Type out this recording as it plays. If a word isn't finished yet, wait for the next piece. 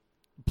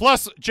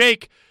Plus,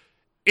 Jake,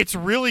 it's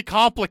really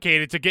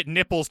complicated to get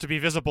nipples to be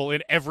visible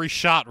in every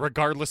shot,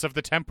 regardless of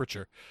the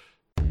temperature.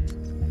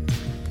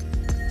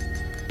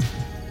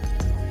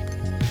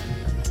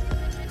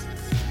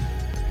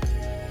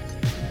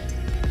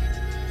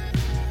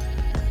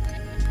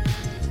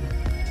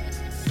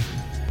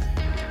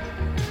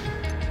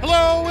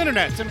 Hello,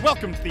 Internet, and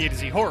welcome to the A to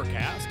Z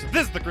Horrorcast.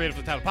 This is the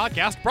Creative Title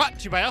Podcast, brought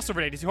to you by us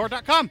over at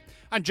AtoZHorror.com.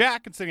 I'm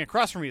Jack, and sitting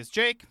across from me is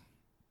Jake.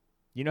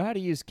 You know how to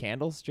use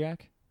candles,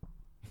 Jack?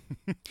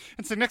 And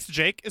sitting next to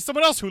Jake is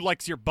someone else who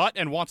likes your butt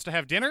and wants to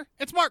have dinner.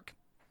 It's Mark.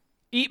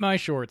 Eat my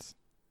shorts.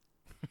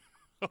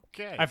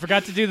 Okay. I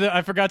forgot to do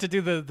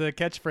the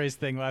catchphrase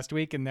thing last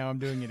week, and now I'm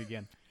doing it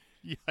again.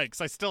 Yikes!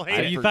 I still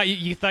hate it.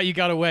 You thought you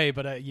got away,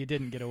 but you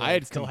didn't get away. I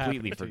had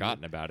completely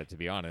forgotten about it, to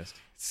be honest.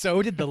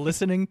 So did the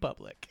listening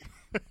public.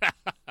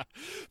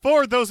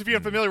 For those of you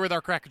unfamiliar with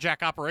our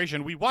Crackerjack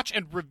operation, we watch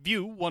and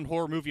review one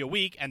horror movie a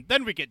week, and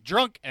then we get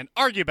drunk and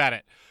argue about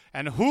it.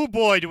 And whoo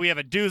boy, do we have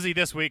a doozy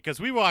this week, because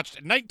we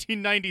watched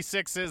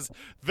 1996's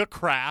The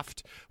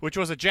Craft, which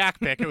was a Jack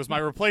pick. It was my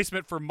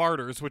replacement for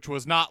Martyrs, which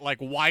was not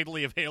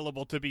widely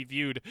available to be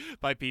viewed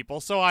by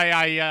people. So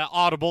I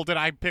audibled and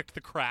I picked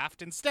The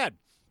Craft instead.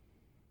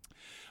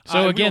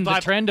 So again, the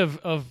trend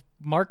of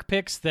Mark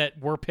picks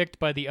that were picked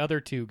by the other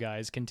two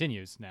guys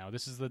continues now.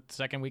 This is the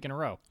second week in a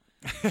row.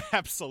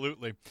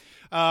 Absolutely.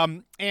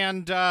 So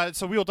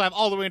we will dive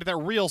all the way into that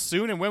real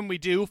soon, and when we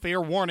do,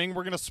 fair warning,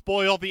 we're going to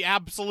spoil the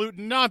absolute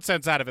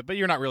nonsense out of it, but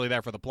you're not really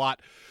there for the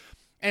plot.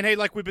 And hey,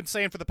 like we've been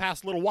saying for the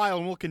past little while,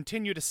 and we'll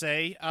continue to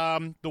say,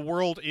 the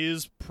world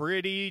is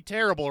pretty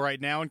terrible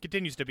right now and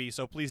continues to be,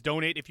 so please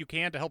donate if you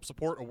can to help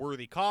support a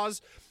worthy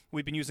cause.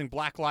 We've been using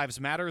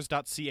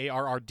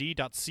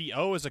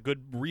blacklivesmatters.carrd.co as a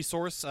good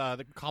resource,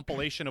 the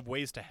compilation of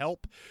ways to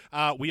help.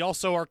 We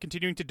also are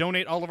continuing to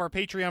donate all of our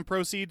Patreon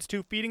proceeds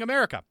to Feeding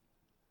America.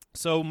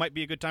 So might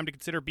be a good time to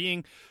consider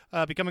becoming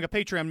a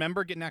Patreon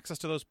member, getting access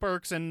to those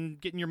perks,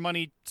 and getting your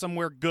money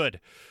somewhere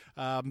good.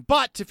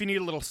 But if you need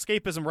a little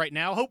escapism right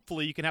now,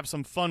 hopefully you can have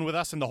some fun with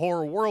us in the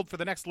horror world for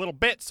the next little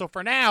bit. So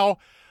for now,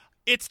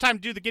 it's time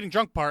to do the getting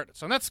drunk part.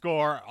 So on that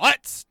score,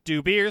 let's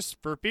do beers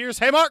for fears.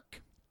 Hey,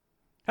 Mark.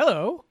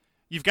 Hello.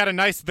 You've got a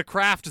nice The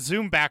Craft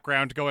Zoom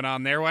background going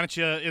on there. Why don't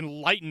you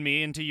enlighten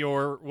me into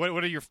your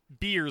what are your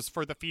beers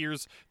for the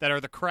fears that are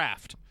The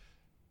Craft?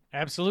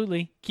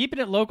 Absolutely. Keeping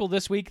it local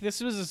this week.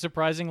 This was a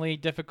surprisingly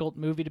difficult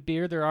movie to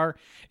beer.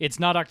 It's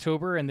not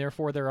October, and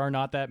therefore there are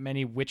not that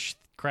many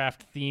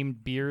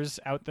witchcraft-themed beers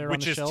out there on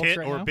the shelves Tit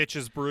right or now.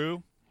 Bitches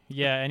Brew?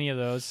 Yeah, any of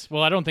those.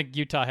 Well, I don't think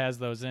Utah has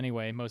those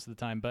anyway most of the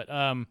time. But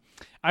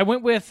I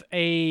went with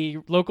a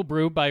local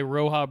brew by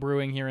Roja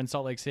Brewing here in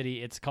Salt Lake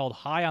City. It's called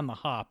High on the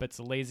Hop. It's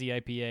a lazy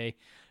IPA,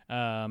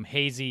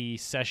 hazy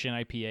session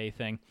IPA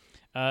thing.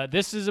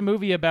 This is a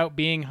movie about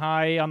being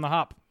high on the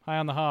hop. High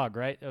on the hog,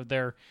 right?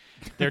 They're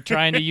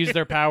trying to use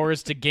their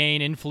powers to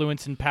gain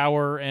influence and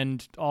power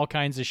and all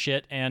kinds of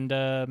shit.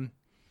 And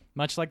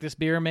much like this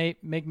beer may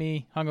make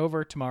me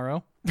hungover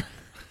tomorrow,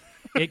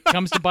 it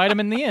comes to bite them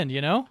in the end,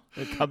 you know?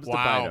 It comes to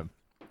bite them.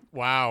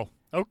 Wow.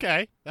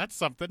 Okay, that's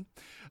something.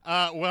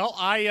 Well,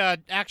 I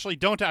actually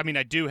don't. I mean,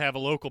 I do have a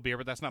local beer,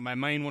 but that's not my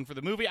main one for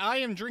the movie. I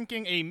am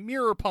drinking a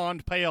Mirror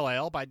Pond Pale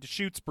Ale by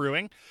Deschutes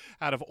Brewing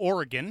out of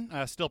Oregon,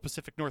 still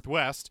Pacific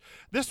Northwest.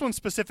 This one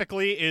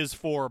specifically is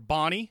for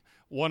Bonnie,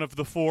 one of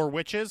the four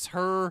witches.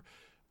 Her,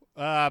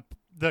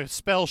 the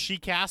spell she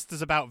casts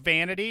is about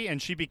vanity,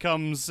 and she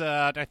becomes,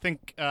 I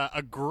think,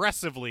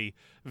 aggressively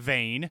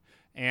vain.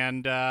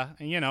 And,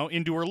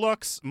 into her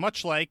looks,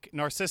 much like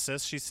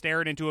Narcissus, she's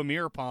staring into a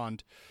mirror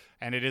pond,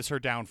 and it is her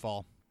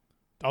downfall.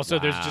 Also,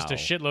 There's just a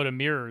shitload of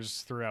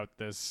mirrors throughout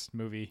this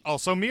movie.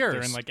 Also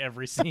mirrors. They're in,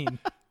 every scene.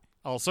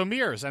 Also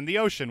mirrors, and the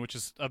ocean, which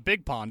is a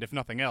big pond, if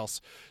nothing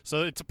else.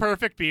 So it's a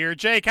perfect beer.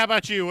 Jake, how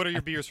about you? What are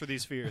your beers for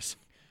these fears?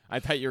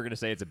 I thought you were going to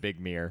say it's a big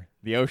mirror.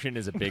 The ocean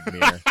is a big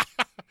mirror.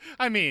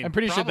 I mean, I'm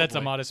pretty sure that's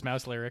a Modest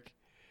Mouse lyric.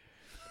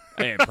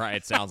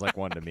 It sounds like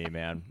one to me,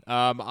 man.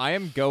 I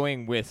am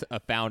going with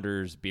a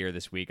Founders beer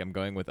this week. I'm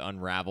going with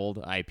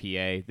Unraveled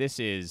IPA. This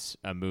is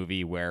a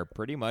movie where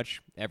pretty much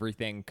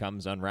everything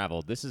comes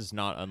unraveled. This is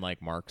not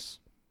unlike Mark's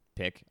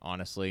pick,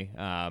 honestly.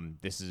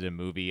 This is a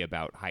movie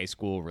about high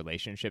school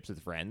relationships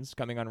with friends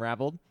coming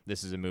unraveled.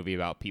 This is a movie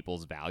about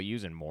people's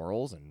values and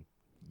morals, and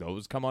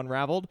those come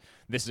unraveled.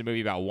 This is a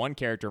movie about one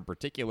character in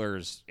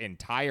particular's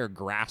entire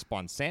grasp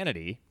on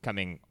sanity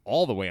coming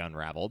all the way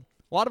unraveled.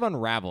 A lot of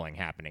unraveling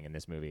happening in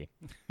this movie.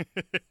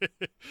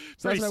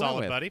 Pretty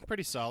solid, buddy.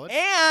 Pretty solid.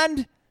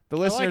 And the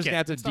listeners going to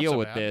have to deal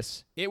with bad.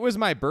 this. It was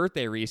my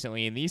birthday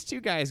recently, and these two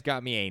guys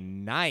got me a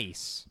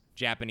nice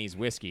Japanese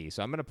whiskey.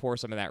 So I'm going to pour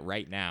some of that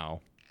right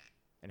now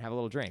and have a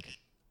little drink.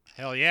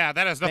 Hell yeah.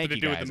 That has nothing Thank to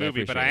do you with guys. the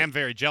movie, but I appreciate am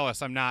very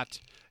jealous. I'm not.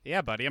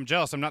 Yeah, buddy. I'm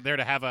jealous. I'm not there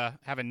to have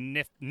a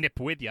nip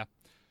with you.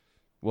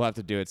 We'll have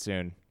to do it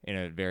soon in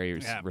a very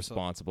Yeah,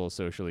 responsible,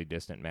 socially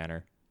distant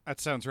manner. That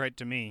sounds right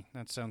to me.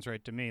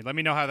 Let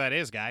me know how that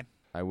is, guy.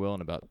 I will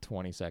in about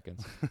 20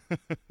 seconds.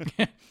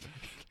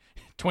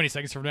 20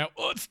 seconds from now,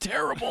 oh, it's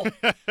terrible.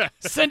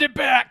 Send it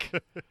back.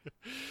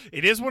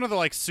 It is one of the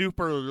like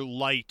super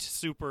light,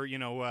 super,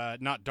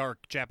 not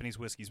dark Japanese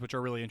whiskeys, which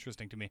are really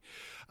interesting to me.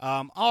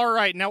 All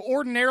right. Now,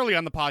 ordinarily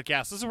on the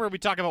podcast, this is where we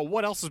talk about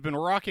what else has been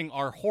rocking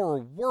our horror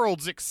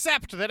worlds,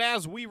 except that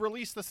as we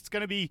release this, it's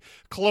going to be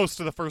close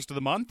to the first of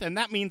the month, and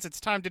that means it's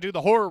time to do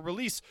the horror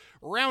release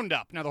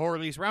roundup. Now, the horror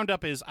release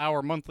roundup is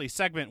our monthly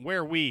segment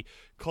where we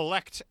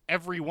collect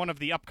every one of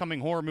the upcoming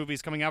horror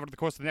movies coming out over the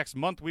course of the next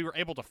month we were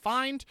able to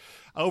find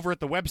over at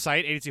the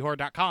website,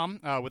 agencyhorror.com,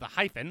 with a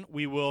hyphen.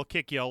 We will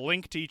kick you a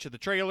link to each of the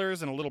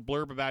trailers and a little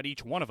blurb about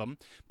each one of them.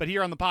 But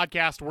here on the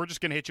podcast, we're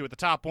just going to hit you with the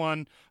top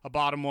one, a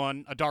bottom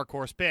one, a dark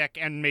horse pick,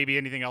 and maybe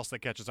anything else that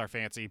catches our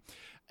fancy.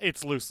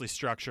 It's loosely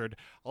structured.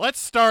 Let's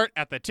start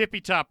at the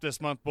tippy top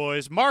this month,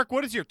 boys. Mark,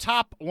 what is your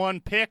top one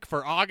pick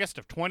for August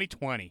of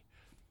 2020?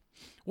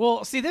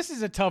 Well, see, this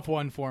is a tough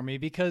one for me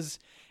because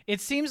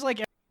it seems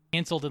like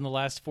canceled in the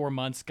last 4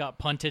 months got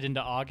punted into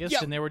August,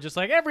 and they were just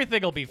like,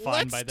 everything will be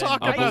fine by then. Talk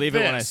I'll about believe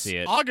this. it when I see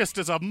it. August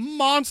is a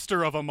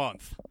monster of a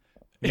month.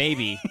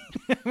 Maybe.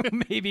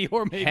 Maybe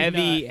or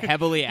maybe not.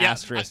 Heavily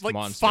asterisk like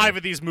monster. 5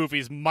 of these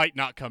movies might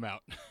not come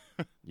out.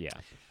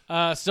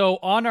 Yeah. So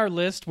on our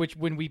list, which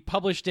when we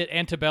published it,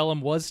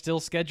 Antebellum was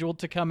still scheduled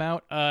to come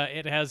out.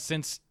 It has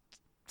since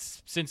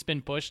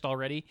been pushed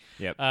already.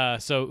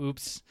 Yep. So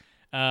oops.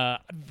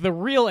 The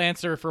real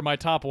answer for my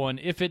top one,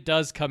 if it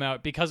does come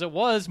out, because it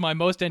was my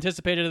most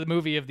anticipated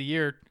movie of the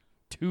year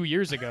 2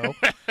 years ago,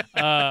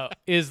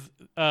 is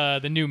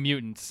The New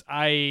Mutants.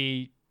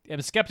 I am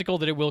skeptical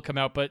that it will come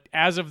out, but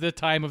as of the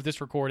time of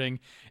this recording,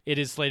 it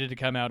is slated to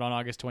come out on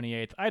August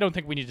 28th. I don't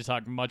think we need to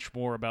talk much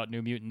more about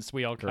New Mutants.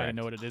 We all kind of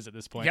know what it is at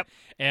this point. Yep.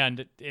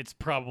 And it's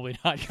probably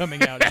not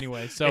coming out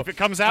anyway. So if it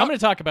comes out, I'm going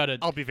to talk about it.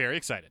 I'll be very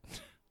excited.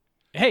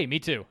 Hey, me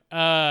too.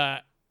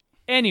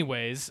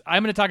 Anyways,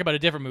 I'm going to talk about a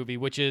different movie,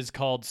 which is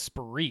called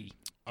Spree.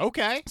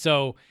 Okay.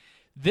 So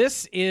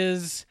this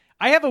is...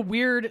 I have a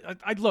weird...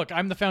 look,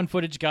 I'm the found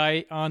footage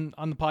guy on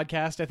the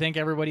podcast. I think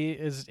everybody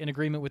is in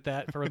agreement with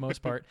that for the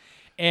most part.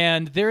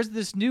 And there's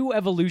this new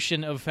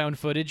evolution of found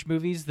footage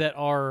movies that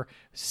are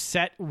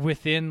set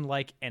within,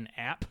 like, an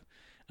app.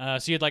 So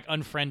you had, like,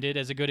 Unfriended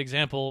as a good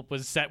example,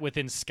 was set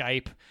within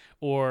Skype.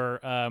 Or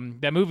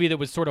that movie that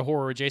was sort of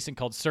horror-adjacent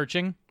called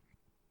Searching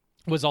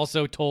was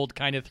also told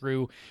kind of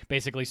through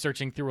basically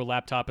searching through a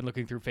laptop and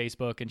looking through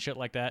Facebook and shit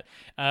like that.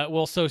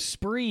 So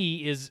Spree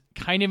is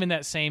kind of in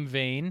that same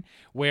vein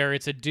where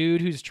it's a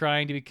dude who's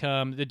trying to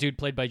become the dude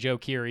played by Joe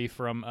Keery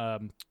from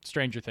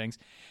Stranger Things.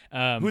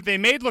 Who they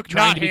made look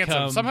not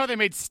handsome. Somehow they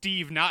made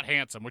Steve not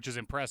handsome, which is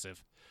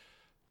impressive.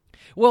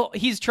 Well,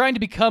 he's trying to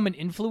become an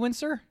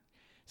influencer.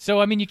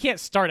 So, I mean, you can't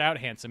start out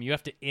handsome. You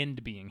have to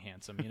end being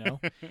handsome, you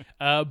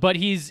know? But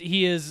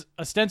he is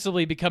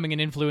ostensibly becoming an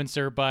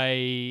influencer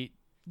by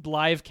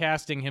live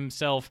casting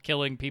himself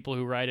killing people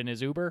who ride in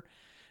his Uber.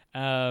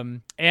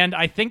 And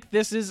I think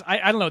this is,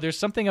 I don't know, there's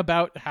something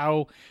about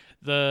how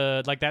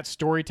that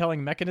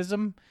storytelling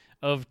mechanism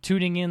of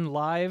tuning in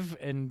live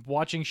and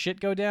watching shit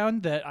go down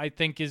that I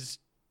think is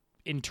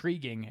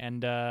intriguing.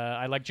 And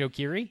I like Joe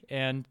Keery,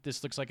 and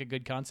this looks like a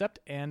good concept,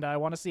 and I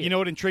want to see it. You know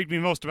what intrigued me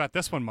most about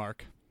this one,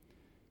 Mark?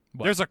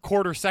 What? There's a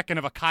quarter second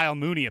of a Kyle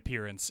Mooney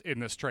appearance in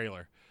this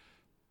trailer.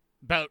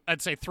 About,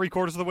 I'd say,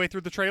 3/4 of the way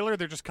through the trailer,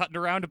 they're just cutting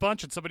around a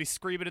bunch, and somebody's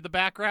screaming in the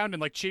background and,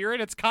 like, cheering.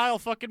 It's Kyle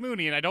fucking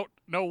Mooney, and I don't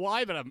know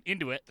why, but I'm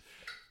into it.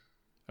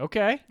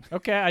 Okay,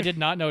 I did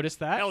not notice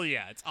that. Hell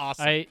yeah, it's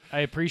awesome. I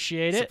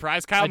appreciate it.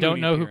 Surprise Kyle Mooney I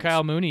don't know appearance. who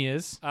Kyle Mooney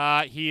is.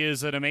 He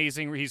is an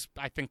amazing, he's,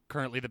 I think,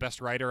 currently the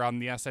best writer on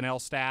the SNL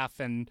staff,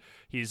 and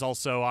he's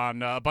also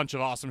on a bunch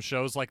of awesome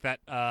shows like that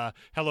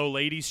Hello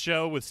Ladies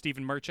show with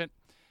Stephen Merchant.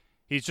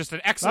 He's just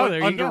an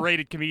excellent,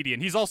 underrated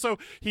comedian. He's also,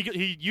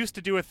 he used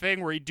to do a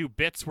thing where he'd do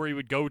bits where he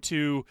would go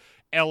to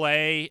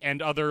L.A.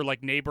 and other,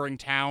 like, neighboring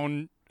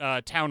town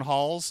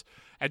halls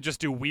and just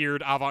do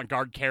weird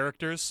avant-garde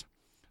characters.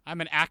 I'm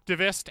an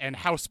activist and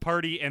house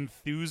party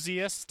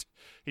enthusiast.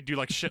 He'd do,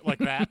 like, shit like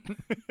that.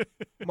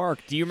 Mark,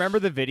 do you remember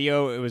the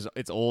video?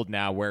 It's old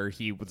now, where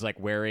he was, like,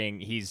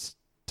 he's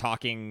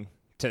talking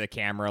to the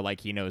camera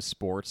like he knows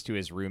sports to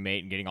his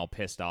roommate and getting all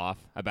pissed off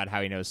about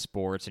how he knows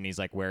sports, and he's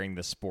like wearing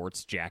the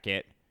sports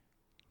jacket.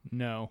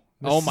 No.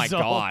 Oh my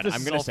god,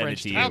 I'm gonna send it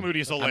to you. Kyle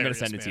Moody's hilarious, I'm gonna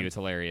send it man. to you. It's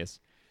hilarious.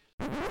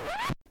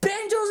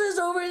 Benjos is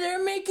over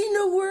there making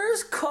the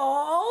worst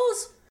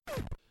calls.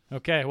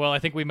 Okay, well, I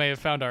think we may have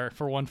found our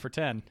for 1 for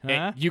 10.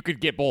 Huh? You could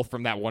get both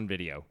from that one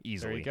video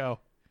easily. There you go.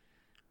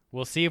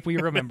 We'll see if we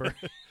remember.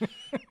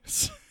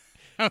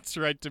 Sounds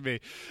right to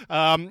me.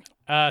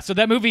 So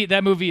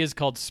that movie is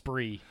called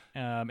Spree.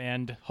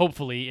 And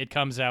hopefully it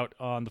comes out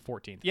on the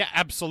 14th. Yeah,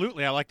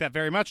 absolutely. I like that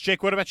very much.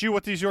 Jake, what about you?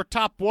 What is your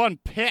top one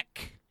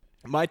pick?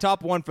 My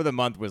top one for the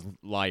month was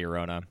La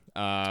Llorona.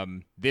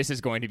 This is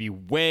going to be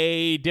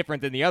way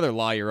different than the other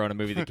La Llorona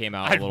movie that came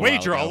out a I'd little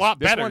wager while a ago. lot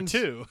This better, one's-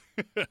 too.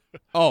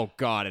 Oh,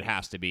 God, it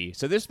has to be.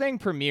 So this thing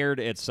premiered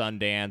at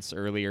Sundance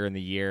earlier in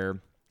the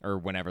year, or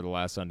whenever the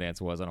last Sundance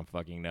was. I don't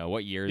fucking know.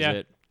 What year is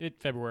it?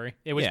 February.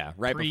 It was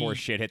right before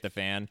shit hit the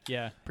fan.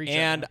 Yeah,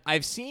 and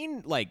I've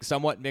seen like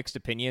somewhat mixed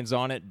opinions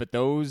on it, but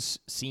those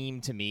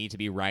seem to me to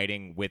be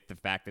riding with the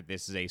fact that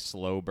this is a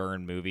slow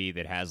burn movie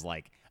that has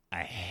like a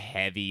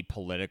heavy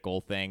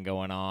political thing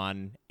going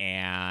on,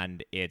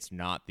 and it's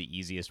not the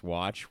easiest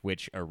watch,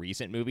 which a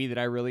recent movie that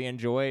I really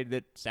enjoyed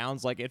that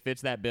sounds like it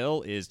fits that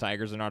bill is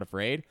Tigers Are Not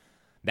Afraid.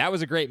 That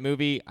was a great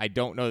movie. I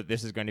don't know that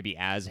this is going to be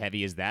as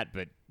heavy as that,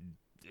 but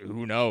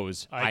who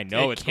knows? I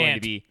know it's going to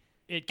be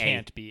It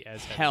can't be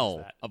as heavy hell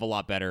as that. of a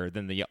lot better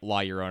than the La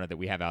Llorona that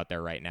we have out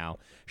there right now.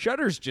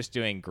 Shudder's just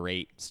doing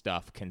great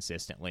stuff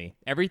consistently.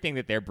 Everything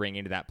that they're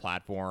bringing to that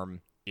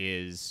platform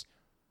is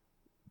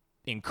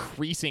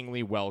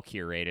increasingly well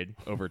curated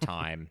over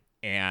time,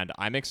 and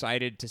I'm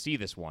excited to see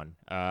this one.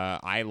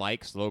 I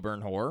like slow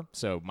burn horror,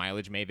 so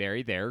mileage may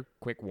vary there.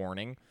 Quick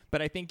warning,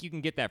 but I think you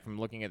can get that from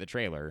looking at the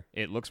trailer.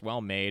 It looks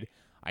well made.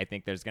 I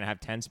think there's going to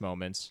have tense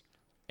moments,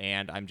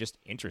 and I'm just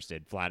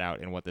interested flat out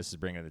in what this is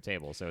bringing to the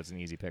table, so it's an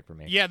easy pick for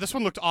me. Yeah, this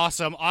one looked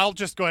awesome. I'll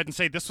just go ahead and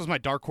say this was my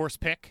dark horse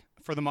pick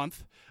for the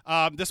month.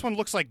 This one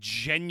looks like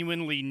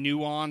genuinely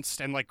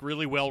nuanced and like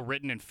really well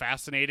written and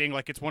fascinating.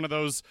 Like it's one of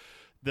those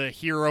the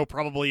hero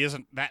probably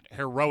isn't that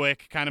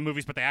heroic kind of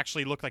movies, but they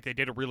actually look like they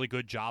did a really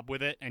good job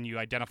with it, and you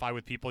identify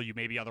with people you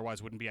maybe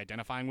otherwise wouldn't be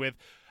identifying with.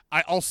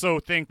 I also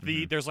think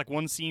there's like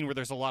one scene where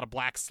there's a lot of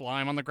black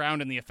slime on the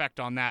ground, and the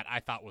effect on that I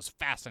thought was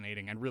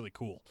fascinating and really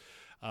cool.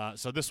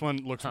 So this one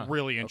looks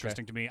really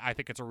interesting to me. I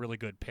think it's a really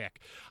good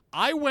pick.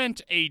 I went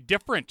a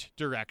different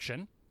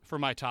direction for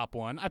my top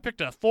one. I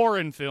picked a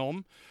foreign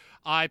film.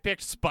 I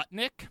picked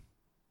Sputnik.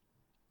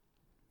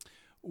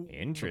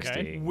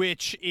 Interesting.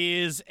 Which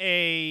is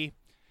a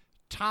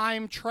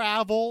time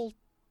travel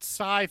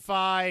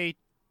sci-fi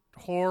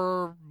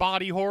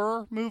body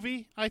horror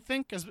movie, I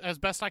think, as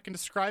best I can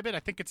describe it. I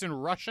think it's in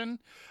Russian,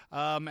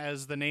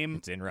 as the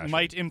name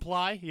might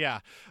imply. Yeah.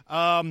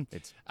 I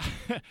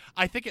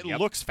think it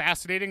looks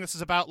fascinating. This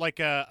is about like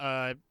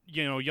a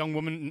young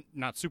woman,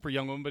 not super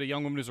young woman, but a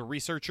young woman who's a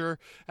researcher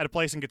at a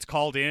place and gets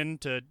called in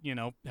to,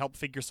 help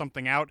figure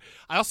something out.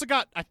 I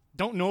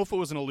don't know if it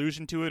was an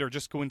allusion to it or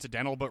just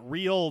coincidental, but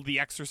not The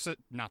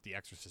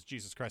Exorcist,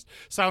 Jesus Christ,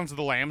 Silence of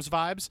the Lambs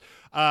vibes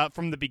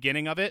from the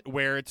beginning of it,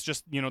 where it's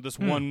just, this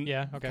one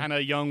kind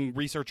of young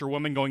researcher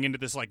woman going into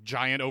this like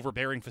giant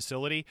overbearing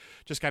facility.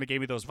 Just kind of gave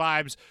me those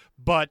vibes.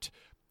 But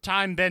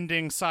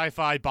time-bending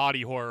sci-fi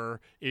body horror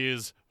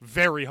is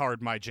very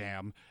hard my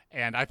jam,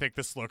 and I think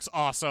this looks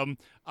awesome.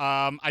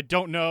 I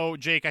don't know,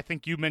 Jake, I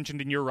think you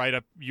mentioned in your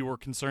write-up you were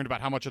concerned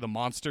about how much of the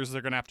monsters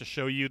they're going to have to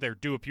show you. There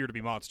do appear to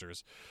be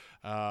monsters.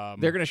 They're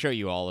going to show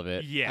you all of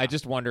it. Yeah. I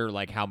just wonder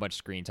like how much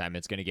screen time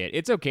it's going to get.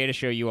 It's okay to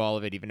show you all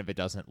of it even if it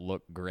doesn't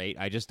look great.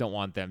 I just don't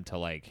want them to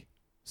like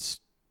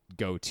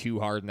go too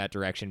hard in that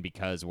direction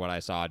because what I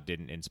saw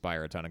didn't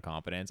inspire a ton of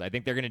confidence. I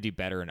think they're going to do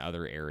better in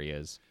other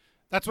areas.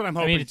 That's what I'm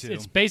hoping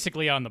it's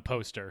basically on the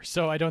poster,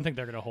 so I don't think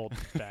they're going to hold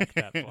back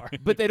that far.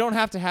 But they don't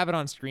have to have it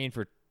on screen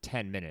for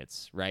 10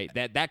 minutes, right?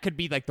 That could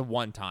be like the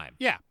one time.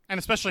 Yeah, and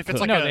especially if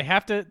it's like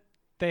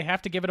they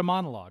have to give it a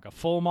monologue, a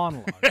full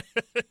monologue.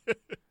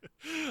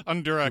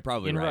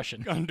 in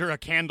Russian. Under a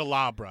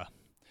candelabra.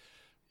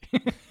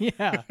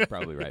 Yeah.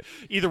 Probably right.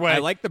 Either way. I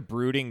like the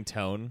brooding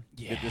tone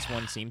that this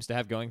one seems to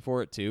have going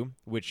for it, too,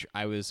 which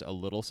I was a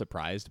little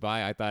surprised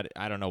by.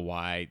 I don't know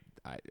why.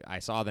 I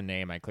saw the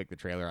name, I clicked the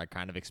trailer, I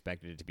kind of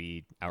expected it to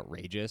be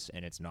outrageous,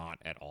 and it's not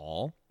at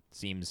all.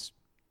 Seems,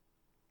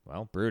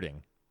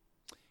 brooding.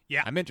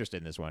 Yeah. I'm interested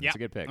in this one. Yeah. It's a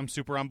good pick. I'm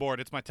super on board.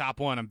 It's my top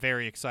one. I'm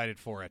very excited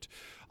for it.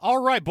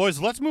 All right,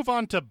 boys, let's move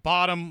on to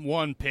bottom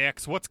one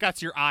picks. What's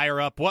got your ire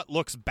up? What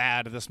looks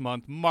bad this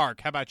month? Mark,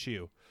 how about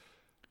you?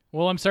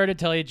 Well, I'm sorry to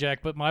tell you,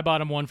 Jack, but my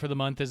bottom one for the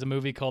month is a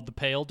movie called The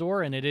Pale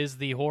Door, and it is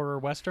the horror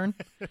western.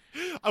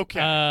 Okay.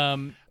 I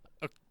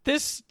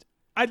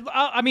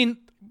mean,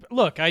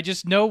 look, I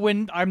just know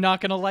when I'm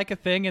not gonna like a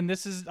thing, and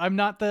I'm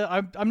not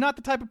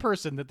the type of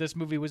person that this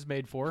movie was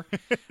made for.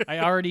 I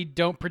already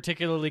don't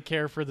particularly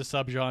care for the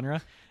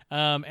subgenre,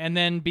 and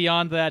then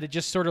beyond that, it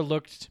just sort of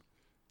looked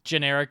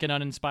generic and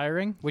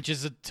uninspiring, which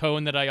is a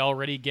tone that I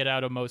already get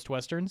out of most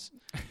westerns.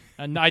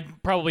 And I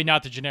probably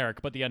not the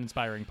generic, but the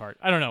uninspiring part.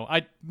 I don't know.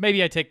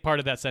 Maybe I take part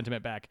of that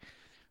sentiment back.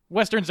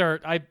 Westerns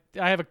are I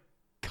have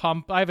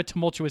a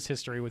tumultuous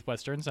history with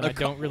westerns, and I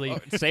don't really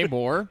say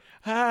more.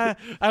 I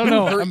don't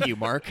know. Hurt you,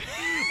 Mark?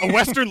 A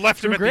western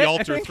left him at Grit, the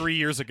altar 3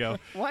 years ago.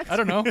 What? I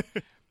don't know.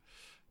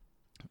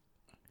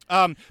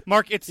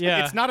 Mark, it's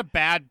not a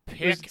bad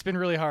pick. It's been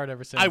really hard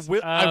ever since.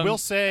 I will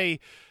say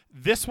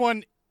this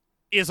one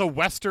is a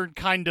western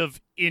kind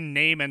of in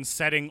name and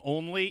setting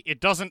only. It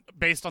doesn't,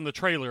 based on the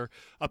trailer,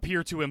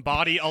 appear to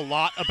embody a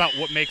lot about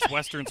what makes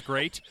westerns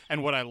great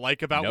and what I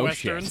like about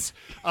westerns,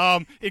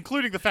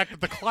 including the fact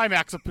that the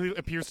climax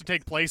appears to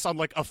take place on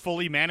like a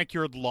fully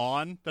manicured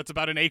lawn that's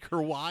about an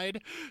acre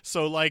wide.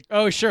 So like,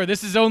 oh sure,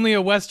 this is only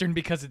a western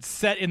because it's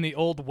set in the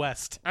Old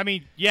West. I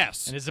mean,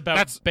 yes, and it's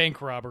about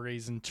bank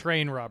robberies and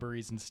train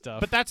robberies and stuff.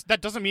 But that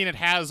doesn't mean it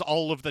has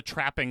all of the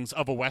trappings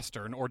of a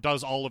western or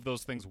does all of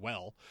those things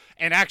well.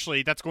 And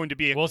actually, that's going to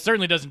be well, it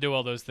certainly doesn't do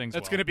all those those things.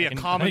 That's well. going to be I a can-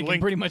 common I can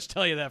link. pretty much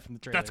tell you that from the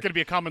trailer. That's going to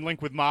be a common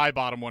link with my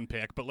bottom one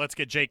pick, but let's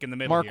get Jake in the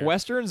middle Mark, here.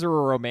 westerns are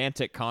a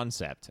romantic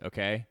concept.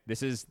 Okay,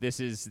 this is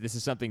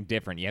something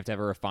different. You have to have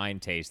a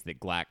refined taste that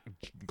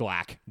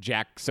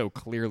Jack so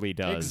clearly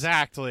does.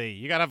 Exactly.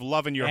 You got to have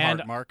love in your And-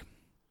 heart, Mark.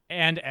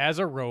 And as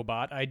a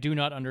robot, I do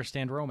not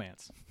understand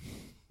romance.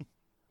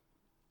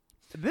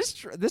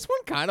 This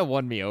one kind of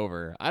won me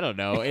over. I don't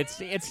know. It's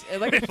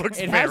like It looks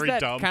has very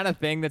that dumb. kind of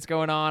thing that's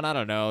going on. I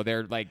don't know.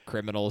 They're like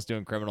criminals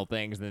doing criminal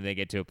things, and then they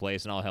get to a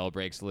place and all hell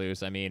breaks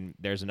loose. I mean,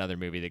 there's another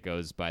movie that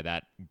goes by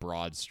that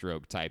broad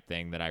stroke type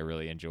thing that I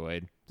really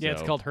enjoyed. Yeah, it's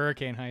So- called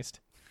Hurricane Heist.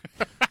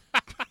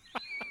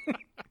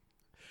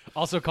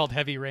 Also called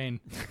Heavy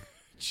Rain.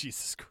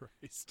 Jesus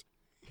Christ.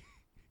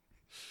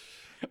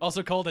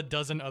 Also called a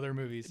dozen other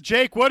movies.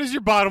 Jake, what is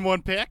your bottom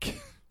one pick?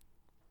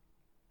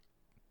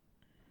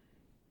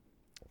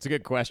 It's a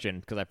good question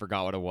because I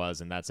forgot what it was,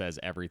 and that says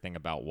everything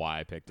about why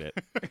I picked it.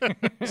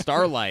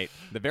 Starlight,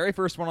 the very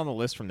first one on the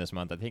list from this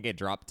month. I think it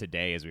dropped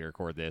today as we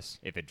record this,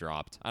 if it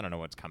dropped. I don't know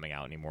what's coming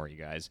out anymore, you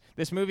guys.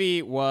 This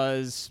movie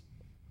was,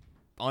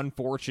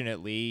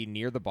 unfortunately,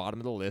 near the bottom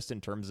of the list in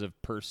terms of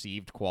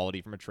perceived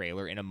quality from a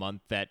trailer in a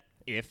month that,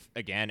 if,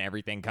 again,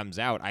 everything comes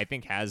out, I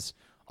think has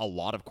a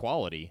lot of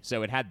quality.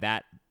 So it had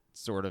that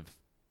sort of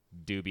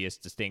dubious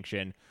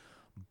distinction.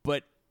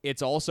 But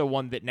it's also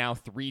one that now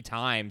 3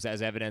 times,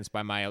 as evidenced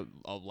by my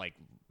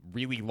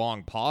really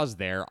long pause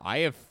there, I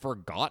have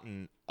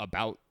forgotten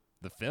about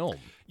the film.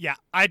 Yeah,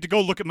 I had to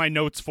go look at my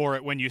notes for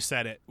it when you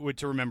said it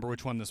to remember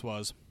which one this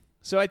was.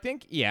 So I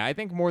think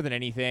more than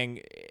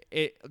anything,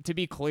 to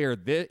be clear,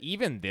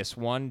 even this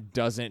one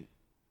doesn't.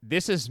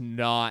 This is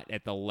not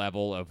at the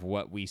level of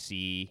what we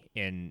see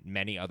in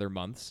many other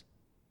months.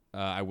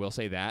 I will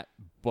say that,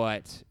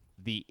 but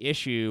the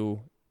issue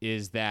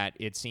is that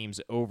it seems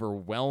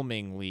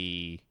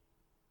overwhelmingly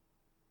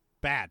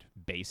Bad.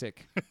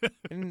 basic.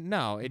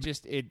 No,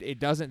 it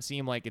doesn't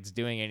seem like it's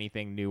doing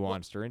anything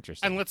nuanced or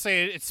interesting. And let's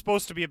say it's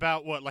supposed to be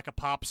about what, like a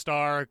pop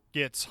star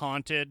gets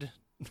haunted.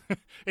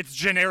 It's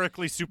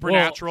generically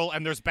supernatural,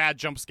 and there's bad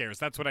jump scares.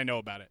 That's what I know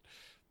about it.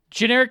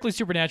 Generically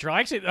supernatural.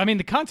 Actually, I mean,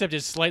 the concept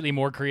is slightly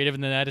more creative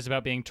than that. It's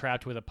about being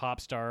trapped with a pop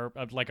star,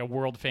 like a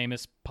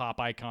world-famous pop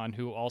icon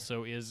who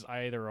also is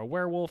either a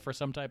werewolf or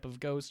some type of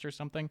ghost or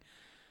something.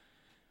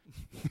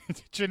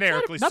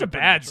 Generically Not a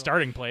bad supernatural.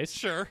 starting place.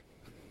 Sure.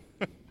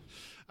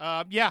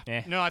 Yeah.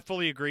 Eh. No, I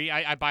fully agree.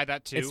 I buy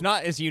that too. It's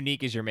not as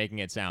unique as you're making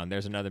it sound.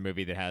 There's another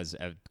movie that has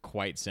a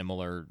quite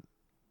similar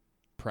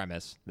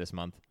premise this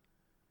month.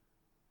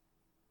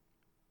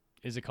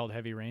 Is it called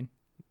Heavy Rain?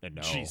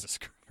 No. Jesus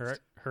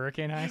Christ.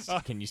 Hurricane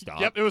Heist? Can you stop?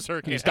 Yep, it was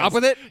Hurricane. Can you stop Heist.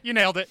 with it? You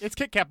nailed it. It's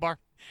Kit Kat Bar.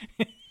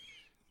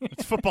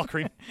 It's football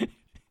cream.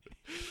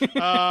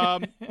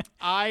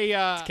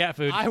 I cat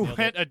food. I Nailed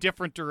went a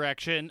different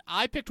direction.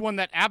 I picked one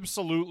that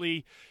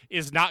absolutely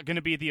is not going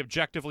to be the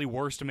objectively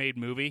worst made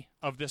movie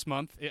of this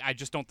month. I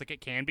just don't think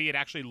it can be. It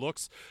actually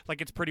looks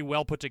like it's pretty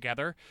well put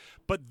together.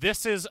 But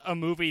this is a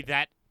movie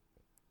that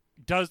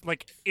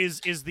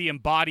is the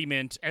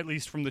embodiment, at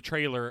least from the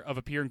trailer, of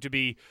appearing to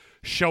be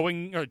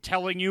showing or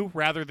telling you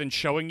rather than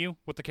showing you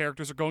what the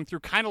characters are going through.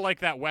 Kind of like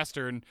that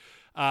Western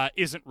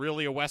isn't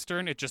really a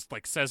Western. It just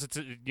says it's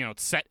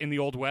it's set in the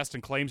Old West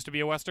and claims to be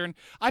a Western.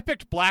 I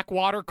picked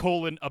Blackwater: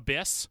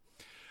 Abyss.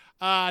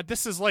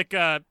 This is like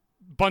a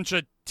bunch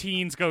of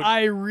teens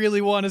I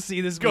really want to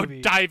see this go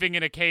movie. diving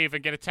in a cave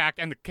and get attacked,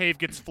 and the cave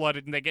gets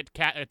flooded, and they get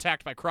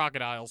attacked by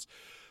crocodiles.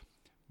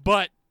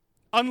 But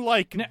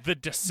unlike The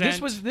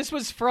Descent, This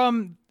was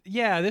from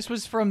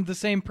the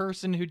same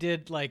person who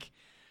did like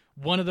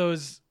one of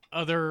those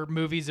other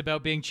movies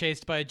about being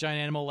chased by a giant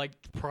animal, like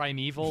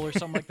Primeval or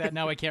something like that.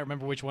 Now I can't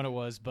remember which one it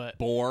was, but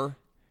Boar.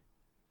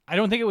 I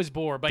don't think it was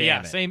Boar. But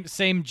Damn yeah, it.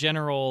 same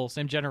general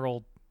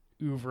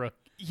oeuvre.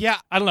 yeah,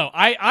 I don't know.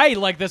 I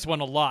like this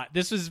one a lot.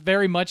 This was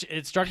very much.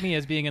 It struck me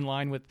as being in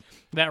line with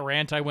that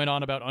rant I went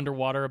on about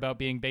Underwater, about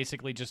being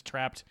basically just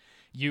trapped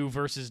you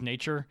versus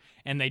nature,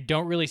 and they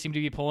don't really seem to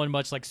be pulling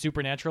much like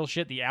supernatural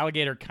shit. The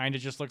alligator kind of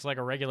just looks like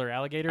a regular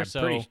alligator. I'm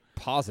so pretty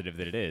positive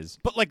that it is.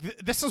 but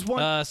this is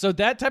one. so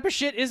that type of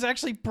shit is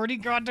actually pretty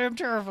goddamn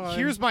terrifying.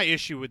 Here's my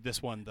issue with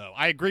this one, though.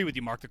 I agree with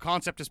you, Mark. The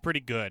concept is pretty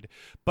good.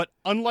 But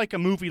unlike a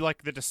movie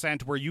like The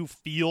Descent, where you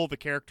feel the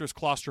characters'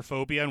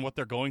 claustrophobia and what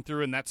they're going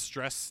through, and that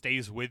stress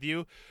stays with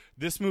you,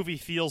 this movie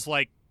feels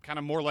like kind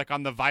of more like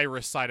on the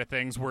Virus side of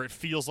things, where it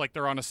feels like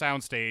they're on a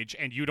soundstage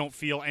and you don't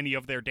feel any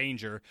of their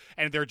danger.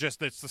 And it's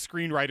the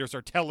screenwriters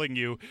are telling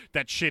you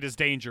that shit is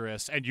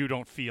dangerous and you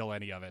don't feel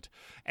any of it.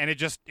 And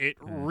it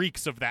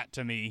reeks of that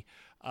to me.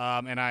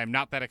 And I am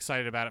not that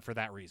excited about it for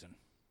that reason.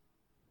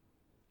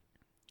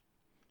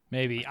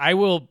 Maybe I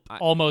will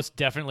almost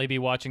definitely be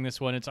watching this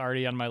one. It's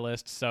already on my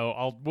list,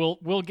 so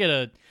we'll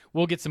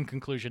get some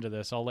conclusion to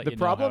this. I'll let The you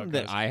know how problem it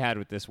that goes. I had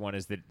with this one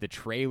is that the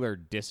trailer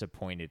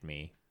disappointed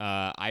me.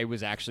 I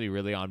was actually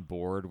really on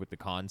board with the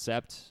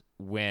concept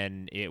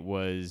when it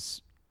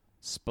was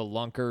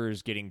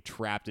spelunkers getting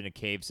trapped in a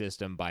cave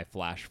system by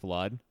flash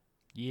flood.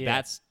 Yeah,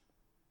 That's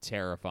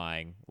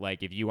terrifying.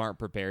 Like, if you aren't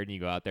prepared and you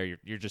go out there,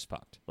 you're just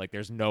fucked. Like,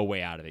 there's no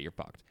way out of it. You're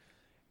fucked.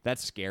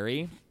 That's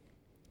scary.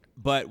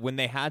 But when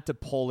they had to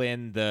pull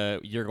in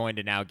you're going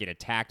to now get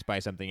attacked by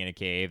something in a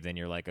cave, then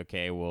you're like,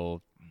 okay,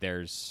 well,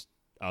 there's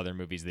other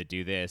movies that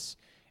do this.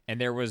 And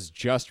there was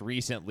just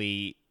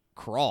recently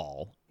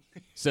Crawl.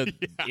 So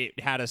it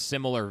had a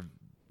similar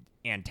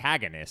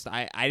antagonist.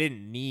 I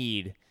didn't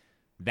need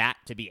that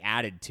to be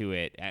added to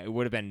it. It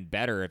would have been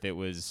better if it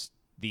was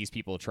these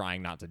people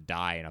trying not to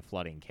die in a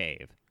flooding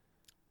cave.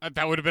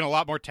 That would have been a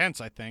lot more tense,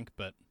 I think,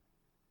 but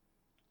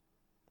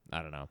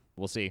I don't know.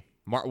 We'll see.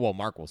 Mark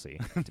will see.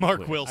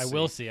 Mark will see. I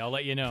will see. I'll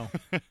let you know.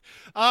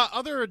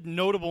 Other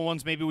notable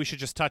ones maybe we should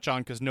just touch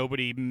on because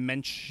nobody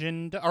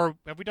mentioned, or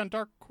have we done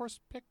Dark Horse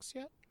picks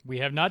yet? We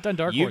have not done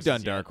Dark You've Horses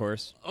done yet. Dark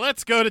Horse.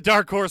 Let's go to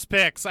Dark Horse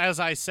picks. As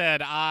I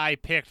said, I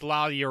picked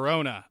La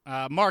Llorona.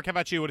 Mark, how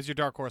about you? What is your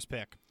Dark Horse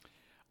pick?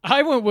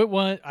 I went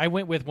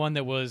with one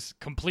that was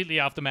completely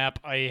off the map.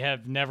 I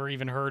have never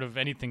even heard of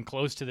anything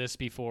close to this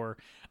before.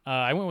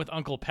 I went with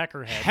Uncle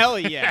Peckerhead. Hell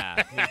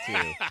yeah. Me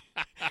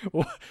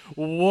too.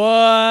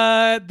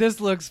 What? This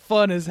looks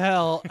fun as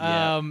hell.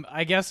 Yeah.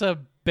 I guess a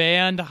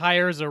band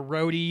hires a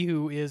roadie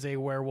who is a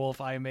werewolf.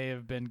 I may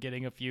have been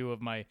getting a few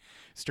of my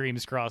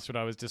streams crossed when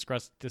I was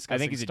discussing I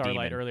think he's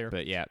Starlight a demon, earlier.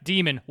 but yeah.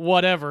 Demon,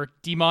 whatever.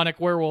 Demonic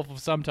werewolf of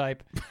some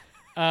type.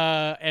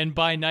 And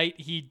by night,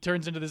 he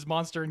turns into this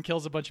monster and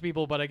kills a bunch of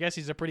people, but I guess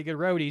he's a pretty good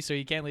roadie, so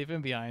you can't leave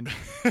him behind.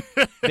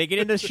 They get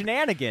into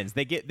shenanigans.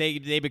 They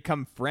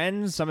become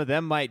friends. Some of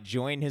them might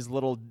join his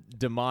little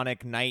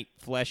demonic night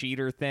flesh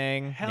eater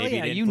thing. Hell Maybe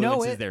yeah, it you know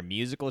influences it. their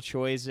musical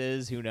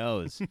choices. Who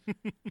knows?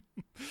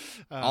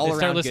 All They around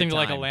start listening good to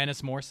like time.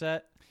 Alanis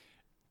Morissette.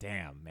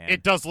 Damn, man.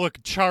 It does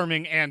look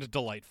charming and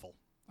delightful.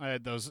 I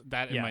had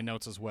that in Yeah. my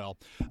notes as well.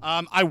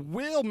 I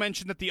will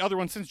mention that the other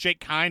one, since Jake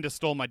kind of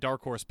stole my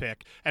Dark Horse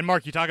pick, and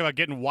Mark, you talk about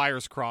getting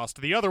wires crossed,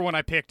 the other one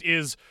I picked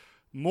is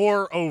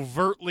more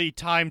overtly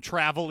time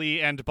travel-y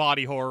and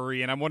body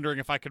horror-y, and I'm wondering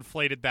if I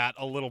conflated that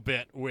a little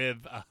bit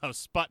with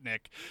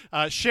Sputnik.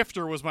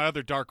 Shifter was my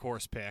other Dark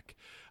Horse pick.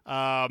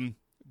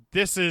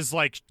 This is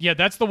like... Yeah,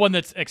 that's the one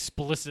that's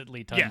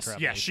explicitly time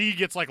travel. Yeah, she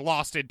gets like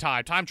lost in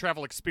time. Time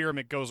travel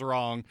experiment goes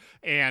wrong,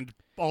 and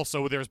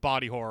also there's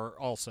body horror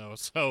also.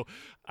 So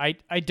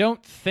I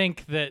don't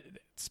think that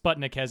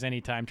Sputnik has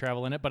any time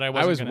travel in it, but I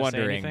wasn't was going to say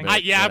wondering, anything.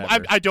 but-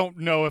 whatever. I don't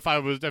know if I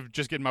was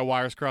just getting my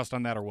wires crossed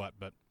on that or what,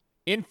 but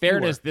In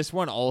fairness, this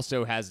one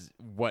also has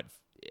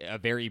a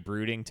very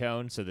brooding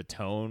tone, so the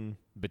tone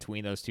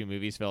between those two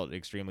movies felt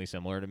extremely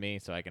similar to me,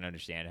 so I can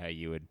understand how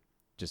you would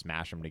just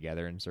mash them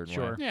together in certain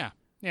Sure. ways.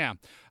 yeah.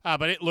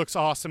 But it looks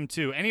awesome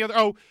too. Any other?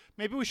 Oh,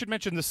 maybe we should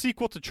mention the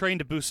sequel to Train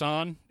to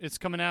Busan. It's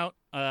coming out.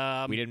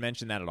 We didn't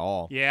mention that at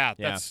all. Yeah,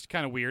 that's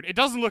kind of weird. It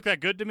doesn't look that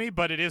good to me,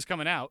 but it is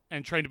coming out,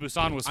 and Train to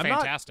Busan was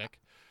fantastic.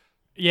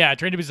 Yeah,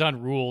 Train to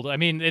Busan ruled. I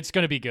mean, it's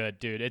going to be good,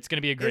 dude. It's going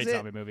to be a great Is it?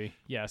 zombie movie.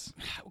 Yes.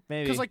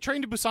 Maybe. Because like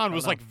Train to Busan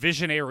was know. like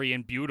visionary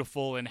and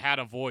beautiful and had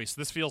a voice.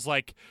 This feels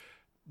like,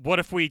 what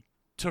if we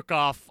took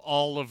off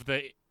all of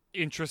the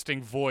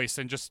interesting voice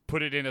and just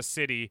put it in a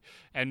city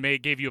and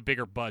gave you a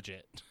bigger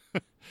budget?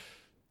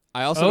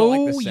 I also don't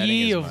like the Oh, setting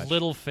ye as of much.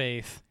 little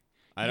faith.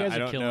 I You don't, guys I are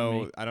don't killing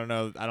know. me. I don't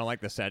know. I don't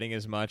like the setting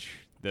as much.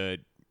 The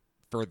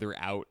further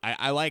out,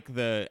 I like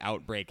the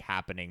outbreak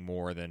happening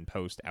more than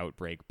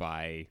post-outbreak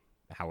by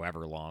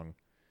however long.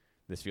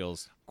 This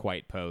feels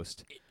quite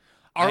post.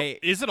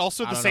 Is it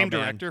also I the don't same know,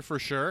 man. director for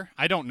sure?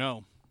 I don't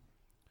know.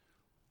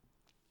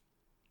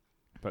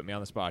 Put me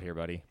on the spot here,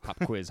 buddy. Pop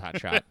quiz, hot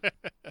shot.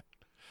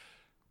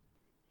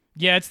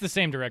 Yeah, it's the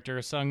same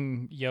director,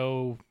 Sung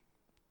Ho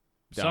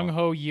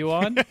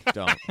Yuan.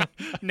 Don't.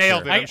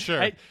 Nailed Sure. it, I'm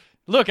sure.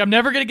 Look, I'm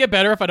never going to get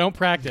better if I don't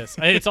practice.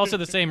 It's also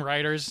the same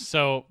writers,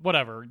 so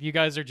whatever. You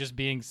guys are just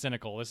being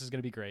cynical. This is going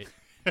to be great.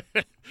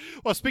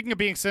 Well, speaking of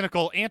being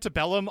cynical,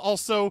 Antebellum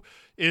also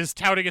is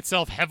touting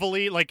itself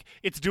heavily. Like,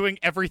 it's doing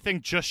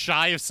everything just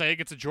shy of saying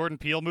it's a Jordan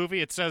Peele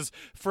movie. It says,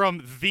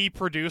 from the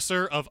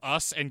producer of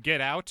Us and Get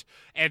Out,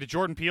 and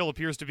Jordan Peele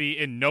appears to be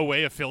in no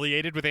way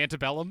affiliated with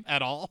Antebellum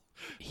at all.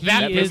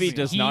 That movie is-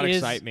 does he not is-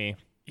 excite me.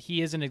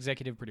 He is an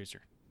executive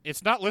producer.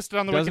 It's not listed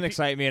on the Doesn't Wikipedia.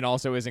 excite me, and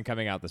also isn't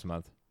coming out this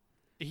month.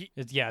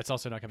 It's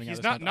also not coming out He's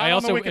this not- month. not I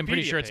on the also am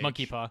pretty Wikipedia sure it's page.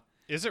 Monkey Paw.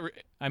 Is it?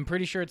 I'm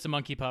pretty sure it's a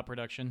Monkey Paw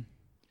production.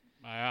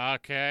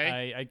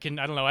 Okay. I don't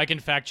know. I can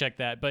fact check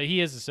that, but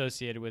he is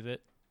associated with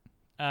it.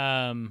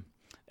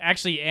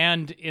 Actually,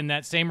 and in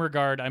that same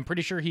regard, I'm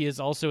pretty sure he is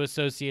also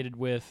associated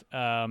with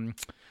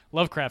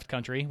Lovecraft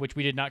Country, which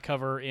we did not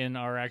cover in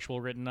our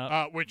actual written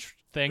up Which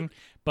thing,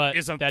 but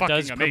is a that fucking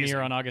does amazing.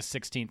 premiere on August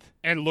 16th.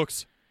 and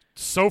looks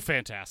so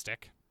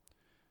fantastic.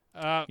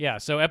 Yeah,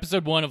 so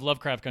episode 1 of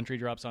Lovecraft Country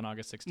drops on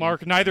August 16th.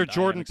 Mark, neither and I am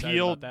Jordan excited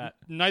Peele, about that.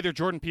 neither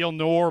Jordan Peele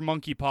nor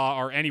Monkey Paw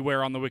are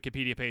anywhere on the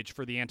Wikipedia page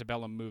for the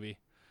Antebellum movie.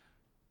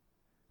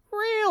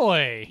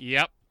 Really?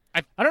 Yep.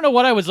 I don't know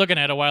what I was looking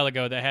at a while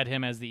ago that had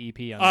him as the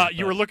EP on that,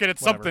 You but were looking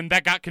at whatever. something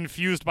that got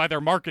confused by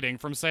their marketing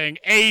from saying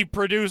the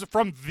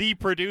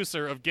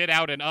producer of Get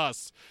Out and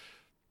Us.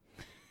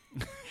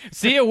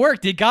 See, it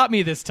worked. It got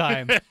me this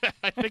time.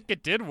 I think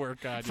it did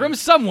work on From you.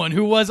 someone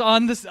who was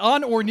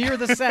on or near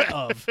the set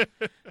of.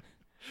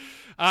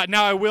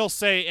 Now, I will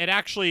say it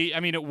actually,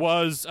 it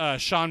was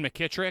Sean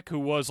McKittrick, who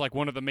was like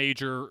one of the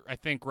major, I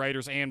think,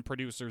 writers and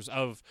producers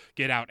of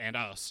Get Out and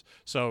Us.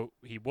 So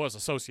he was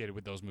associated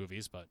with those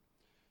movies, but.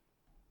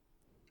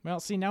 Well,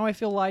 see, now I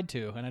feel lied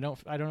to, and I don't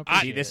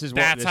appreciate this it. is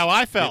That's how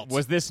I felt.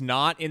 Was this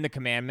not in the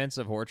commandments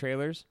of horror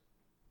trailers?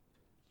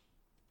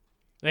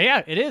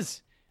 Yeah, it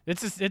is.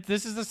 This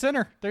is the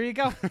sinner. There you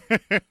go.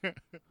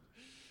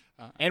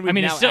 And we've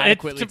now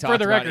adequately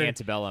talked about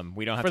Antebellum.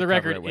 We don't have to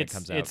cover it when it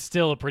comes out. It's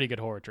still a pretty good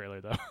horror trailer,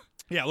 though.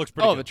 Yeah, it looks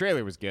pretty good. The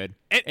trailer was good.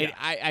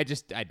 I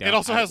don't. It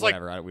also has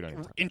whatever, we don't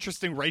even talk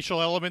interesting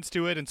racial elements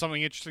to it and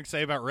something interesting to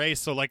say about race.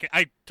 So like,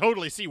 I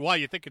totally see why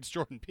you think it's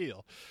Jordan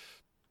Peele.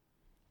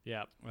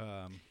 Yeah.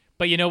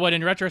 But you know what?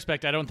 In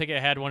retrospect, I don't think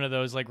it had one of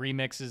those like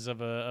remixes of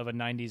a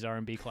 '90s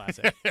R&B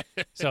classic.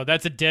 So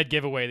that's a dead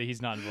giveaway that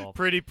he's not involved.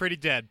 Pretty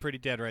dead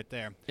right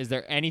there. Is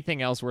there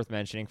anything else worth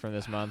mentioning from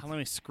this month? Let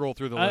me scroll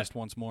through the list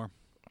once more.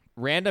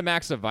 Random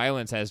Acts of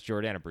Violence has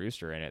Jordana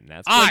Brewster in it, and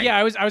that's yeah.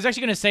 I was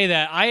actually going to say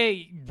that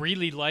I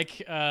really like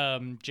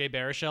Jay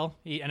Baruchel,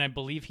 and I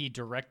believe he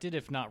directed,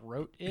 if not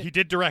wrote it. He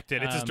did direct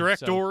it. It's his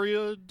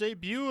directorial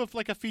debut of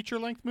like a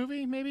feature-length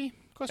movie, maybe.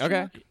 Okay.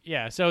 Mark?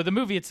 Yeah. So the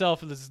movie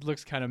itself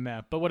looks kind of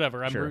meh, but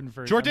whatever. I'm rooting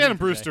for Jordana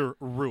Brewster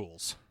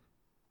rules.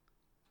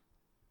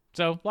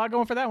 So a lot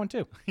going for that one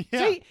too. Yeah.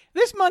 See,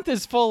 this month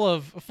is full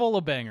of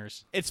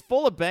bangers. It's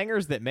full of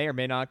bangers that may or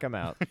may not come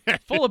out.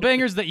 Full of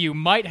bangers that you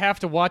might have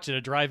to watch at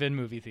a drive-in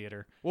movie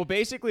theater. Well,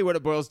 basically what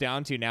it boils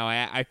down to now,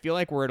 I feel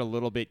like we're in a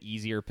little bit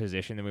easier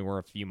position than we were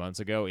a few months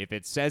ago. If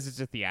it says it's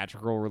a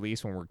theatrical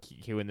release when we're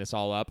queuing this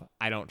all up,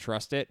 I don't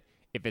trust it.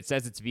 If it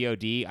says it's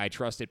VOD, I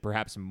trust it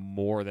perhaps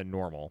more than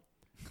normal.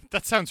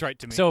 That sounds right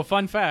to me. So,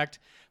 fun fact,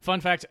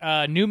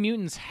 New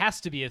Mutants has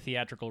to be a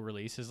theatrical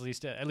release, at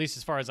least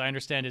as far as I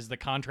understand, is the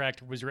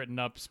contract was written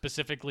up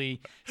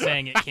specifically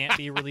saying it can't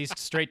be released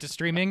straight to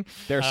streaming.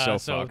 They're so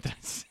fucked.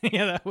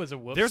 That was a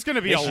whoops. There's going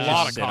to be a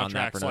lot of sit on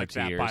that contracts for like another 2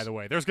 that, years. by the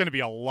way. There's going to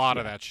be a lot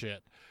of that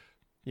shit.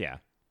 Yeah.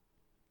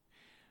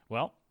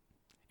 Well,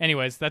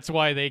 anyways, that's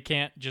why they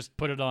can't just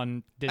put it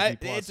on Disney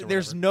Plus.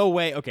 There's no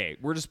way. Okay,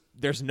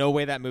 there's no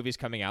way that movie's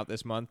coming out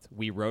this month.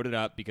 We wrote it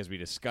up because we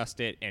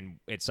discussed it, and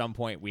at some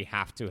point we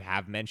have to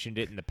have mentioned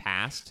it in the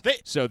past,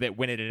 so that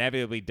when it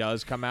inevitably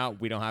does come out,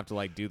 we don't have to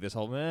like do this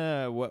whole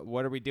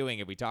what are we doing?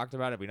 Have we talked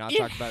about it? Have we not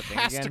talked about it? It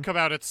has again? to come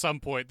out at some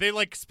point. They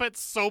like spent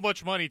so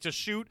much money to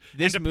shoot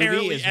This and movie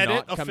apparently is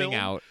edit not a coming film.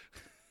 out.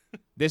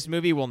 This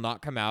movie will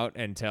not come out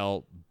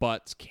until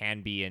butts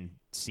can be in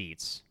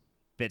seats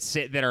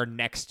that are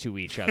next to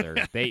each other.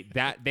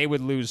 They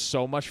would lose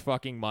so much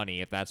fucking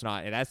money if that's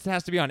not. That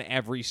has to be on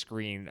every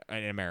screen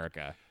in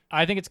America.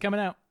 I think it's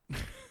coming out.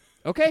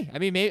 Okay, I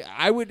mean, maybe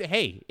I would.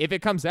 Hey, if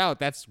it comes out,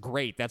 that's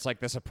great. That's like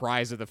the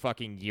surprise of the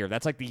fucking year.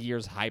 That's like the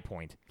year's high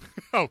point.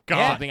 Oh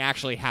God! Something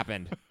actually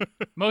happened.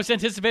 Most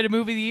anticipated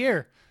movie of the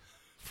year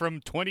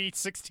From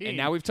 2016. And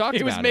now we've talked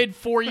It about was made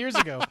 4 years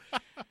ago.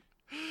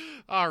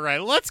 All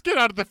right, let's get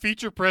out of the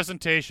feature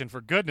presentation,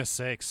 for goodness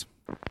sakes.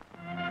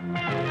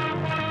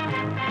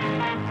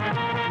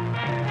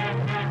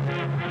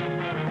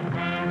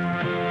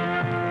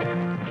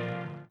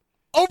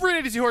 Over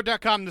at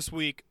ADZHorror.com this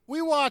week,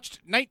 we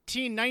watched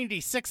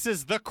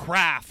 1996's The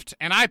Craft,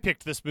 and I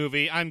picked this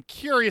movie. I'm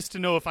curious to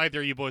know if either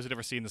of you boys had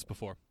ever seen this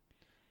before.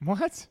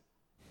 What?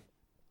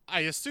 I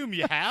assume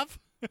you have.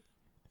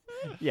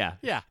 Yeah.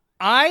 Yeah.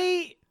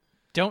 I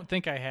don't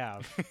think I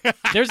have.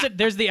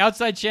 There's the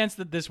outside chance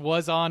that this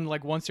was on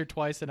like once or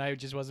twice, and I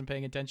just wasn't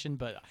paying attention.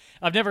 But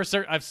I've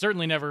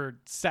certainly never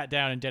sat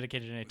down and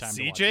dedicated any time. to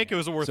See, watching Jake, it it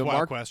was a worthwhile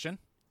Mark- question.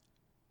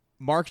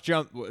 Mark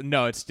jumped.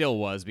 No, it still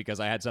was because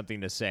I had something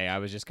to say. I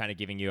was just kind of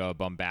giving you a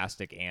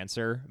bombastic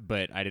answer,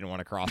 but I didn't want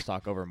to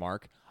crosstalk over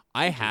Mark.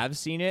 I have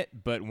seen it,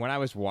 but when I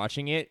was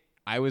watching it,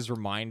 I was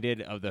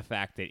reminded of the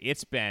fact that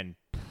it's been,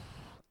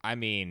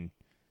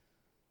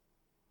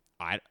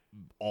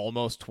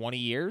 almost 20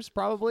 years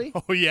probably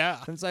Oh,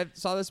 yeah. since I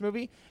saw this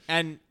movie.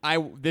 And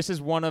this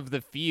is one of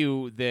the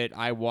few that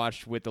I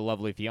watched with the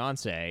lovely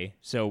fiance.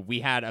 So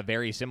we had a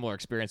very similar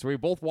experience where we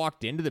both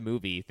walked into the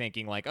movie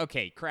thinking like,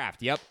 okay,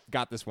 Craft, yep,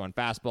 got this one.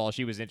 Fastball.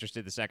 She was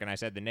interested the second I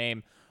said the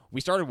name. We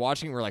started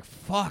watching and we're like,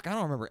 fuck, I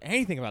don't remember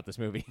anything about this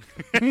movie.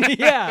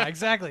 Yeah,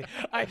 exactly.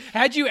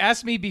 Had you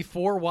asked me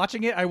before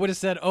watching it, I would have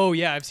said, "Oh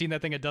yeah, I've seen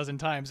that thing a dozen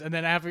times." And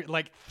then after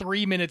like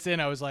 3 minutes in,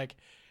 I was like,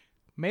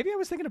 maybe I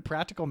was thinking of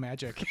Practical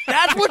Magic.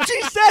 That's what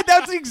she said.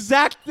 That's the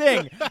exact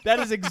thing. That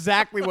is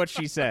exactly what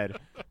she said.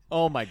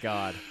 Oh my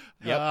God.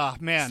 Yep.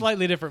 Man.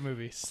 Slightly different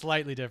movie.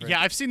 Slightly different. Yeah,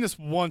 I've seen this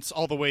once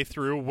all the way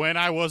through when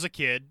I was a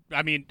kid.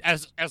 I mean,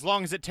 as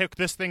long as it took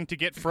this thing to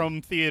get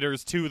from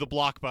theaters to the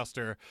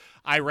Blockbuster,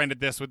 I rented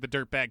this with the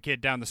dirtbag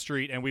kid down the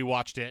street, and we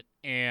watched it.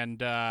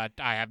 And I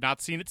have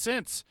not seen it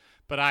since,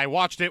 but I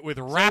watched it with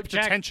rapt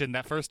Jack- attention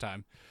that first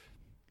time.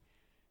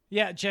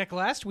 Yeah, Jack,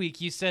 last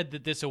week you said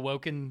that this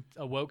awoke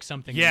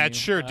something Yeah, in it you.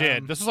 sure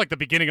did. This was like the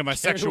beginning of my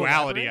care to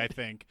sexuality, I elaborate?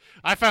 think.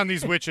 I found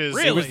these witches.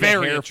 Really? It was The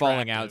very hair attractive.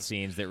 falling out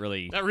scenes that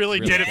really That really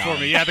did it got for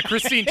me. Yeah, the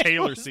Christine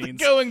Taylor The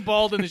scenes. going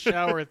bald in the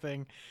shower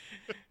thing.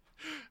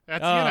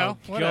 That's, Oh,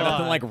 whatever. God.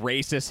 Nothing like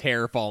racist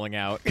hair falling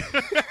out.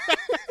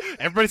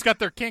 Everybody's got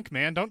their kink,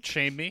 man. Don't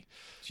shame me.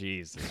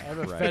 Jesus I have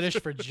a Christ. fetish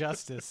for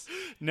justice.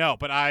 No,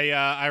 but I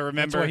That's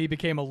remember. why he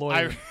became a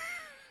lawyer.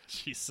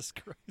 Jesus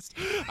Christ.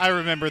 I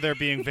remember there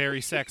being very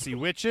sexy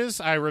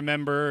witches. I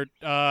remember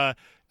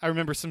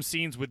some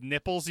scenes with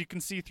nipples you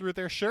can see through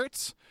their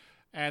shirts.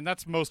 And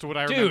that's most of what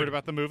I remembered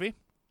about the movie.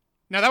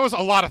 Now that was a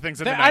lot of things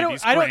in the 90s. I don't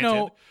granted.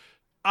 know.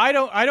 I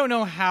don't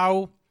know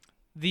how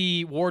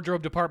the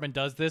wardrobe department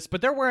does this,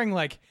 but they're wearing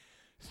like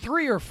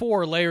 3 or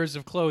 4 layers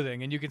of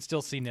clothing, and you can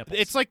still see nipples.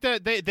 It's like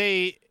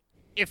they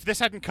if this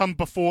hadn't come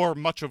before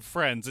much of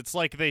Friends, it's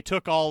like they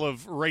took all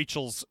of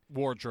Rachel's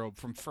wardrobe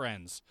from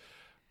Friends.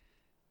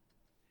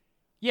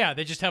 Yeah,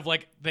 they just have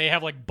like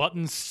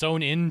buttons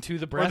sewn into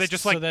the breast, they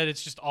just, so that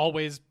it's just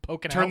always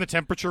poking Turn out. the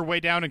temperature way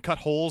down and cut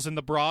holes in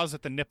the bras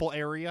at the nipple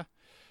area.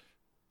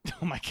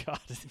 Oh my god!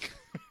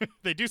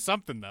 They do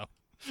something though.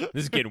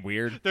 This is getting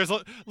weird.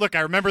 Look,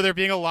 I remember there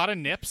being a lot of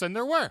nips, and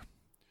there were.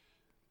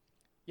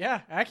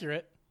 Yeah,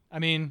 accurate. I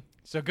mean,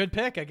 so good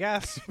pick, I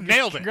guess.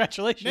 Nailed it.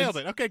 Congratulations. Nailed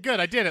it. Okay, good.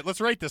 I did it.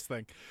 Let's rate this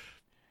thing.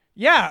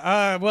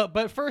 Yeah. Well,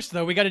 but first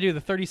though, we got to do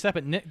the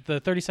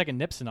 30-second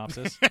nip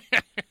synopsis.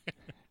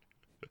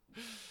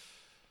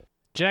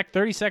 Jack,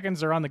 30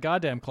 seconds are on the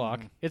goddamn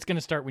clock. It's going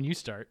to start when you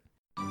start.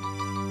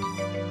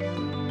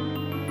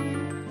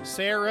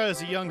 Sarah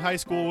is a young high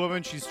school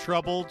woman. She's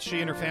troubled.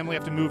 She and her family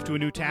have to move to a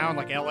new town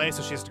like LA,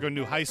 so she has to go to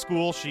new high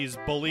school. She's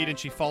bullied and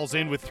she falls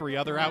in with 3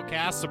 other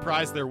outcasts.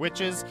 Surprise, they're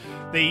witches.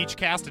 They each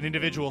cast an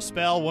individual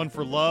spell, one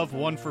for love,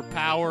 one for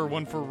power,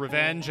 one for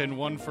revenge, and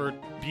one for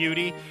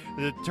beauty.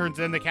 It turns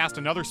then they cast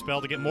another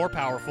spell to get more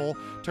powerful.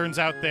 Turns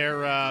out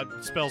their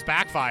spells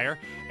backfire,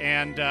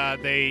 and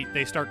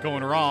they start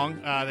going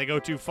wrong. They go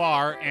too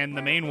far, and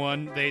the main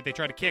one, they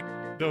try to kick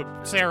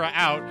Sarah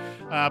out,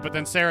 but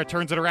then Sarah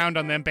turns it around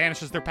on them,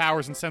 banishes their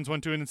powers, and sends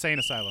one to an insane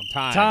asylum.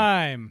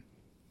 Time.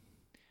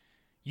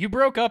 You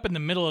broke up in the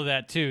middle of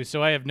that too,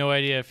 so I have no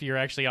idea if you're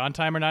actually on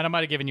time or not. I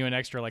might have given you an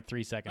extra like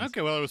 3 seconds.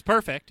 Okay, well, it was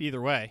perfect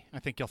either way. I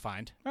think you'll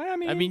find. I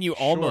mean, you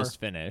sure.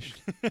 almost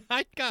finished.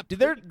 I got.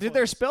 Did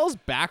their spells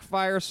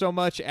backfire so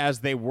much as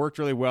they worked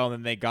really well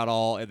and then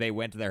they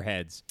went to their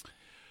heads?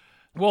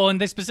 Well,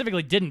 and they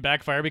specifically didn't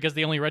backfire because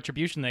the only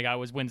retribution they got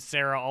was when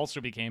Sarah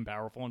also became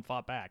powerful and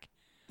fought back.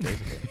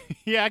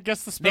 Yeah, I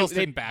guess the spells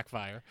didn't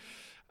backfire.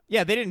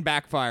 Yeah, they didn't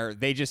backfire.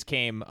 They just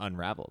came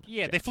unraveled.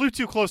 Yeah, they flew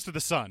too close to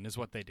the sun, is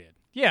what they did.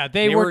 Yeah,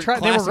 they were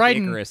classic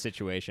riding Icarus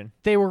situation.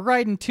 They were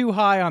riding too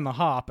high on the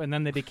hop, and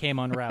then they became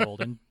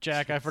unraveled. And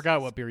Jack, I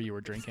forgot what beer you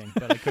were drinking,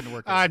 but I couldn't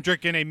work. I'm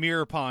drinking a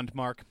Mirror Pond,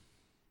 Mark.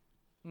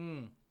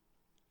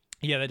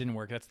 Yeah, that didn't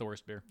work. That's the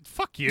worst beer.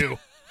 Fuck you.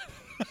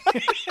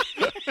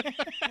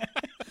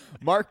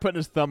 Mark put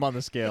his thumb on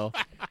the scale.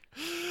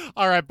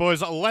 All right,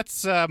 boys.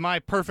 Let's my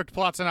perfect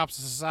plot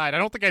synopsis aside. I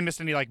don't think I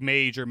missed any like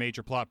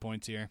major plot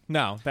points here.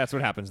 No, that's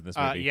what happens in this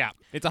movie. Yeah,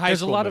 it's a high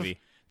school movie.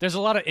 There's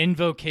a lot of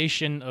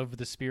invocation of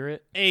the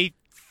spirit. A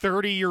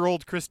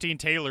 30-year-old Christine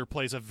Taylor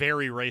plays a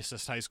very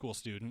racist high school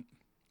student.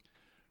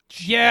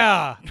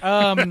 Yeah.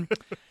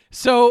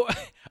 So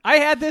I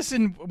had this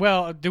in.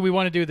 Well, do we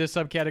want to do this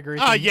subcategory?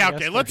 Yeah.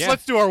 Okay.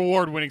 Let's do our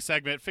award-winning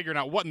segment, figuring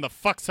out what in the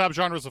fuck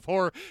subgenres of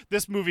horror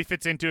this movie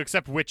fits into,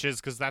 except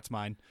witches, because that's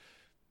mine.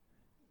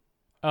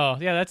 Oh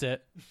yeah, that's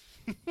it.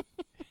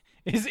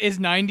 Is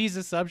 90s a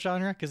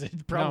subgenre? Because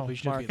it probably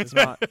should Mark, be. It's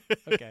not.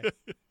 Okay.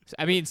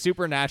 I mean,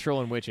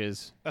 supernatural and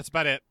witches. That's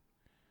about it.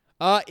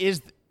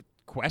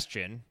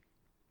 Question.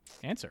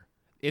 Answer.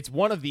 It's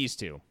one of these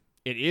two.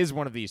 It is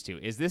one of these two.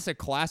 Is this a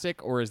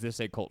classic or is this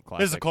a cult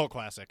classic? This is a cult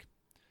classic.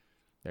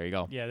 There you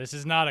go. Yeah, this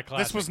is not a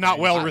classic. This was not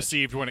well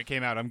received when it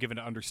came out. I'm given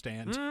to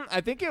understand.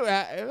 I think it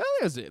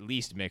was at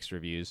least mixed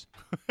reviews.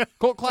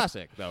 Cult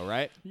classic, though,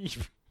 right?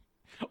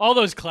 All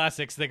those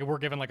classics, they were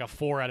given like a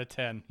 4 out of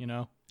 10. You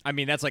know, I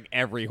mean, that's like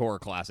every horror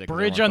classic.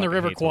 Bridge on the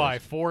River Kwai,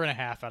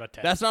 4.5 out of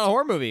 10. That's not a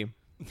horror movie.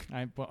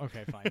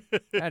 Okay, fine.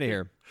 Out of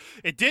here.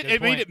 It did. Good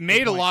It point.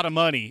 made a lot of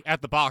money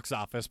at the box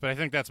office, but I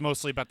think that's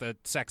mostly about the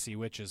sexy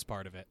witches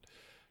part of it.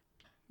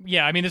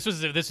 Yeah, I mean, this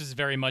is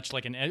very much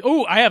like an.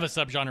 Oh, I have a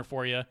subgenre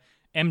for you.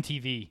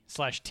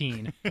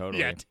 MTV/teen. Totally.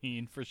 Yeah,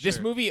 teen for sure. This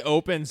movie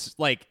opens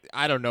like,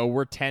 I don't know,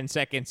 we're 10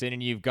 seconds in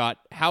and you've got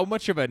how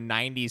much of a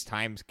 90s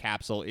times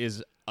capsule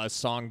is a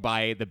song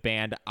by the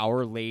band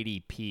Our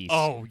Lady Peace.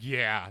 Oh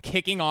yeah,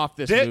 Kicking off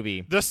this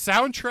movie. The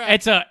soundtrack.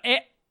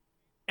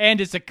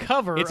 It's a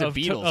cover It's a of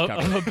Beatles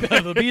cover.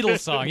 of a Beatles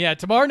song. Yeah,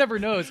 Tomorrow Never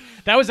Knows.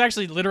 That was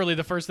actually literally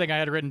the first thing I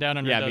had written down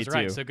under Yeah, those me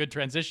right. too. So good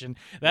transition.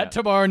 That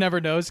Tomorrow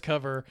Never Knows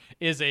cover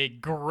is a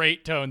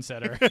great tone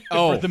setter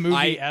Oh, for the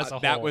movie as a whole.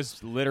 That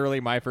was literally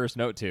my first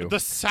note too. The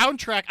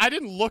soundtrack, I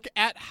didn't look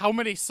at how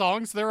many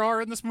songs there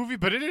are in this movie,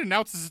 but it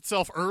announces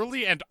itself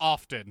early and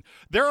often.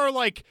 There are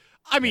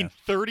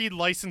 30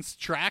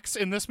 licensed tracks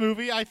in this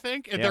movie, I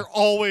think, and they're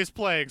always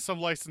playing some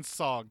licensed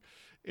song.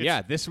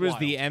 It's this was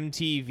wild. the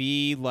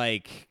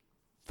MTV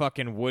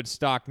fucking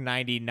Woodstock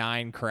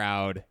 99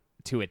 crowd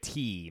to a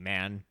T,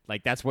 man.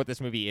 Like, that's what this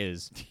movie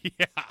is.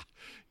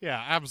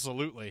 Yeah,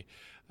 absolutely.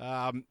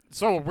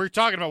 So we're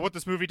talking about what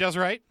this movie does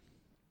right?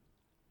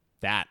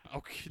 That.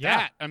 Okay, Yeah.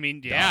 that. I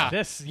mean, yeah.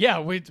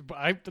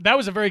 That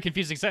was a very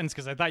confusing sentence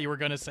because I thought you were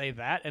going to say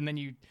that, and then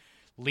you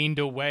leaned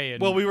away.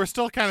 And Well, we were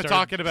still kind of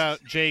started- talking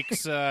about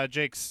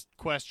Jake's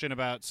question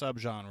about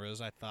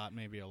subgenres. I thought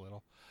maybe a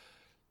little.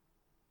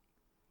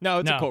 No,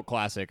 it's No. a cult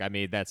classic. I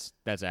mean, that's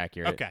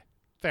accurate. Okay,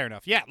 fair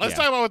enough. Yeah, let's Yeah.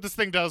 talk about what this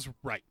thing does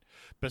right.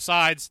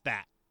 Besides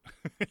that,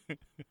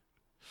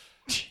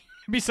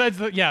 besides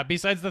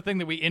the thing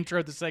that we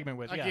introed the segment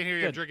with. I yeah, can't hear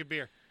you good. drinking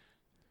beer.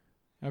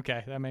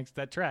 Okay,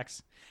 that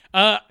tracks.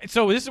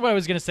 So this is what I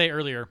was going to say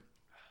earlier.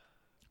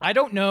 I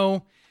don't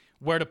know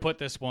where to put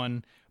this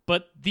one,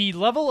 but the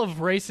level of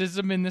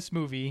racism in this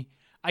movie,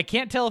 I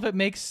can't tell if it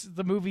makes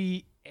the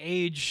movie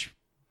age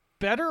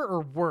better or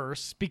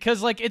worse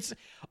because like it's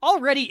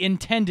already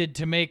intended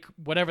to make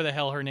whatever the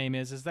hell her name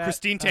is. Is that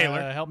Christine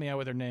Taylor. Help me out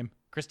with her name.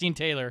 Christine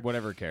Taylor.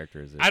 Whatever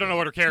character is it. I don't know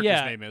what her character's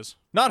Yeah. name is.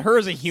 Not her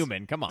as a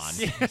human. Come on.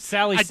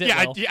 Sally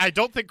Sitwell. I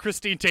don't think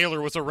Christine Taylor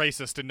was a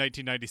racist in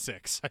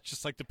 1996. I'd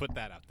just like to put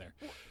that out there.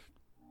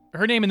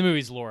 Her name in the movie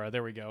is Laura.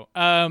 There we go.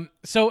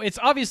 So it's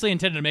obviously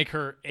intended to make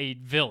her a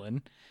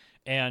villain,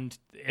 and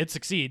it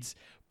succeeds.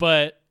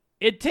 But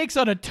it takes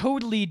on a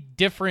totally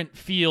different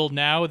feel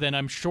now than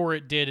I'm sure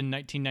it did in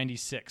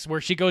 1996, where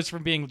she goes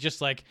from being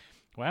just like,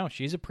 "Wow,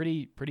 she's a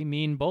pretty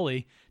mean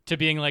bully," to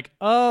being like,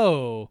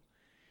 "Oh,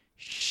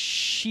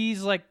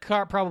 she's like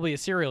probably a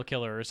serial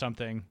killer or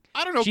something.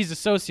 I don't know. She's a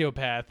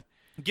sociopath."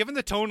 Given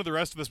the tone of the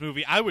rest of this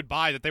movie, I would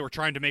buy that they were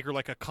trying to make her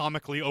like a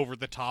comically over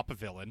the top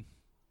villain.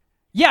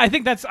 Yeah, I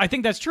think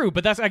that's true,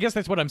 but I guess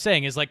that's what I'm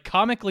saying is like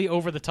comically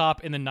over the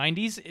top in the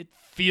 90s, it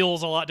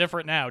feels a lot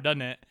different now,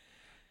 doesn't it?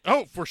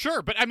 Oh, for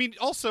sure. But I mean,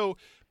 also,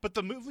 but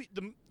the movie,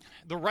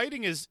 the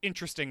writing is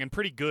interesting and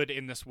pretty good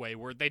in this way,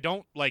 where they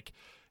don't like,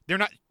 they're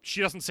not. She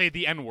doesn't say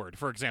the N-word,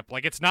 for example.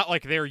 Like it's not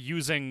like they're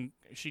using.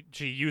 She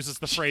uses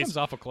the She phrase. comes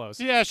awful close.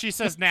 Yeah, she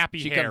says nappy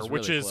She hair, comes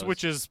which really is close.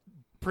 which is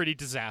pretty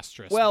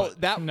disastrous. Well,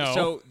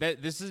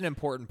 but- this is an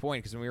important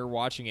point because when we were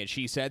watching it,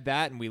 she said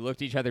that, and we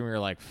looked at each other and we were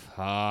like,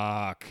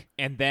 "Fuck!"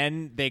 And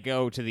then they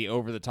go to the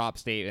over-the-top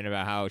statement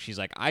about how she's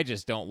like, "I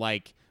just don't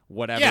like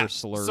whatever Yeah,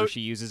 slur so-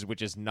 she uses,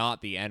 which is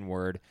not the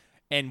N-word."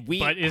 And we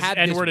But is had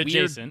this N-word weird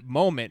adjacent.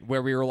 moment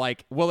where we were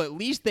like, "Well, at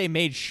least they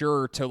made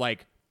sure to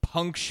like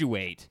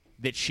punctuate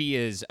that she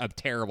is a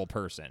terrible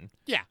person."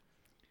 yeah,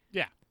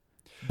 yeah.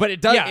 But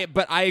it does. Yeah.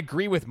 But I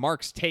agree with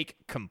Mark's take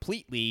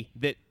completely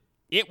that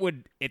it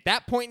would at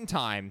that point in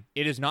time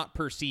it is not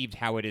perceived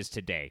how it is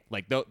today.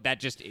 Like that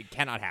just it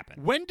cannot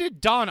happen. When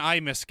did Don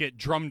Imus get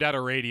drummed at a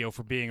radio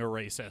for being a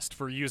racist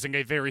for using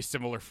a very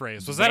similar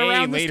phrase? Was that Way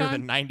around this later time?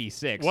 than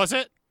 '96? Was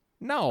it?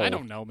 No, I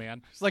don't know,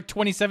 man. It's like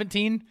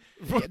 2017.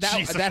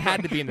 Jesus that had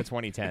Christ. to be in the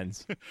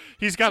 2010s.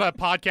 He's got a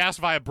podcast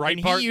via And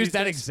Breitbart. he used these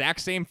that days.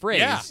 exact same phrase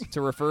Yeah. to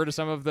refer to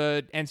some of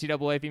the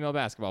NCAA female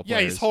basketball Yeah,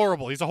 players. he's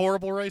horrible. He's a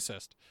horrible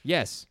racist.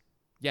 Yes.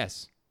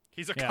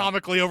 He's a Yeah.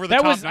 comically over the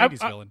That top was-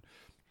 90s I- villain.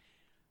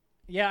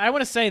 Yeah, I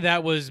want to say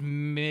that was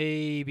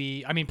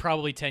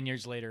probably 10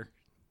 years later.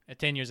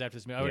 10 years after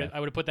this movie. I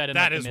would have put that in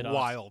That like is the mid-aughts.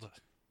 wild.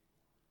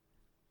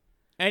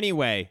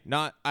 Anyway,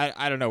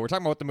 I don't know. We're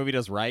talking about what the movie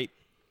does right.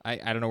 I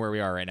don't know where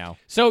we are right now.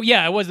 So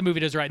yeah, it was the movie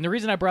does right. And the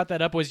reason I brought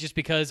that up was just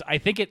because I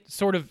think it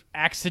sort of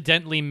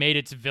accidentally made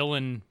its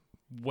villain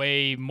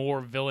way more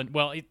villain.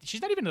 Well,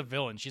 she's not even a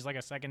villain. She's like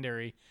a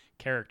secondary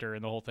character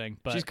in the whole thing.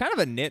 But She's kind of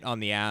a nit on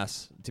the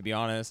ass, to be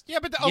honest. Yeah,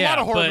 but a Yeah, lot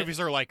of horror but- movies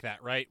are like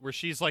that, right? Where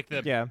she's like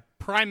the Yeah.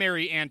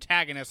 primary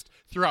antagonist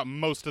throughout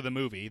most of the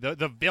movie. The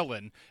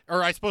villain.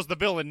 Or I suppose the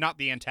villain, not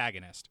the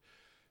antagonist.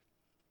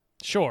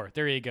 sure,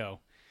 there you go.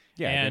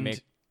 Yeah, and they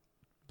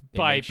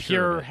by make sure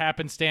pure of it.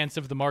 happenstance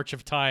of the march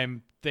of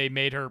time, they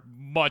made her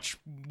much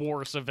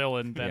worse a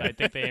villain than Yeah. I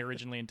think they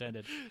originally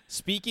intended.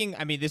 Speaking,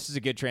 I mean, this is a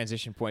good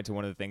transition point to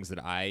one of the things that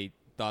I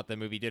thought the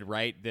movie did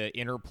right. The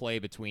interplay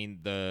between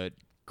the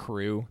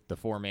crew, the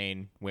four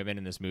main women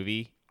in this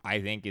movie, I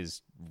think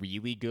is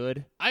really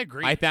good. I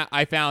agree.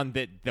 I found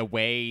that the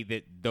way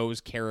that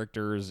those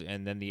characters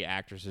and then the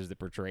actresses that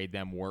portrayed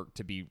them worked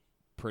to be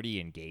pretty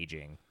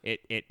engaging.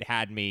 It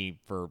had me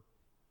for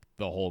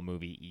the whole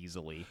movie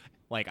easily.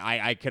 Like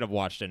I could have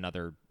watched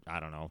another,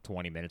 I don't know,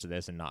 20 minutes of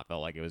this and not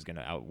felt like it was going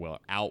to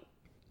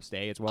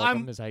outstay its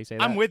welcome, is how you say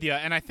that. I'm with you,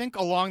 and I think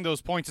along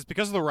those points, it's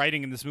because of the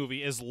writing in this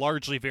movie is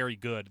largely very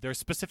good. There's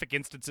specific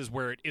instances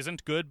where it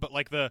isn't good, but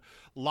like the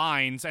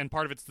lines, and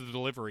part of it's the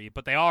delivery,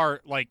 but they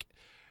are like,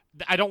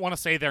 I don't want to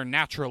say they're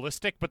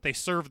naturalistic, but they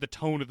serve the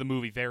tone of the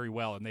movie very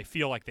well, and they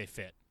feel like they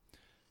fit.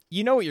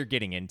 You know what you're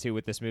getting into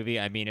with this movie.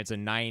 I mean, it's a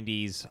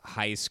 90s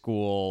high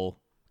school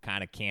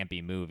kind of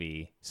campy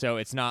movie. So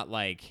it's not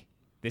like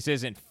this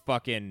isn't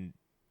fucking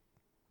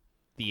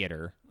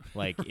theater.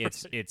 Like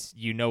it's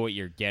you know what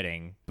you're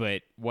getting,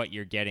 but what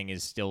you're getting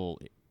is still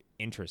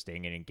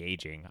interesting and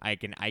engaging. I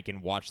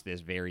can watch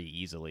this very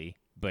easily,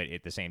 but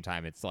at the same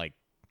time it's like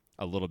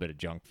a little bit of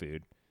junk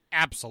food.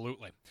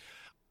 Absolutely.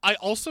 I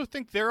also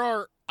think there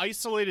are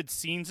isolated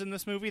scenes in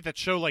this movie that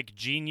show like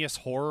genius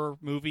horror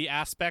movie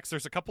aspects.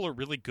 There's a couple of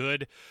really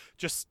good,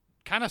 just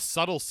kind of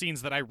subtle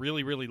scenes that I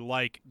really, really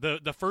like.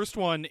 The first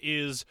one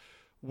is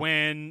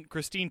when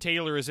Christine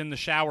Taylor is in the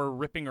shower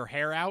ripping her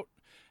hair out,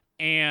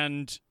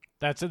 and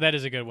that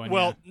is a good one.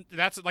 well, yeah.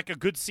 that's like a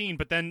good scene.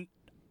 But then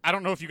I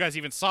don't know if you guys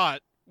even saw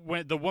it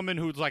when the woman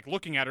who's like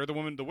looking at her,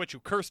 the witch who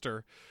cursed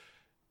her,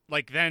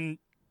 like then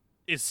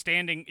is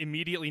standing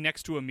immediately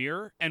next to a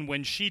mirror, and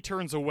when she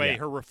turns away,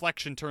 her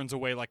reflection turns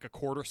away like a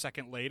quarter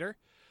second later.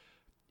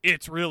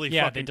 It's really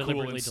fucking they cool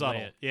deliberately and delay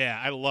subtle. it. Yeah,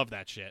 I love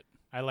that shit.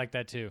 I like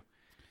that too.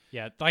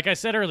 Yeah, like I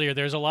said earlier,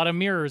 there's a lot of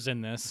mirrors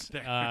in this.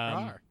 There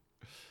are.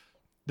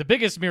 The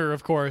biggest mirror,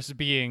 of course,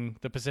 being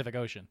the Pacific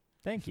Ocean.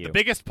 Thank you. The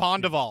biggest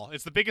pond of all.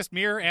 It's the biggest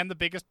mirror and the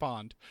biggest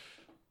pond.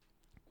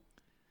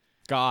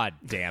 God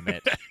damn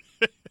it.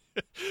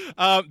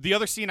 The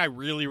other scene I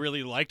really,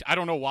 really liked, I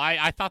don't know why,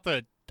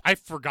 I've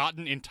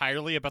forgotten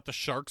entirely about the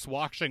sharks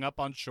washing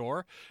up on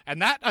shore,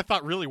 and that I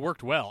thought really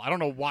worked well. I don't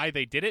know why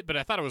they did it, but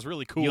I thought it was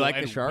really cool You like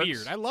and the sharks?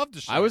 weird. I love the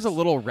sharks. I was a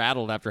little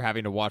rattled after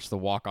having to watch the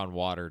walk on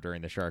water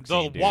during the shark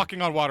The scene, dude.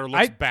 walking on water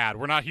looks bad.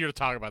 We're not here to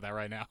talk about that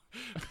right now.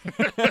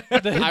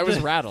 I was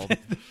rattled.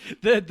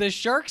 The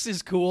sharks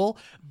is cool,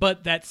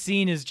 but that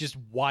scene is just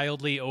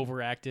wildly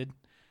overacted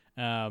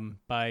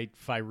by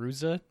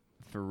Firuza.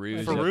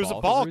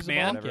 Fairuza Balk,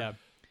 man. Yeah.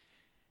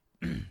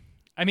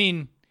 I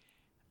mean,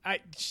 I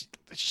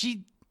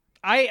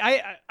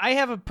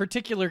have a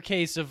particular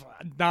case of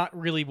not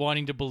really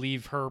wanting to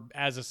believe her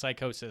as a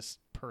psychosis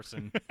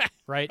person,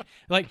 right?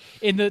 Like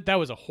that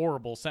was a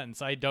horrible sentence.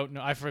 I don't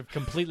know. I've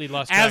completely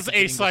lost track As of a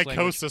English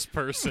psychosis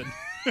person.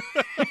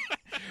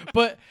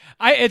 But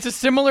it's a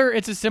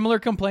similar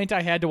complaint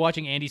I had to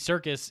watching Andy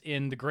Serkis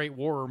in the Great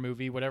War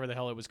movie, whatever the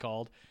hell it was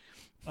called.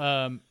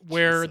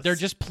 Where they're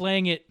just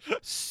playing it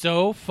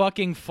so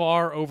fucking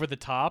far over the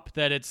top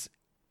that it's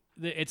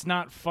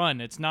not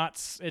fun. It's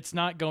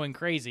not going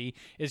crazy.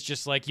 It's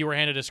just like you were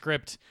handed a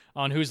script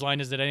on Whose Line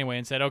Is It Anyway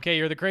and said, okay,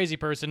 you're the crazy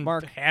person.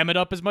 Mark, ham it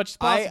up as much as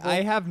possible.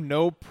 I have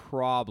no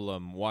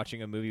problem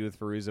watching a movie with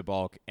Fairuza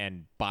Balk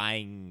and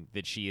buying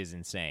that she is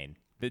insane.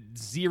 The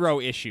zero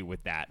issue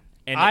with that.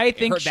 And I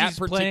think that she's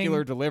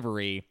particular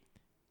delivery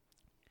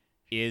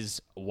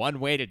is one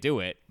way to do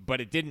it,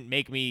 but it didn't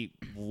make me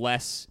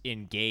less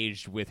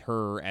engaged with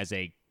her as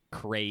a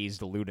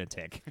crazed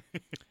lunatic.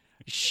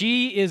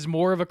 She is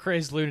more of a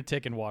crazed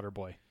lunatic in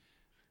Waterboy.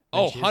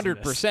 Oh,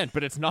 100%,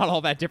 but it's not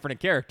all that different a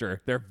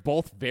character. They're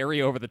both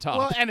very over the top.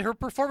 Well, and her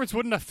performance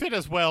wouldn't have fit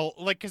as well.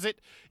 Like, because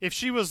if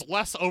she was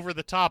less over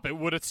the top, it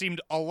would have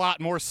seemed a lot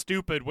more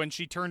stupid when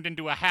she turned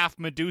into a half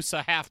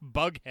Medusa, half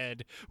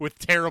Bughead with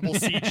terrible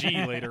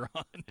CG later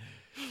on.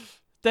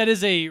 That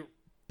is a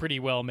pretty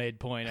well made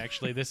point,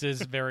 actually. This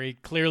is very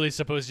clearly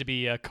supposed to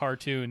be a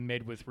cartoon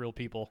made with real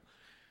people.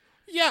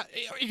 Yeah,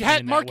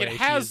 Mark, it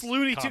has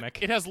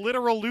it has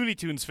literal Looney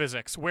Tunes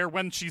physics, where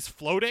when she's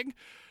floating,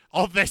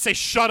 they say,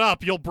 "Shut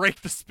up! You'll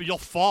you'll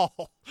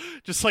fall."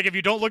 Just like if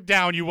you don't look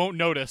down, you won't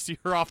notice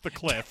you're off the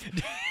cliff.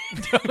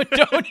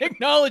 don't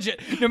acknowledge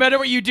it. No matter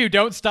what you do,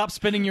 don't stop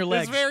spinning your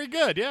legs. It's very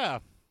good, yeah.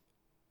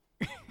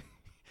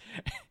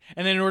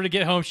 And then in order to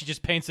get home, she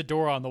just paints a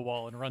door on the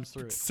wall and runs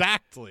through it.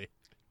 Exactly.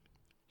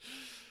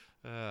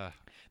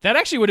 That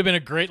actually would have been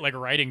a great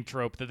writing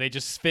trope that they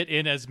just fit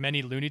in as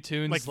many Looney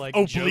Tunes like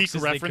oblique jokes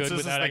references as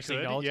without they actually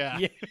could. acknowledging.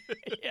 Yeah.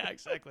 Yeah,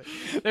 exactly.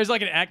 There's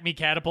like an Acme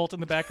catapult in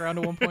the background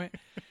at one point.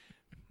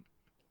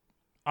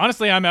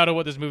 Honestly, I'm out of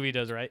what this movie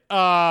does right.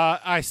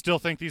 I still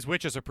think these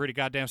witches are pretty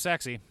goddamn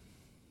sexy.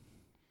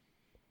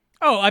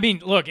 Oh, I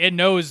mean, look, it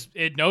knows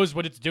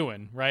what it's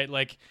doing, right?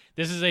 Like,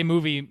 this is a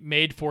movie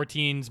made for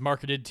teens,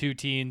 marketed to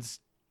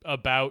teens,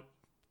 about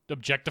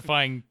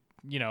objectifying,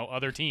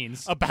 other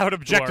teens. About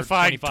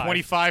objectifying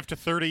 25 to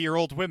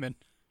 30-year-old women.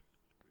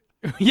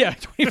 Yeah,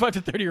 25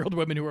 to 30-year-old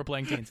women who are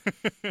playing teens.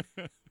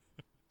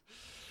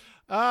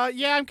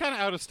 Yeah, I'm kind of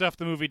out of stuff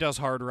the movie does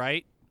hard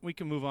right. We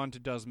can move on to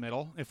does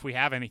middle, if we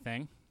have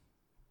anything.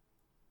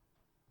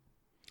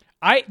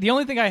 The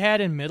only thing I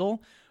had in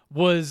middle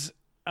was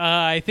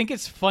I think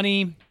it's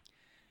funny.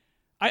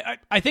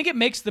 I think it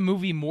makes the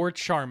movie more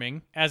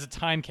charming as a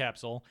time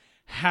capsule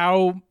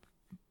how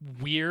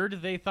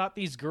weird they thought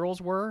these girls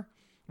were.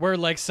 Where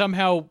like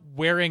somehow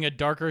wearing a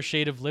darker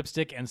shade of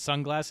lipstick and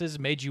sunglasses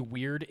made you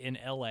weird in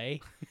LA.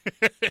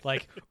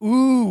 Like,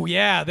 ooh,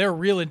 yeah, they're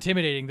real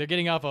intimidating. They're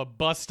getting off a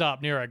bus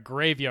stop near a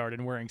graveyard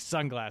and wearing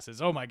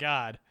sunglasses. Oh my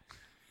God.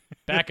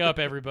 Back up,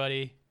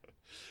 everybody.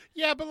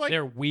 Yeah, but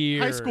they're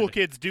weird. High school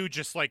kids do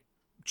just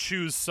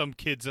choose some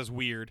kids as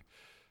weird.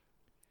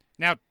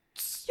 Now,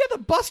 yeah, the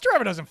bus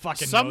driver doesn't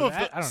fucking know that. I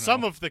don't know.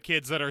 Some of the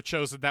kids that are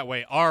chosen that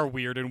way are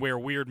weird and wear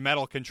weird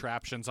metal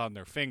contraptions on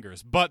their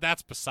fingers, but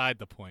that's beside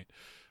the point.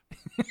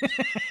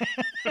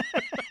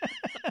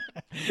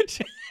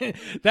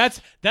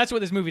 That's what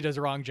this movie does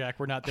wrong, Jack.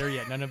 We're not there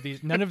yet.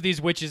 None of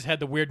these witches had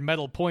the weird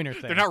metal pointer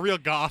thing. They're not real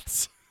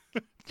goths.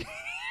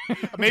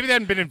 Maybe they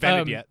haven't been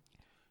invented yet.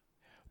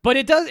 But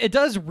it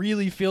does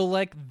really feel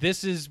like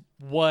this is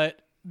what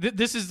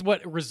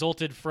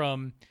resulted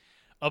from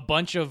a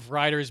bunch of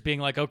writers being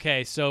like,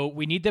 okay, so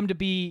we need them to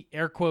be,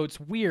 air quotes,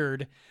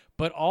 weird,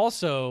 but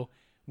also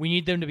we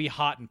need them to be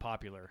hot and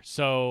popular.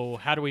 So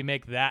how do we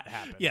make that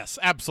happen? Yes,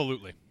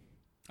 absolutely.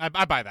 I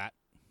buy that.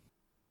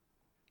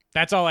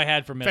 That's all I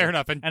had for middle. Fair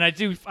enough. And I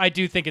do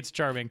think it's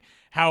charming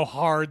how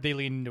hard they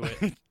lean into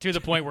it to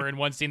the point where in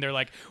one scene they're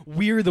like,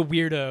 "We're the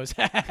weirdos,"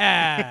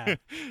 and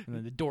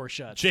then the door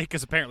shuts. Jake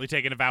has apparently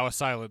taken a vow of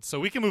silence, so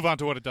we can move on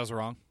to what it does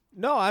wrong.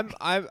 No,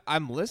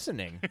 I'm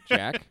listening,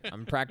 Jack.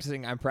 I'm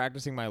practicing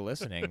my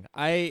listening.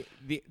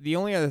 The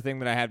only other thing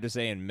that I have to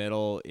say in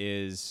middle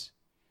is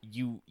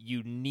you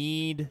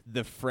need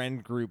the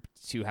friend group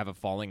to have a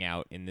falling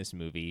out in this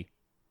movie.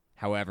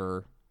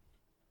 However,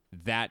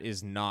 that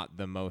is not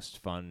the most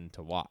fun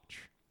to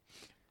watch.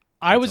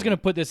 I was going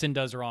to put this in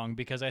does wrong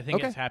because I think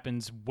Okay. it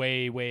happens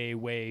way, way,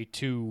 way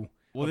too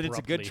Well, then it's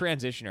a good abruptly.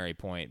 transitionary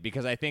point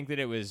because I think that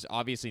it was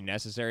obviously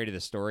necessary to the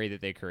story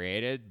that they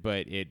created,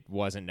 but it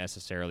wasn't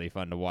necessarily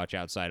fun to watch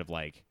outside of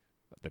like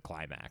the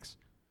climax.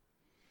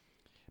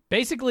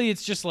 Basically,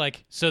 it's just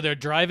like, so they're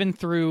driving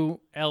through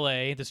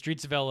L.A., the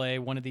streets of L.A.,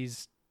 one of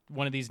these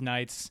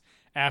nights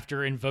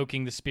after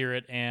invoking the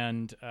spirit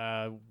and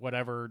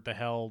whatever the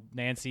hell,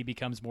 Nancy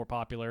becomes more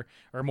popular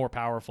or more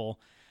powerful.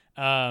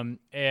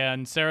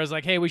 And Sarah's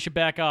like, hey, we should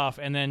back off.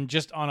 And then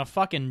just on a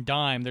fucking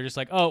dime, they're just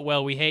like, oh,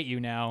 well, we hate you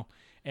now.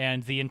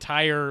 And the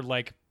entire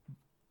like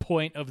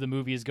point of the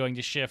movie is going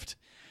to shift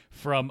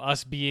from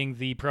us being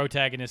the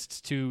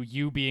protagonists to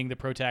you being the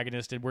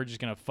protagonist, and we're just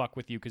going to fuck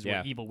with you because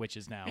Yeah. we're evil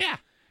witches now. Yeah.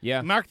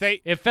 Yeah. Mark,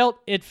 It felt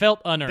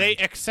unearned. they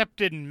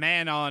accepted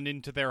Manon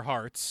into their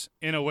hearts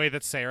in a way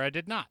that Sarah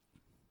did not.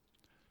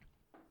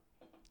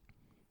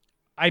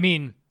 I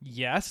mean,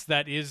 yes,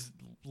 that is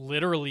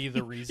literally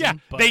the reason. Yeah,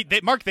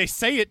 but Mark, they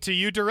say it to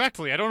you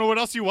directly. I don't know what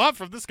else you want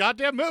from this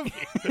goddamn movie.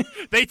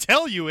 They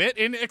tell you it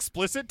in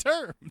explicit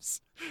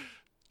terms.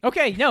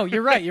 Okay, no,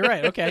 you're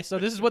right. Okay, so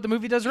this is what the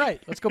movie does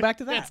right. Let's go back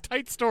to It's that.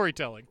 tight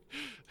storytelling.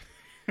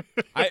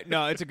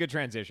 No, it's a good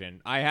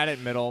transition. I had it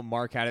in middle.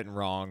 Mark had it in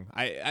wrong.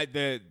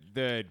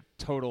 The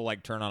total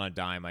like turn on a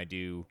dime. I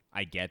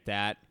get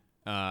that.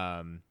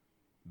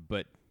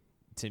 But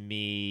to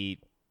me,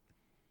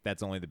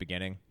 that's only the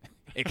beginning.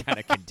 It kind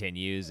of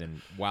continues,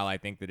 and while I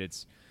think that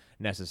it's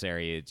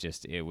necessary,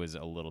 it was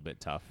a little bit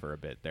tough for a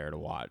bit there to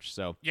watch.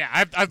 So Yeah, I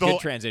have the good whole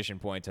transition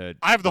point to.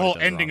 I have the what it whole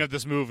does ending wrong. of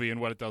this movie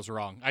and what it does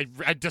wrong.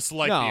 I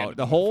dislike No, the end. Of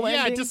the the whole movie. Yeah,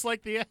 I ending?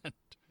 dislike the end.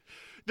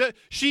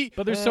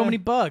 But there's so many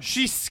bugs.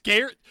 She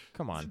scared.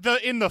 Come on.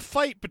 In the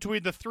fight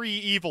between the three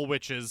evil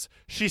witches,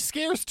 she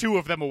scares two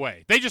of them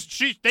away. They just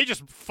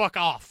fuck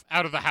off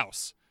out of the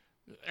house,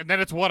 and then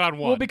it's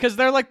one-on-one. Well, because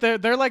they're like the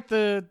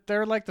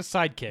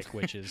sidekick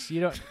witches.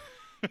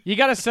 You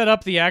got to set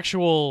up the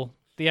actual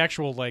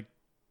like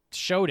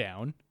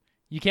showdown.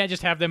 You can't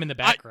just have them in the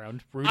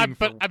background rooting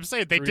for. I'm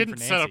saying they rooting didn't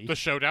for set up Nancy. the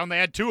showdown. They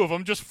had two of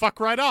them just fuck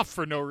right off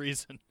for no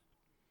reason.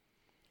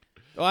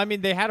 Well, I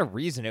mean, they had a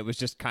reason. It was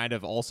just kind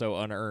of also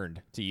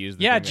unearned to use.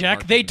 The Yeah, thing that Jack,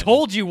 Mark they mentioned.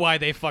 told you why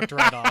they fucked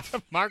right off.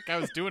 Mark, I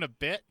was doing a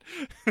bit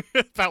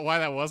about why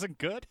that wasn't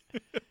good.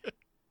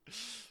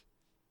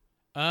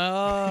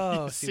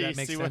 Oh, see, that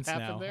makes see what sense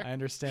happened now. there? I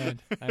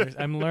understand.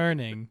 I'm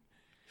learning.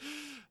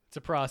 It's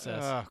a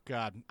process. Oh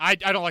God, I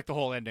don't like the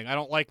whole ending. I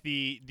don't like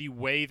the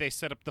way they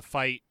set up the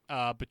fight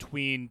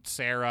between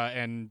Sarah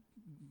and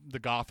the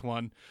goth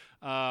one,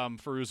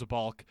 Fairuza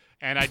Balk,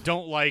 and I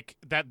don't like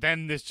that.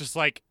 Then there's just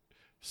like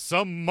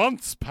some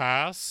months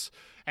pass,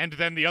 and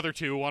then the other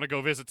two want to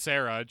go visit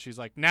Sarah, and she's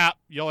like, "Nah,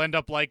 you'll end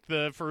up like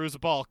the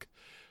Fairuza Balk."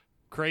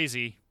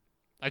 Crazy.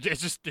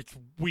 It's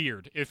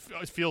weird. It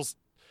feels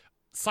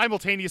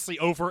simultaneously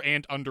over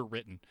and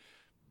underwritten.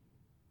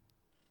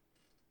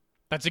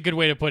 That's a good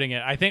way of putting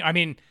it. I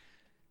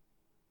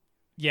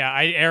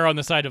err on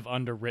the side of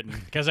underwritten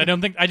because I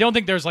don't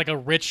think there's like a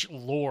rich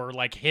lore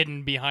like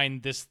hidden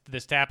behind this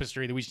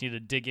tapestry that we just need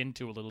to dig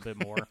into a little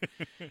bit more.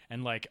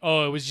 And like,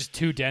 oh, it was just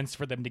too dense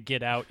for them to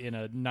get out in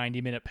a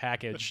 90-minute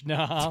package.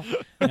 No,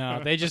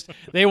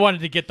 they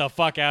wanted to get the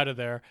fuck out of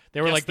there.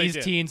 They were Yes, like, they these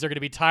did. teens are going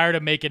to be tired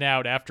of making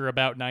out after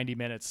about 90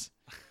 minutes.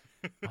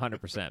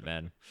 100%,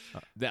 man.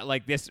 That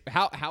like this.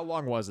 How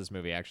long was this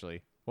movie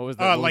actually? What was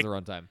the Like-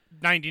 runtime?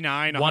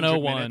 99, 100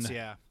 101. minutes.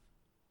 Yeah.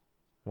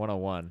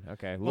 101.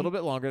 Okay, a little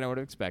bit longer than I would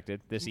have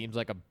expected. This seems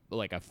like a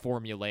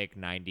formulaic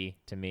 90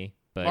 to me.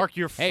 But Mark,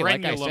 your hey,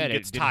 like I frenulum said,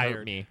 gets it didn't hurt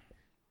tired. me.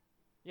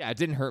 Yeah, it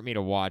didn't hurt me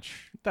to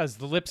watch Does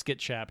the lips get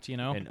chapped?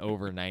 an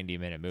over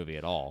 90-minute movie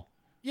at all.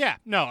 Yeah,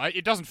 no,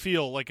 it doesn't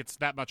feel like it's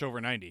that much over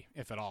 90,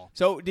 if at all.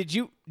 So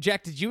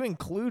Jack, did you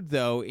include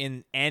though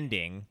in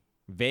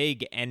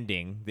vague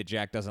ending that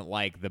Jack doesn't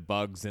like, the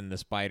bugs and the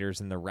spiders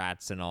and the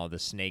rats and all the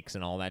snakes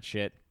and all that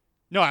shit?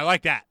 No, I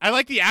like that. I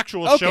like the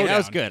actual Okay, showdown. that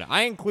was good.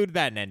 I included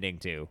that in ending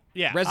too.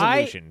 Yeah.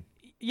 Resolution.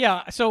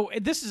 Yeah, so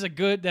this is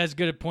as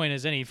good a point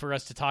as any for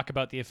us to talk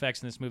about the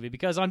effects in this movie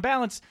because on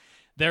balance,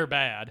 they're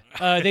bad.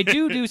 They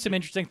do some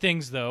interesting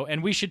things though,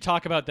 and we should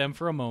talk about them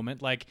for a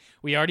moment. Like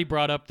we already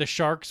brought up, the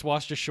sharks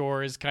washed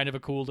ashore is kind of a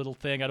cool little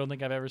thing. I don't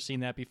think I've ever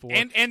seen that before.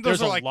 And those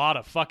there's are a like- lot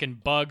of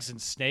fucking bugs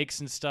and snakes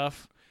and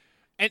stuff.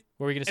 And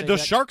what were we gonna say? those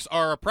Jack? sharks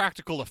are a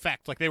practical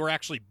effect. Like they were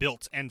actually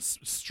built and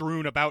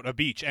strewn about a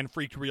beach and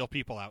freaked real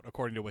people out,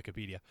 according to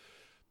Wikipedia.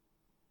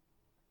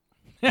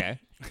 Okay.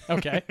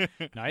 Okay,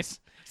 nice.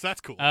 So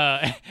that's cool.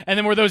 And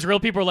then were those real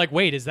people who were like,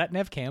 wait, is that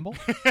Nev Campbell?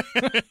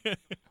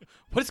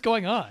 What is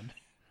going on?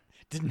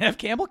 Did Nev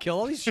Campbell kill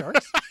all these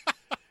sharks?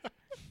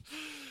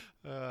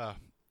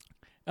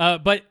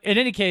 But in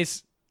any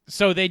case,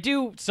 so they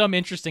do some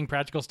interesting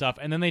practical stuff,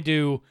 and then they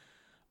do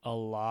a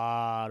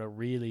lot of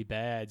really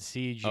bad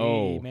CG,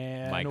 Oh,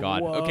 man. my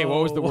God. Whoa. Okay,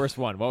 what was the worst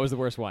one? What was the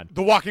worst one?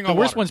 the walking on The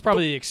worst water. one's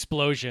probably the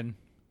explosion.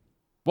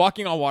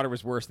 Walking on water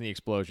was worse than the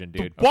explosion,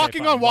 dude.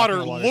 Walking fine. on water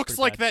Walking on water's looks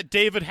pretty like bad. that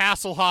David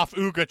Hasselhoff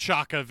Ooga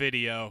Chaka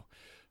video.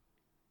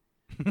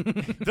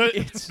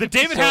 The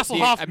David So,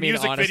 Hasselhoff I mean,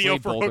 music honestly, video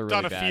for both are Hooked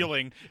on really a bad.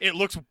 Feeling, it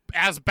looks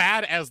as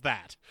bad as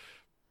that.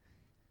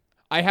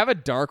 I have a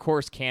dark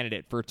horse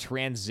candidate for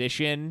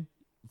transition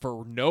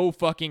for no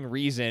fucking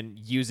reason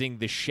using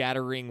the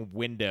shattering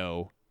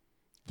window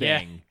Yeah.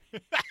 thing.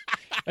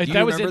 That you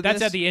was remember it. That's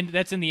this? at the end.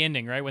 That's in the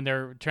ending, right? When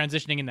they're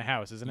transitioning in the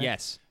house, isn't it?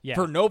 Yes. Yeah.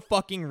 For no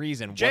fucking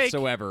reason Jake,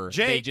 whatsoever.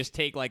 They Jake. just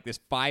take like this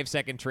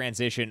 5-second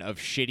transition of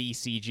shitty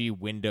CG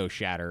window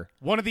shatter.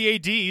 One of the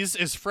ADs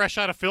is fresh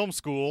out of film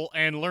school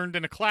and learned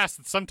in a class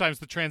that sometimes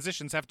the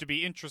transitions have to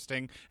be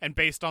interesting and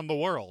based on the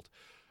world.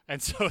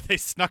 And so they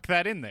snuck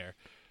that in there.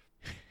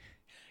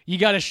 You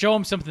got to show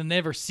them something they've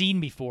never seen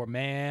before,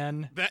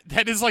 man.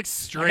 That is like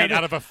straight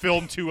out of a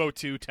Film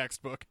 202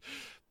 textbook.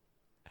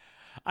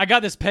 I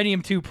got this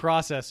Pentium 2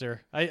 processor.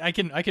 I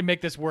can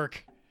make this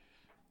work.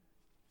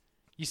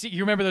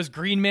 You remember those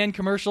Green Man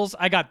commercials?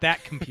 I got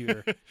that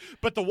computer.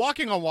 But the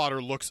walking on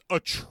water looks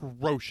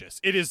atrocious.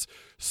 It is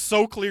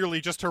so clearly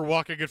just her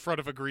walking in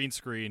front of a green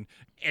screen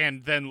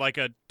and then like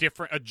a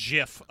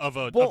GIF of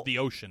the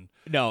ocean.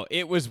 No,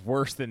 it was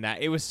worse than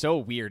that. It was so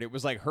weird. It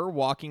was like her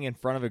walking in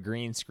front of a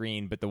green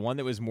screen, but the one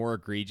that was more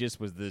egregious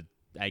was the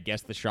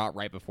shot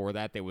right before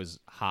that was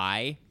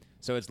high.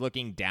 So it's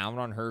looking down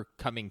on her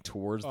coming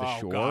towards the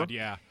shore. Oh, God,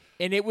 yeah.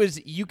 And it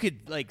was, you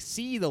could like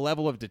see the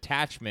level of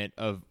detachment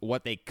of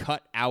what they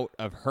cut out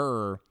of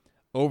her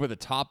over the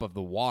top of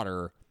the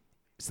water.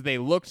 So they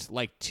looked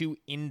like two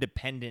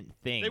independent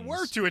things. They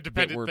were two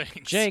independent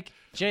things. Jake.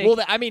 Well,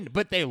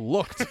 but they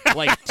looked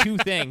like two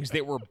things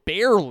that were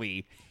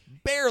barely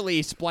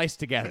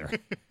spliced together.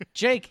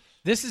 Jake,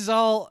 this is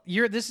all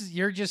you're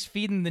just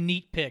feeding the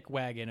neat pick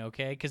wagon,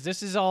 okay? Because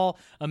this is all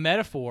a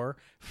metaphor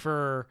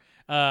for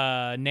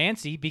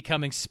Nancy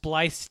becoming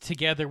spliced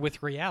together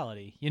with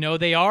reality. You know,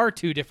 they are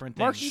two different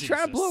things. Mark, you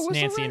trying to blow a whistle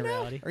Nancy right and now?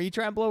 reality. Are you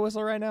trying to blow a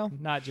whistle right now?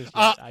 Not just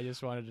yet. I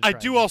just wanted to. I try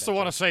do and get also that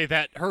want to out. say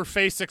that her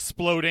face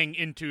exploding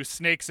into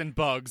snakes and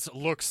bugs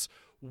looks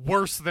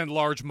worse than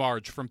Large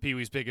Marge from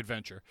Pee-wee's Big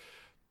Adventure.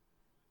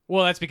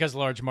 Well, that's because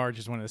Large Marge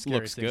is one of the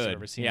scariest Looks things I've good.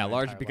 ever seen. Yeah, in my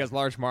large entire because life.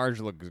 Large Marge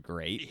looks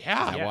great.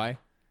 Yeah. Is that Yeah. why?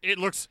 It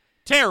looks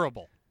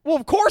terrible. Well,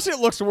 of course it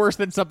looks worse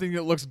than something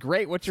that looks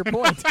great. What's your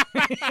point?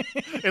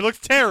 It looks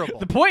terrible.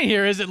 The point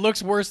here is it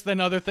looks worse than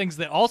other things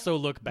that also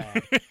look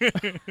bad.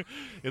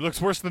 It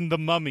looks worse than The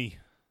Mummy.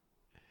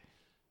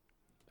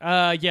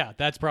 Yeah,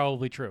 that's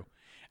probably true.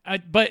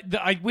 But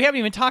we haven't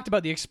even talked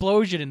about the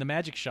explosion in the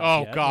magic shop.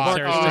 Oh, yet. God.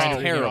 Sarah's Oh, it was trying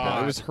to- terrible.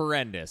 God. It was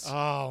horrendous.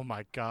 Oh,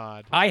 my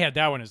God. I had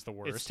that one as the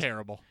worst. It's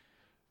terrible.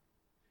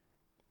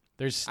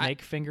 There's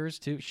snake fingers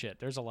too. Shit,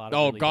 there's a lot of.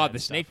 Oh really God, bad the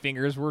stuff. snake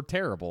fingers were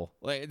terrible.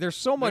 Like, there's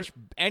so much.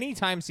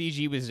 Anytime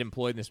CG was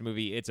employed in this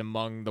movie, it's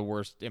among the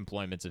worst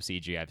employments of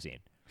CG I've seen.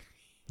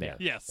 Yeah,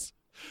 Yes.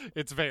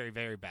 It's very,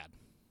 very bad.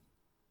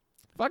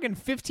 fucking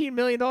 $15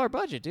 million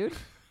budget, dude.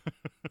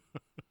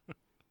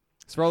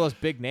 It's for all those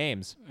big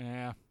names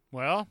Yeah.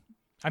 Well,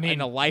 I mean,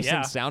 and a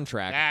licensed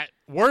soundtrack.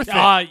 worth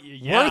it.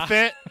 yeah. Worth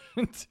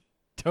it.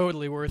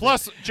 Totally worth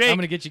Plus, it. Jake, I'm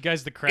gonna get you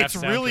guys the craft.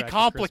 It's really soundtrack for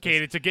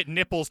complicated to get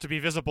nipples to be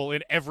visible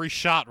in every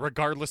shot,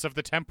 regardless of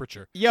the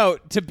temperature. Yo,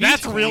 to be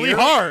That's clear, really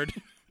hard.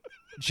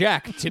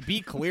 Jack, to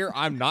be clear,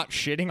 I'm not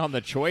shitting on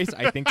the choice.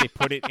 I think they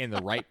put it in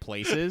the right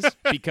places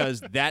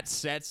because that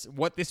sets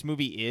what this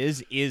movie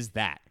is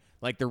that.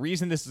 Like, the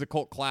reason this is a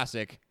cult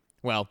classic,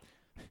 well,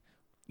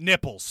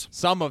 Nipples.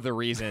 some of the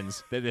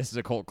reasons that this is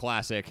a cult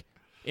classic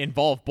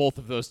involve both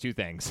of those two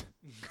things.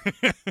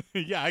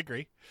 Yeah, I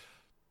agree.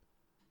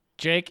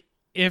 Jake,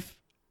 if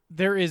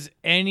there is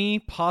any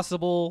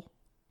possible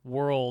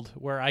world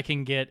where I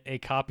can get a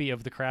copy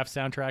of the Craft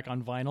soundtrack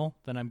on vinyl,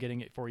 then I'm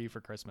getting it for you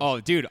for Christmas. Oh,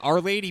 dude, Our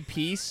Lady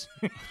Peace,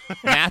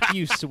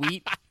 Matthew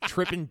Sweet,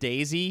 Trippin'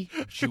 Daisy,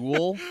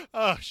 Jewel.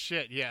 Oh,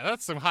 shit. Yeah,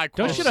 that's some high don't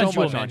quality. shit so on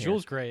Jewel, much man. on here.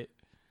 Jewel's great.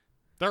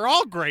 They're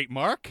all great,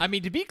 Mark. I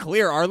mean, to be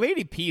clear, Our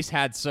Lady Peace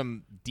had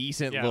some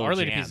decent Yeah, little Our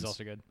Lady jams. Peace is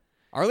also good.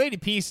 Our Lady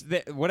Peace,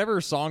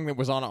 whatever song that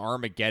was on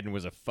Armageddon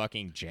was a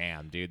fucking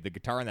jam, dude. The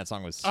guitar in that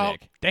song was sick. Oh,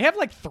 they have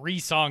like 3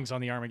 songs on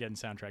the Armageddon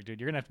soundtrack, dude.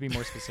 You're gonna have to be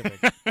more specific.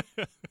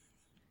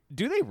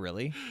 Do they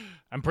really?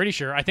 I'm pretty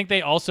sure. I think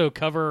they also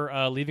cover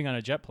 "Leaving on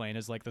a Jet Plane"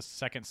 as like the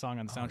second song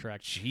on the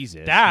soundtrack.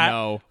 Jesus. That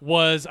No.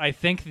 was, I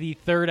think, the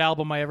 3rd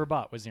album I ever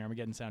bought was the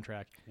Armageddon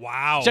soundtrack.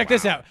 Wow. Check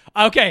this out.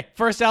 Okay,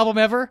 first album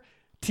ever,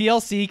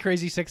 TLC,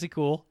 Crazy Sexy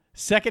Cool.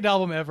 Second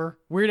album ever,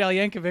 Weird Al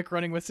Yankovic,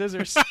 Running with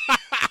Scissors.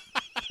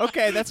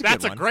 Okay, that's a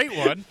That's good a one. great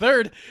one.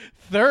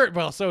 Third.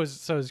 Well, so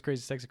is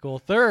Crazy Sexy Cool.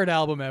 Third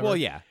album ever. Well,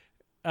 yeah.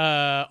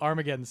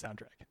 Armageddon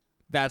soundtrack.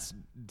 That's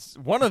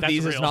one of That's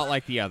these is real. not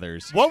like the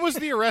others. What was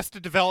the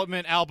Arrested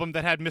Development album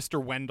that had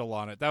Mr. Wendell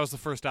on it? That was the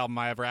first album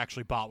I ever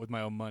actually bought with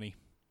my own money.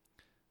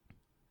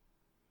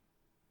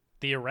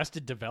 The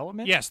Arrested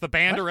Development? Yes, the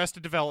band What?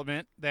 Arrested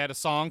Development. They had a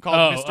song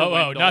called Mr.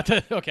 Wendell. not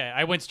the. Okay,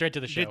 I went straight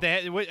to the show. Did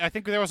they? I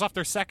think that was off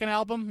their second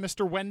album,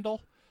 Mr.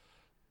 Wendell.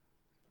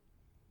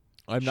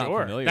 I'm not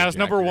Sure. familiar. That with was Jack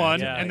number Rabbit. one,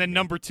 Yeah. and then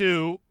number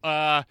two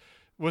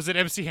was it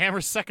MC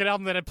Hammer's second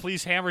album that had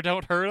 "Please Hammer,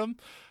 Don't Hurt Him"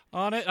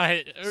 on it.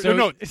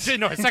 No,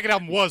 his second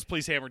album was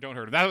 "Please Hammer, Don't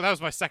Hurt Him." That was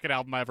my second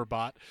album I ever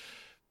bought.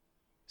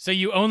 So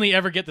you only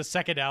ever get the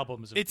second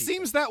albums of It people.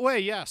 seems that way.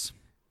 Yes,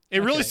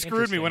 it really Okay,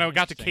 screwed me when I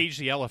got to interesting. Cage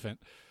the Elephant.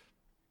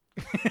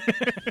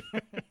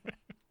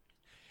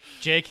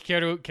 Jake, care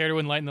to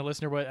enlighten the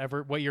listener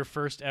what your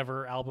first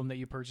ever album that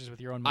you purchased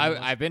with your own money was?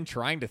 I've been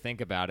trying to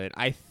think about it.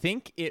 I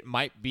think it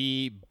might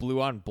be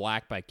Blue on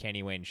Black by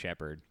Kenny Wayne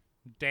Shepherd,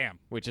 Damn.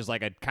 which is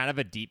like a kind of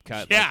a deep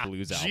cut Yeah,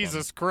 blues album.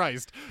 Jesus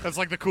Christ. That's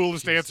like the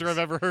coolest answer I've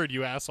ever heard,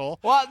 you asshole.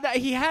 Well,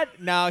 he had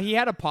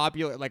a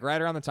popular like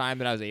right around the time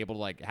that I was able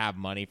to like have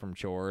money from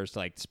chores to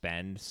like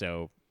spend.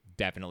 So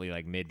definitely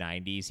like mid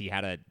 '90s. He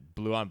had a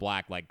Blue on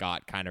Black like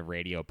got kind of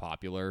radio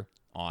popular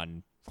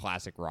on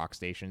classic rock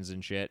stations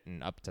and shit.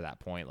 And up to that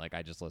point, like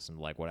I just listened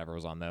to like whatever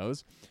was on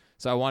those.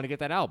 So I wanted to get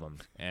that album,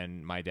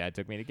 and my dad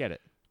took me to get it.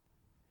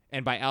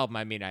 And by album,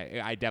 I mean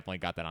I definitely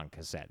got that on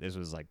cassette. This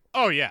was like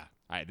Oh, yeah.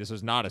 this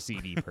was not a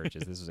CD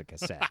purchase. This was a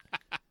cassette.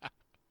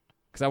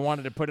 Because I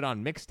wanted to put it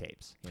on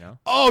mixtapes, you know?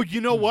 Oh, you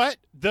know what?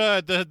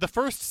 The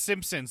first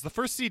Simpsons, the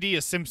first CD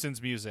of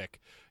Simpsons music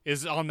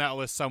is on that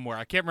list somewhere.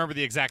 I can't remember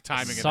the exact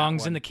timing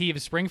Songs of that in one. the Key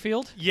of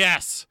Springfield?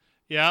 Yes.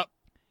 Yep.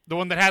 The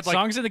one that had like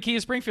Songs in the Key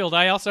of Springfield.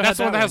 I also That's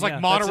had the one that has, like, yeah.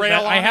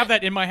 monorail I on have it?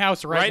 that in my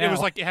house right now. It was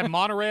like it had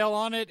monorail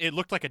on it. It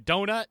looked like a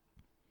donut.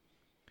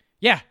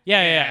 Yeah,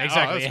 Oh,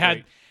 exactly. that's It had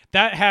great.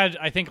 that had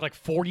I think like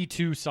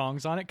 42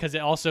 songs on it because it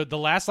also the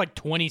last like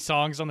 20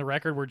 songs on the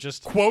record were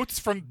just Quotes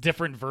from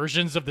different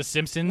versions of the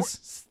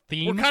Simpsons were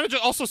theme. kind of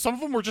just, also some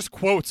of them were just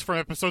quotes from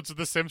episodes of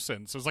The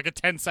Simpsons. It was like a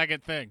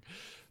 10-second thing.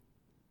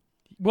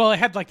 Well, it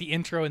had like the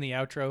intro and the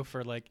outro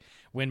for like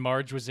when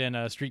Marge was in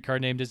A Streetcar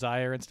Named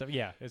Desire and stuff.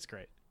 Yeah, it's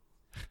great.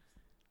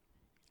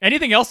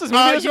 Anything else this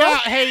movie is Yeah, wrong?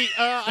 hey,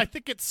 I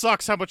think it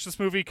sucks how much this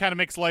movie kind of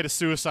makes light of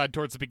suicide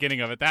towards the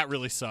beginning of it. That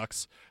really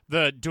sucks.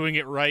 The doing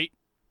it right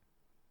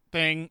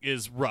thing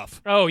is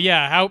rough. Oh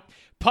yeah, how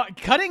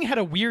cutting had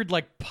a weird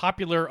like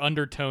popular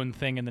undertone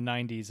thing in the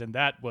 90s, and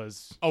that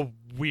was A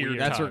weird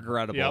That's time.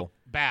 regrettable. Yep,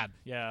 bad.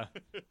 yeah.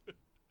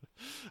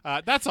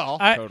 That's all.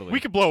 Totally.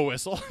 We could blow a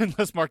whistle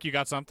unless, Mark, you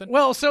got something.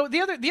 Well, so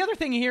the other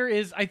thing here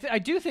is I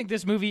do think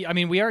this movie. I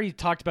mean, we already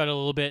talked about it a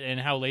little bit and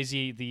how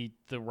lazy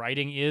the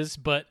writing is,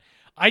 but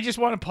I just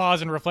want to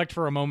pause and reflect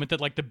for a moment that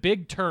like the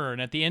big turn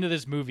at the end of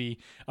this movie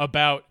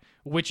about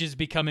witches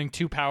becoming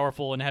too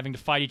powerful and having to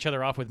fight each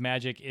other off with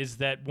magic is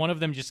that one of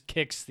them just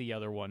kicks the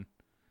other one,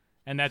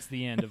 and that's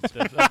the end of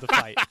the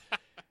fight.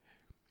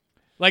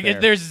 Like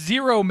Fair. there's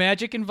zero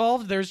magic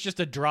involved. There's just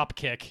a drop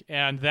kick,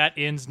 and that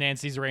ends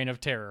Nancy's reign of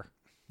terror.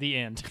 The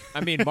end.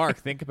 I mean, Mark,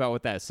 think about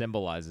what that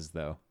symbolizes,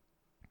 though.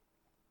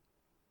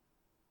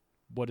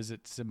 What does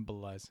it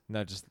symbolize?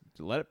 No, just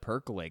let it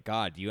percolate.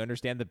 God, do you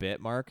understand the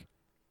bit, Mark?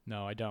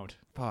 No, I don't.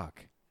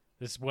 Fuck.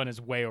 This one is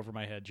way over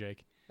my head,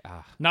 Jake.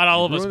 Ah, Not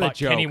all you of us ruined the bought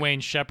Kenny joke. Wayne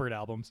Shepherd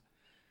albums.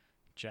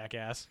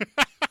 Jackass.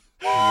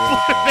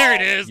 There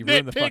it is. You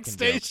ruined the Nitpick fucking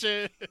joke.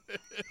 Station.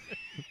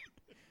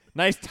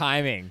 Nice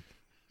timing.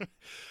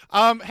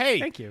 Hey,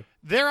 Thank you.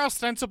 they're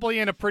ostensibly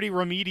in a pretty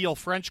remedial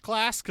French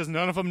class because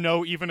none of them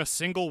know even a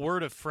single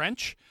word of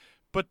French.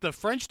 But the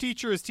French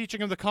teacher is teaching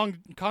them the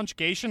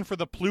conjugation for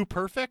the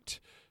pluperfect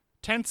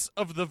tense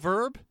of the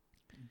verb.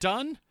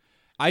 Done.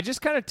 I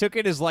just kind of took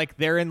it as like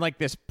they're in like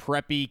this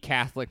preppy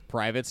Catholic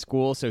private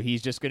school, so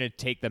he's just going to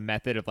take the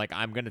method of like,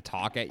 I'm going to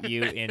talk at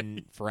you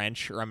in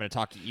French, or I'm going to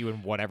talk to you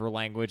in whatever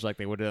language, like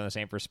they would have done the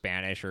same for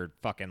Spanish or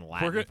fucking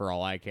Latin gonna- for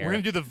all I care. We're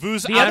going to do the vous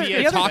The other- I'm avez-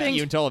 going the to talk at thing-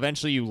 you until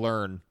eventually you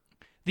learn.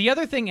 The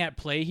other thing at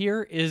play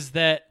here is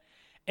that,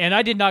 and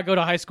I did not go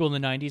to high school in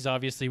the 90s,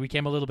 obviously. We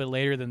came a little bit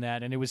later than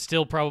that, and it was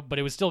still but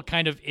it was still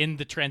kind of in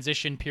the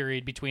transition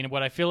period between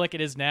what I feel like it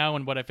is now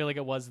and what I feel like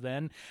it was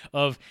then.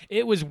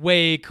 It was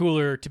way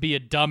cooler to be a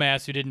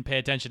dumbass who didn't pay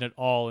attention at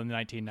all in the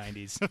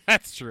 1990s.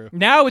 That's true.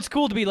 Now it's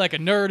cool to be like a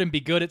nerd and be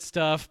good at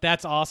stuff.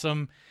 That's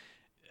awesome.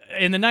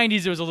 In the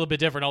 90s, it was a little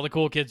bit different. All the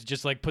cool kids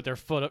just like put their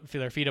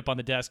feet up on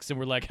the desks and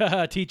were like,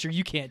 haha, teacher,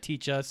 you can't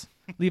teach us.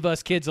 Leave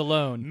us kids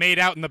alone. Made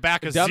out in the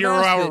back of Dumbass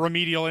 0-hour that-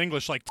 remedial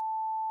English like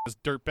his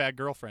dirtbag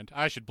girlfriend.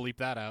 I should bleep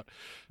that out.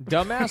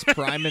 Dumbass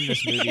Prime in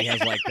this movie has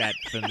like that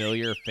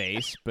familiar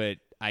face, but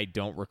I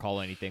don't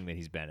recall anything that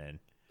he's been in.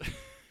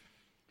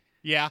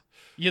 Yeah.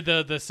 Yeah,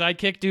 the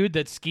sidekick dude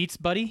that Skeet's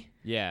buddy.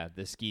 Yeah,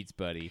 the Skeets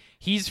buddy.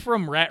 He's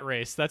from Rat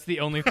Race. That's the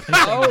only thing.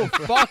 Oh,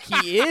 fuck,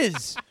 he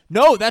is.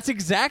 No, that's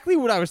exactly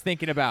what I was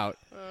thinking about.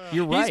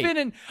 You're right. He's been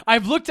in.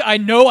 I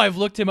know I've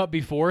looked him up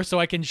before, so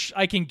I can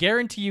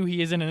guarantee you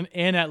he is in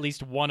at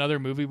least one other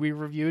movie we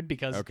reviewed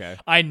because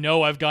I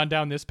know I've gone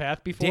down this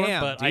path before.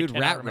 Damn, but dude, I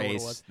Rat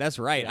Race. Race. That's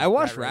right. Yeah, I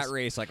watched Rat Rat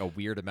Race like a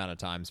weird amount of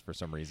times for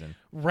some reason.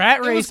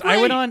 Rat Race. great.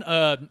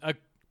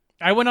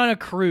 I went on a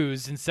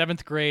cruise in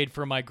 7th grade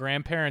for my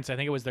grandparents. I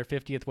think it was their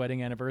 50th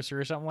wedding anniversary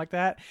or something like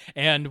that.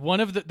 And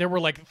there were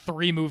like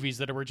 3 movies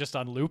that were just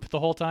on loop the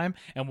whole time.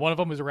 And one of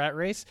them was Rat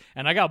Race.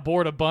 And I got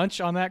bored a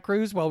bunch on that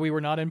cruise while we were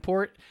not in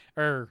port.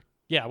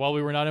 While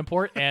we were not in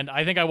port. And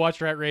I think I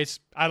watched Rat Race,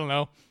 I don't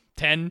know,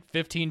 10,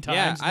 15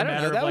 times. Yeah, I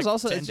don't know. That was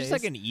also, 10 it's just days.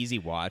 like an easy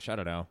watch. I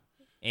don't know.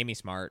 Amy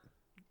Smart,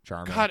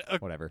 Charming,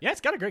 whatever. Yeah,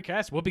 it's got a great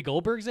cast. Whoopi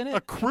Goldberg's in it.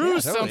 A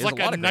cruise Yeah, totally. sounds There's like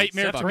a lot a of great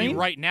nightmare stuff. to me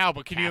right now,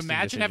 but can you Casting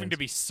imagine having to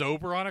decisions. be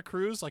sober on a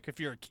cruise? Like if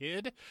you're a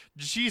kid?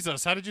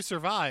 Jesus, how did you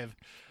survive?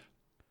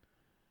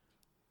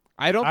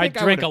 I don't I think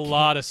I drank a would've-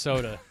 lot of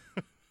soda.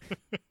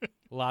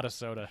 A lot of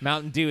soda.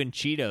 Mountain Dew and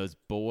Cheetos,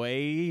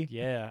 boy.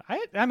 Yeah.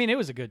 I mean, it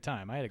was a good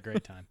time. I had a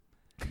great time.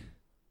 I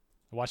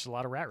watched a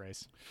lot of Rat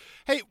Race.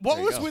 Hey, what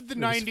There you was go. with the It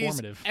was 90s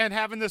formative. and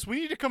having this? We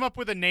need to come up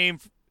with a name.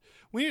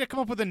 We need to come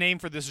up with a name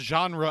for this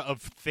genre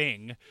of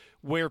thing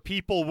where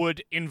people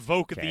would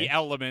invoke Okay. the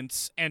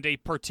elements and a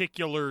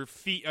particular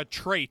a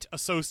trait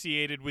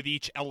associated with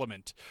each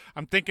element.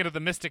 I'm thinking of the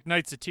Mystic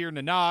Knights of Tir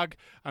Nanog.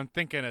 I'm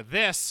thinking of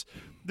this.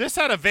 This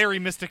had a very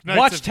Mystic Knights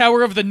of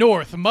Watchtower of the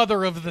North,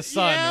 Mother of the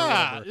Sun. or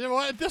Yeah, whatever. you know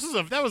what?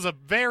 That was a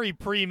very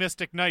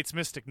pre-Mystic Knights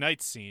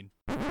scene.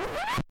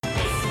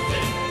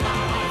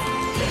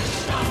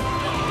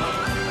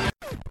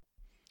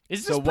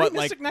 Is this So what,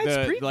 like, Mystic Knights?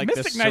 the- like the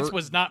Mystic Knights cir-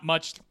 was not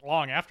much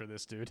long after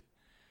this, dude.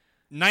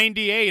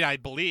 98, I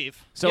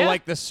believe. So Yeah.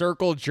 like the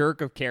circle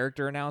jerk of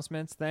character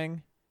announcements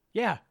thing.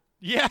 Yeah.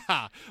 Yeah,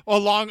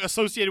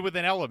 associated with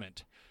an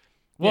element.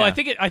 Well, Yeah.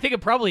 I think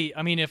it probably.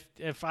 I mean,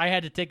 if I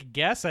had to take a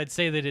guess, I'd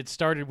say that it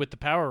started with the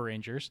Power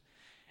Rangers,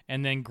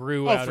 and then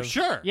grew out for of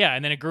sure. Yeah,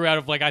 and then it grew out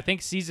of like I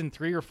think season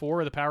 3 or 4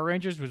 of the Power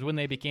Rangers was when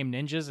they became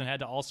ninjas and had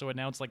to also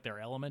announce like their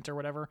element or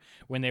whatever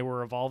when they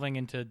were evolving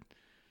into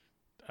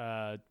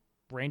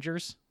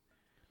Rangers.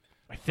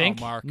 I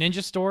think Mark.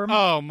 Ninja Storm.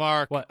 Oh,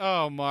 Mark. What?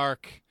 Oh,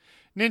 Mark.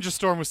 Ninja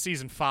Storm was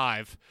season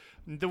 5.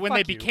 When Fuck they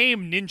you.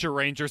 became Ninja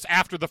Rangers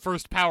after the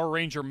first Power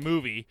Ranger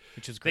movie,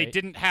 Which is they great.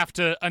 didn't have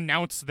to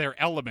announce their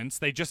elements.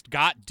 They just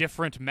got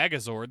different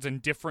Megazords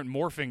and different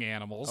morphing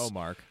animals. Oh,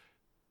 Mark.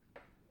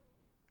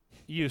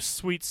 You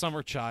sweet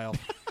summer child.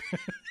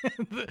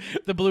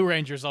 The Blue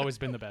Ranger's always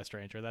been the best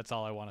Ranger. That's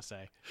all I want to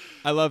say.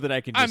 I love that I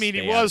can. Just I mean,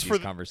 he stay out was of for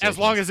these conversations. as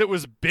long as it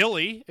was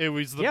Billy. It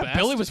was the best.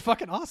 Billy was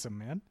fucking awesome,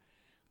 man.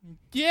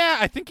 Yeah,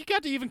 I think he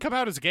got to even come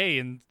out as gay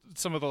in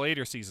some of the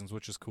later seasons,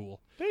 which is cool.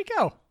 There you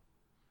go.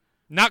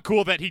 Not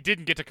cool that he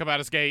didn't get to come out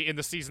as gay in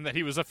the season that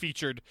he was a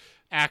featured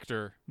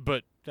actor,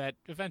 but that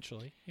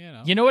eventually,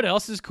 You know what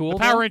else is cool? the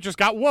Power though? Rangers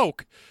got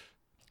woke.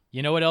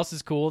 You know what else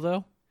is cool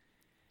though?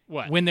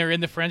 What? When they're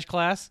in the French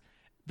class,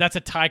 that's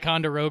a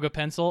Ticonderoga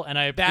pencil, and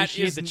I that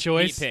appreciate is the neat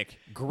choice. pick.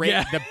 Great,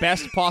 Yeah. the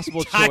best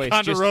possible choice. Just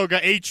Ticonderoga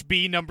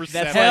HB number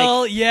That's 7.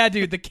 Hell yeah,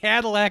 dude! The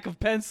Cadillac of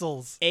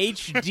pencils.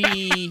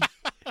 HD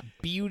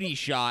beauty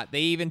shot.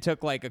 They even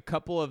took like a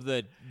couple of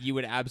the. You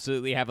would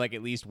absolutely have like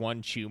at least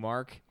one chew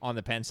mark on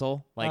the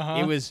pencil. Like Uh-huh.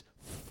 it was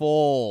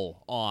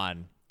full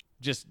on,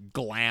 just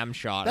glam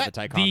shot of the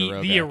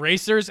Ticonderoga. The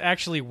erasers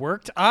actually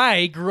worked.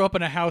 I grew up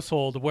in a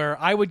household where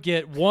I would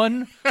get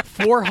one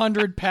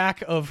 400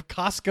 pack of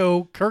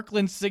Costco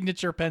Kirkland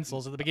signature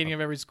pencils at the beginning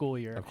of every school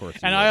year. Of course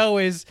you and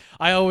would.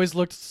 I always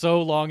looked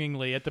so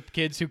longingly at the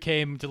kids who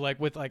came to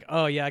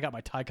oh yeah, I got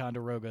my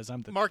Ticonderogas.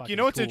 I'm the Mark, you fucking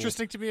know what's cool.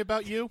 interesting to me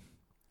about you?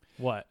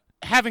 What?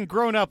 Having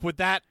grown up with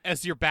that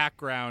as your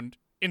background,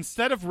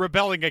 instead of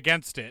rebelling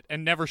against it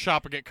and never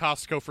shopping at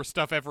Costco for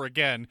stuff ever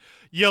again,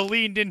 you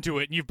leaned into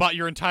it and you bought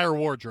your entire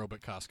wardrobe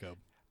at Costco.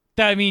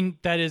 I mean,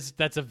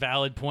 that's a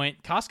valid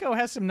point. Costco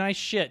has some nice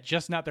shit,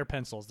 just not their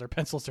pencils. Their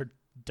pencils are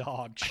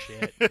dog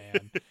shit,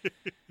 man.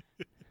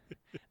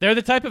 They're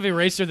the type of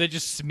eraser that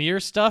just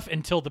smears stuff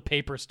until the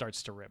paper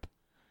starts to rip.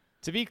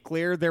 To be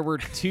clear, there were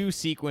 2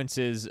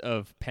 sequences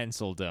of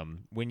penciledom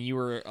when you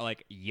were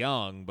like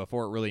young,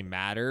 before it really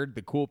mattered.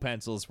 The cool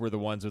pencils were the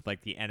ones with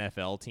like the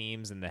NFL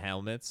teams and the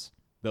helmets.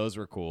 Those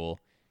were cool.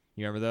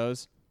 You remember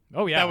those?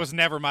 Oh yeah, That was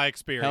never my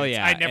experience. Hell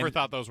yeah, I never and-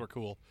 thought those were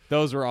cool.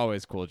 Those were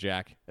always cool,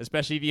 Jack.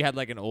 Especially if you had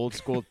like an old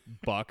school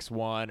Bucks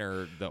one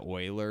or the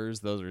Oilers.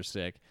 Those were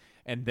sick.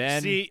 And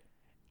then See,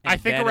 and I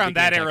think then it around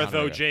that became era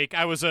though, Ticonderoga. Jake,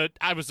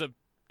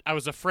 I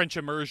was a French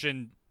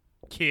immersion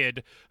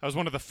kid. I was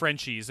one of the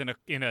Frenchies in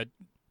a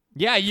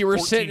Yeah, you were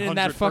sitting in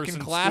that 1400 fucking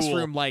person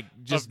classroom school like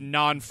just of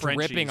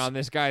non-Frenchies. dripping on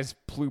this guy's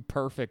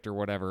Pluperfect or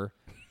whatever.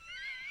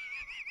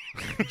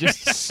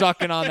 Just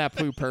sucking on that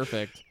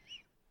Pluperfect.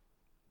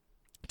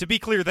 To be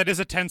clear, that is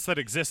a tense that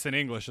exists in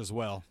English as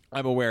well.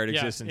 I'm aware it Yeah,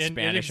 exists in it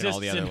Spanish and all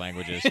the exists other in-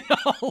 languages.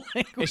 All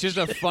It's just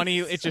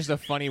a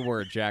funny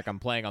word, Jack. I'm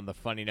playing on the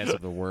funniness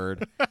of the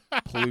word.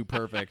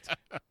 Pluperfect.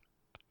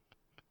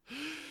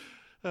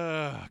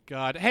 Oh,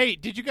 God. Hey,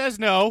 did you guys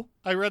know,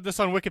 I read this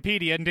on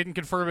Wikipedia and didn't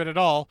confirm it at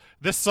all,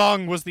 this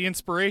song was the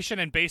inspiration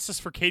and basis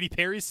for Katy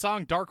Perry's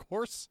song Dark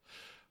Horse?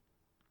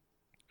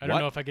 I don't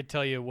know if I could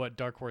tell you what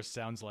Dark Horse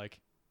sounds like.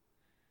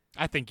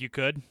 I think you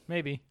could.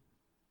 Maybe.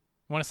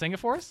 Want to sing it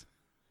for us?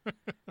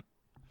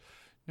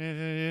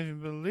 If you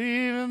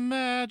believe in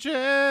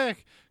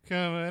magic,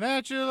 coming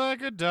at you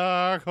like a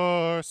dark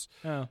horse.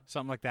 Oh.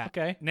 Something like that.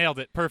 Okay. Nailed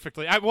it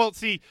perfectly. I'm going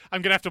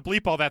to have to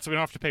bleep all that so we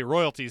don't have to pay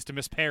royalties to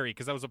Miss Perry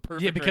because that was a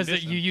perfect Yeah, because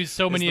rendition. you use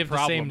so many the of the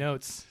same problem.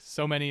 notes.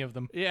 So many of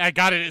them. Yeah, I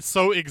got it. It's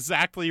so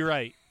exactly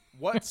right.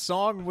 What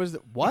song was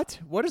what?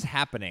 What is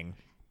happening?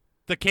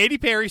 The Katy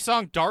Perry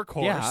song Dark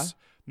Horse, Yeah.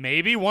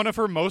 maybe one of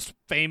her most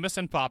famous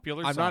and popular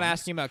I'm songs. not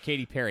asking about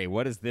Katy Perry.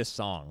 What is this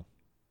song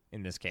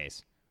in this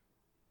case?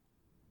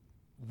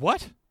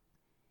 What?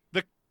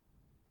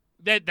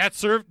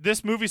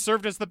 This movie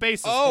served as the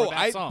basis Oh, for that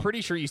I'm song. pretty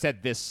sure you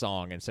said this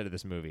song instead of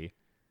this movie.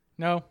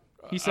 No,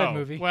 he said Oh,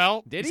 movie.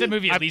 Well, Did he said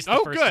movie at least the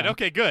first good. time.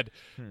 Okay, good.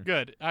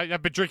 Good.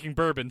 I've been drinking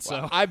bourbon,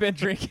 so. Well, I've been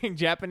drinking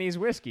Japanese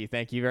whiskey.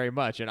 Thank you very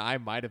much, and I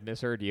might have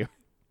misheard you.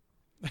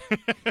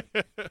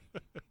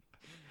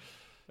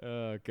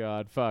 Oh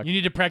God, fuck. You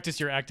need to practice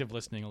your active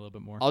listening a little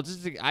bit more.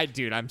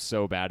 Dude, I'm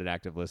so bad at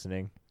active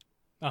listening.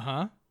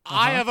 Uh-huh.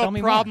 I have Tell a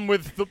me problem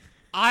with the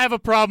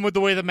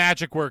way the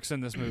magic works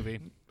in this movie.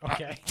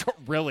 Okay.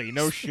 Really?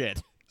 No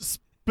shit.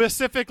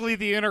 Specifically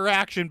the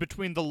interaction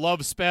between the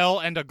love spell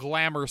and a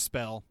glamour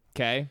spell.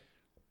 Okay.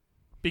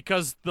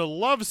 Because the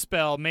love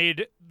spell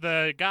made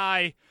the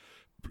guy,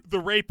 the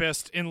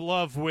rapist, in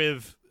love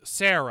with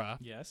Sarah,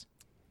 Yes.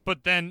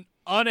 but then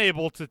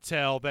unable to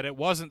tell that it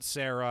wasn't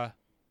Sarah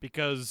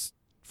because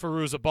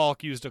Firuza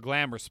Balk used a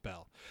glamour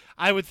spell.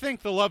 I would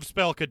think the love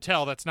spell could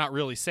tell that's not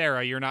really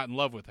Sarah, you're not in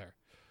love with her.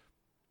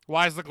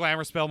 Why is the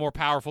glamour spell more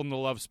powerful than the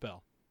love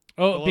spell?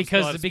 Oh, love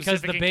because spell has the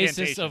specific basis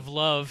incantation. of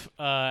love,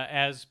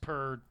 as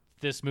per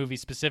this movie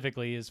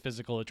specifically, is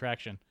physical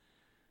attraction.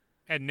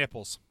 And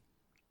nipples.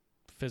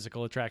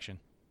 Physical attraction.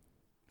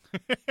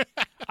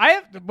 No,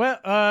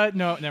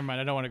 never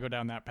mind. I don't want to go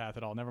down that path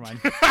at all. Never mind.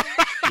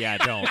 Yeah,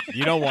 don't.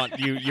 You don't want.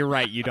 You're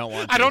right. You don't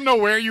want. I to. don't know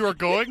where you are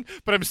going,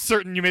 but I'm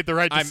certain you made the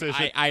right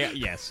decision.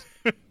 Yes.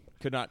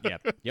 Could not.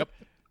 Yep.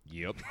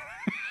 Yep.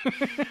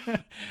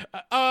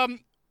 Oh,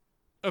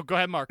 go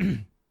ahead, Mark.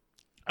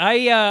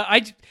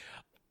 I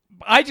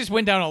just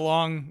went down a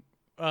long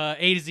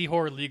A to Z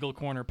horror legal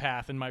corner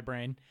path in my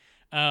brain.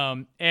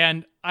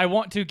 And I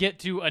want to get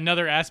to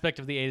another aspect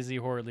of the A to Z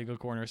horror legal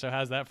corner. So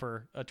how's that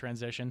for a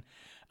transition?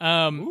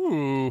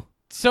 Ooh.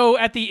 So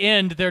at the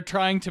end, they're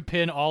trying to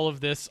pin all of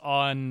this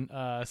on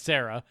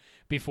Sarah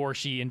before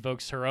she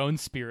invokes her own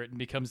spirit and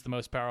becomes the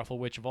most powerful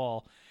witch of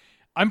all.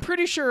 I'm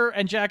pretty sure,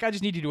 and Jack, I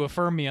just need you to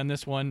affirm me on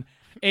this one.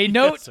 A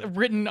note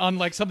written on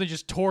like something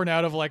just torn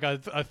out of like a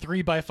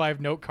 3x5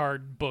 note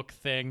card book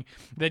thing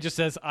that just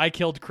says, "I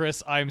killed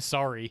Chris, I'm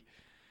sorry,"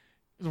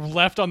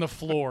 left on the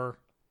floor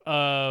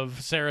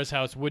of Sarah's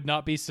house would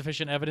not be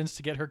sufficient evidence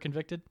to get her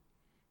convicted?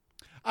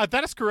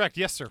 That is correct.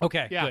 Yes, sir.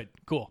 Okay, Yeah. good.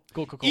 Cool.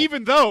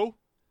 Even though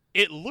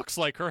it looks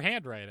like her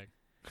handwriting.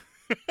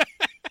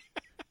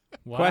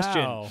 Wow.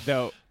 Question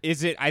though,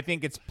 is it? I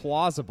think it's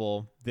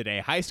plausible that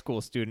a high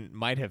school student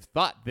might have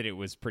thought that it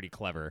was pretty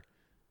clever.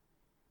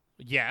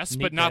 Yes,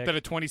 Neat but not pick. that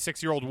a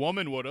 26-year-old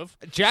woman would have.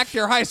 Jack,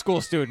 they're high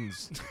school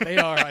students. They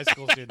are high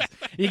school students.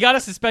 You got to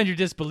suspend your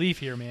disbelief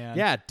here, man.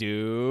 Yeah,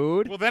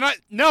 dude. Well, then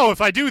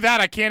if I do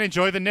that, I can't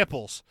enjoy the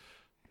nipples.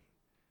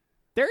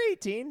 They're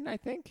 18, I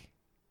think.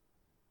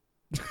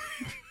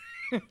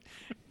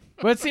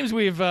 Well, it seems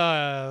we've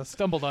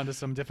stumbled onto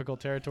some difficult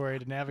territory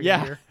to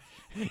navigate here.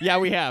 Yeah,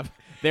 we have.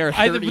 They're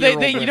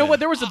You know what?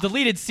 There was a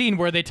deleted scene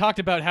where they talked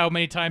about how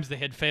many times they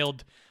had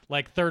failed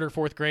like 3rd or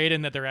 4th grade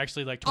and that they're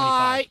actually like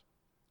 25.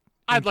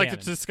 I'd like to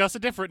canon. discuss a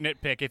different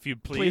nitpick, if you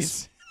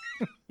please.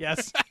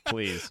 Yes.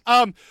 Please.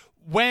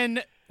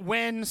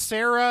 When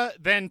Sarah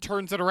then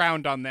turns it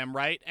around on them,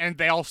 right, and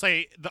they all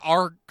say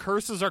our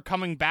curses are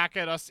coming back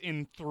at us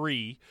in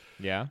 3,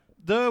 Yeah.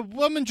 the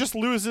woman just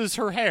loses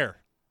her hair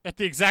at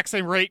the exact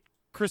same rate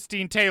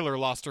Christine Taylor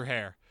lost her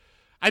hair.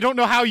 I don't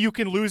know how you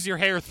can lose your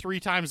hair 3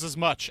 times as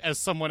much as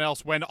someone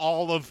else when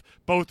all of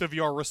both of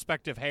your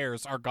respective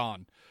hairs are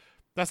gone.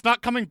 That's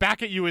not coming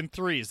back at you in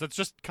 3s. That's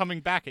just coming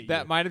back at you.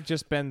 That might have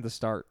just been the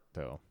start,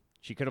 though.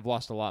 She could have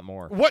lost a lot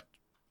more. What?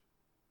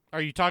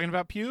 Are you talking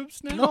about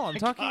pubes now? No, I'm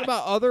talking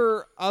about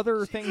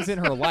other things in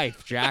her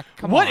life, Jack.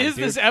 Come What on, is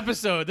dude. this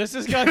episode? This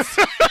is got.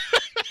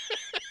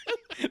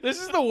 This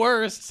is the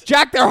worst.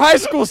 Jack, they're high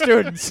school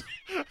students.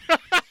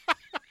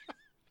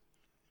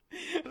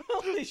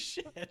 Holy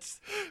shit.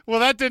 Well,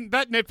 that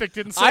nitpick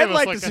didn't save I'd us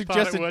like like to I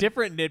suggest thought it a would.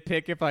 different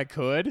nitpick if I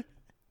could.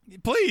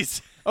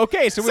 Please.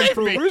 Okay, so when Save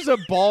me. Firuza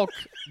Balk,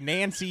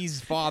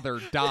 Nancy's father,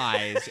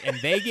 dies, and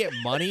they get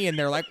money, and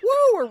they're like, "Woo,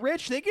 we're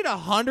rich." They get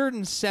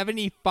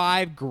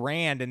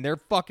 $175,000, and they're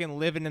fucking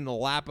living in the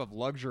lap of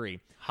luxury.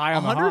 High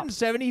on the hop.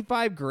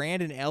 $175,000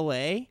 in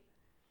L.A.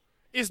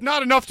 Is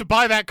not enough to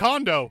buy that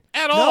condo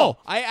at all. No,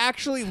 I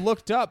actually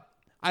looked up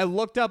I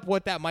looked up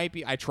what that might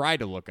be. I tried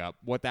to look up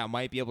what that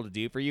might be able to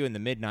do for you in the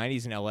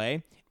mid-90s in LA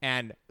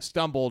and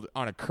stumbled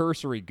on a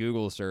cursory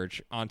Google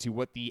search onto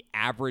what the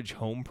average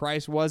home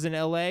price was in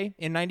LA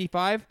in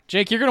 95.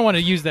 Jake, you're going to want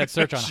to use that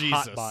search on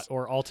Jesus. Hotbot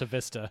or Alta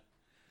Vista.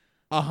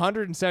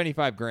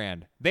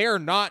 $175,000. They are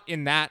not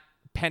in that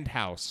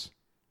penthouse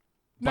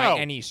by No.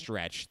 any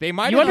stretch. They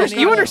might You, have been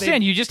able-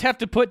 understand you just have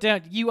to put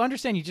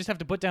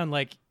down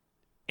like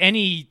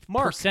any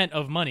Mark, percent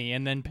of money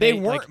and then pay. They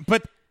weren't, like,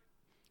 but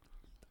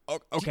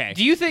okay.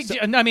 Do you think?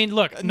 I mean,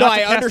 look. No, not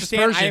to I cast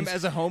understand. I am, aspersions.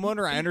 as a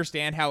homeowner, I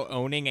understand how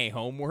owning a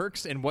home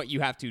works and what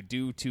you have to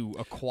do to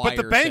acquire.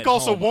 But the bank said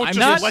also home. won't I'm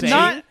just just let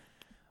saying, you-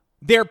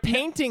 They're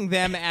painting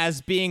them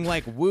as being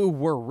like, "Woo,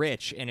 we're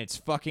rich," and it's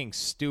fucking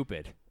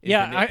stupid. is the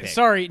Yeah, nitpick.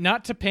 sorry,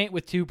 not to paint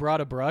with too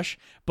broad a brush,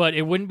 but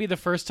it wouldn't be the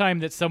first time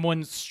that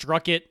someone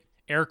struck it,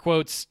 air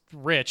quotes,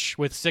 rich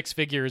with six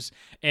figures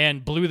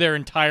and blew their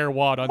entire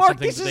wad on Mark,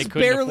 something this that they is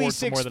couldn't barely afford for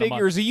six more than a month.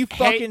 figures. Are you Hey-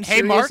 fucking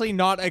hey, Mark. seriously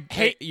not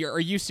a? Are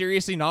you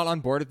seriously not on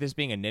board with this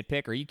being a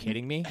nitpick? Are you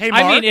kidding me? Hey,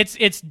 Mark. I mean,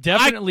 it's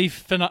definitely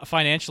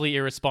financially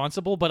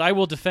irresponsible, but I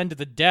will defend to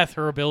the death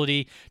her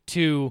ability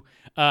to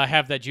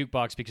have that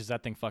jukebox because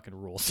that thing fucking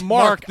rules.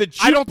 Mark, the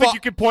I don't think jukebox- you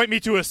can point me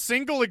to a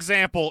single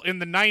example in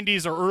the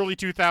 90s or early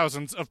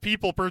 2000s of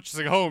people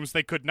purchasing homes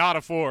they could not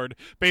afford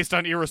based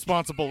on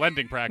irresponsible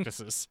lending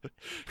practices.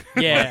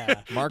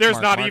 Yeah. Mark, There's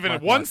Mark, not Mark, even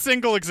Mark, one Mark.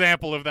 single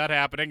example of that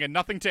happening, and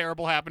nothing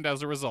terrible happened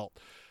as a result.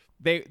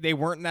 They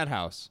weren't in that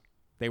house.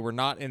 They were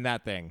not in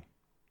that thing.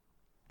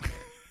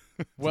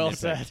 Well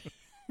said.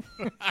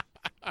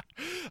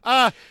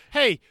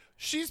 Hey,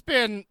 she's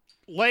been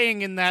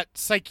laying in that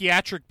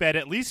psychiatric bed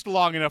at least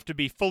long enough to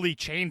be fully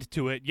chained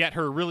to it, yet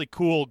her really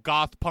cool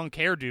goth punk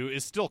hairdo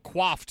is still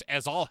coiffed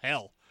as all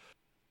hell.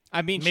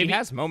 I mean, Maybe- she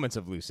has moments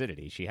of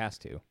lucidity. She has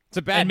to. It's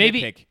a bad And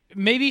maybe nitpick.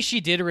 maybe she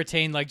did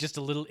retain like just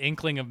a little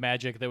inkling of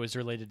magic that was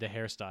related to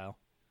hairstyle.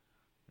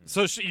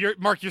 So,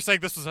 Mark, you're saying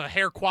this was a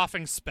hair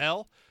coiffing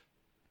spell?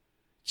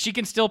 She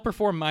can still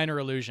perform minor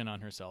illusion on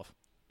herself.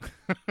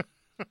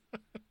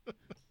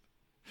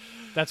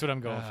 That's what I'm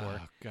going for.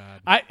 Oh,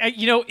 God. I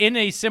in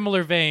a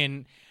similar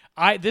vein,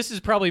 this is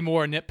probably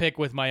more a nitpick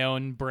with my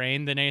own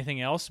brain than anything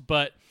else,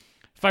 but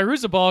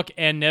Fairuza Balk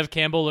and Nev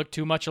Campbell look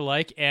too much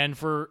alike, and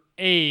for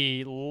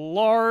a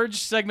large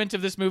segment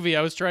of this movie,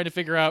 I was trying to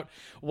figure out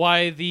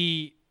why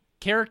the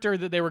character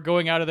that they were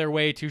going out of their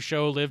way to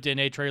show lived in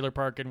a trailer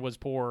park and was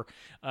poor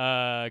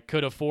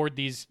could afford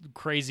these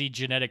crazy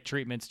genetic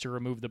treatments to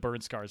remove the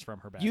burn scars from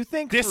her back. You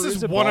think This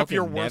is Fairuza one of Balk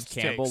your and Nev worst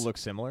Campbell takes. look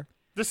similar?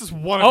 This is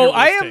one of Oh, your worst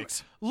I am.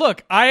 takes.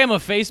 Look, I am a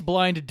face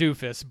blind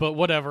doofus, but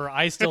whatever.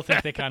 I still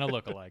think they kind of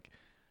look alike.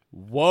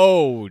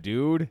 Whoa,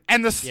 dude.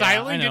 And the I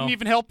styling know. didn't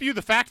even help you?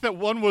 The fact that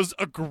one was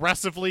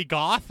aggressively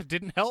goth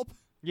didn't help?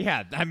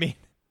 Yeah, I mean,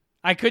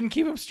 I couldn't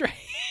keep them straight.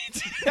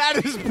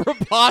 that is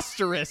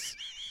preposterous.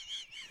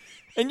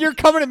 And you're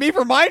coming to me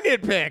for my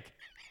nitpick.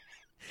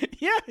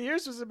 Yeah,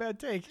 yours was a bad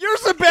take.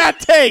 Yours a bad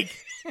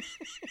take.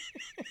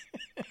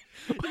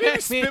 You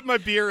spit my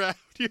beer out,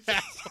 you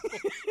asshole.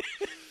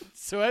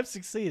 So I've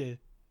succeeded.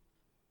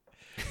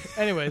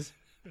 Anyways,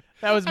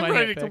 that was my I'm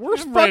ready nitpick. to-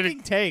 Worst I'm ready to-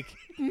 fucking take.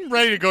 I'm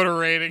ready to go to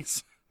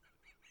ratings.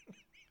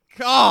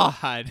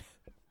 God.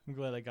 I'm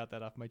glad I got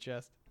that off my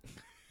chest.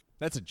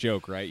 That's a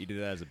joke, right? You did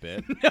that as a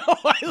bit. No,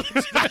 I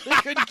literally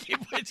couldn't keep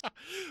it.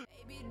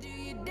 Baby, do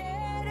you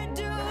dare to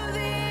do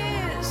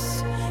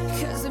this?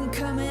 'Cause I'm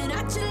coming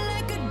at you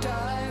like a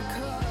dark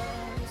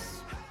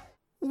horse.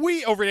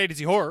 We, over at A to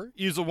Z Horror,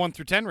 use a 1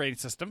 through 10 rating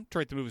system to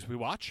rate the movies we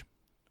watch.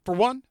 For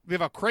one, we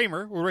have a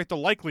Kramer will rate the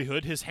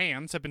likelihood his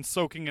hands have been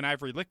soaking in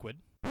ivory liquid.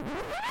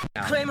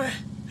 Kramer,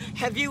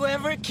 have you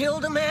ever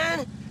killed a man?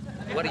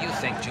 What do you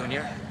think,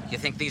 Junior? You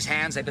think these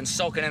hands have been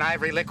soaking in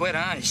ivory liquid,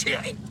 huh?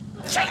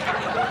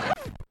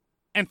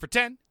 And for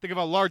 10, they give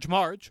a large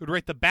Marge would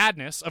rate the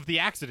badness of the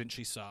accident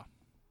she saw.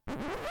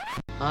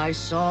 I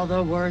saw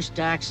the worst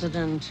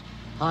accident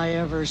I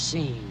ever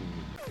seen.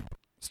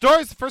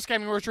 Stories, the first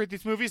game I'm going to rate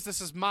these movies. This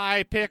is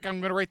my pick. I'm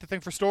going to rate the thing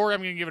for story.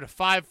 I'm going to give it a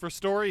 5 for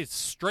story. It's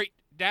straight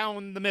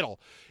down the middle.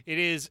 It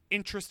is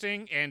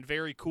interesting and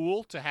very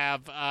cool to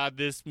have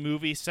this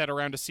movie set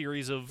around a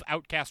series of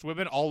outcast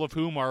women, all of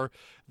whom are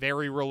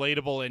very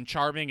relatable and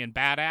charming and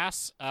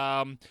badass.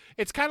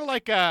 It's kind of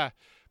like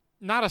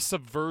not a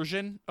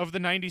subversion of the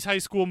 90s high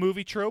school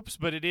movie tropes,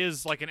 but it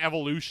is like an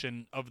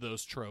evolution of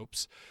those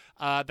tropes.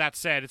 That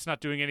said, it's not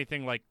doing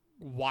anything like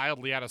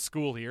wildly out of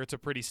school here. It's a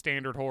pretty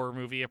standard horror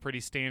movie, a pretty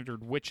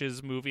standard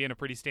witches movie, and a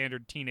pretty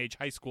standard teenage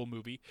high school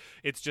movie.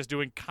 It's just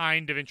doing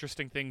kind of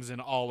interesting things in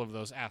all of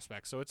those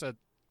aspects. So it's a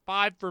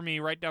 5 for me,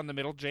 right down the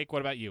middle. Jake,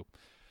 what about you?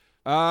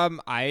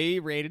 I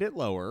rated it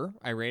lower.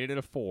 I rated it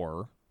a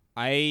 4.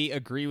 I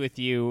agree with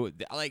you.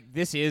 Like,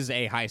 this is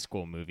a high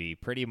school movie,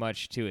 pretty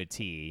much to a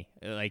T.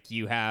 Like,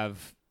 you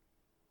have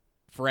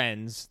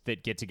friends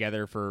that get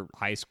together for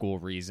high school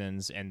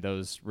reasons, and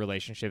those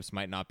relationships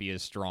might not be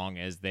as strong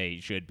as they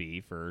should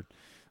be for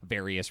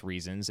various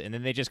reasons. And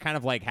then they just kind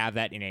of like have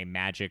that in a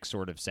magic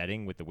sort of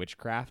setting with the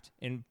witchcraft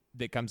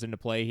that comes into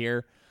play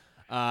here.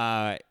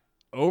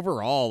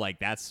 Overall, like,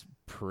 that's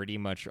pretty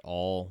much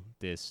all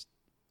this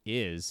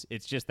is.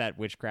 It's just that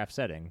witchcraft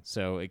setting,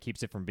 so it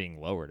keeps it from being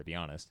lower, to be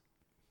honest.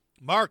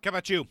 Mark, how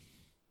about you?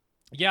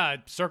 Yeah, I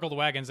circled the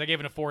wagons. I gave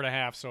it a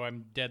 4.5, so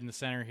I'm dead in the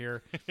center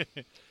here.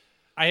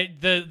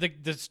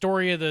 The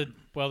story of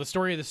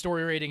the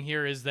story rating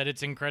here is that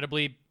it's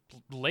incredibly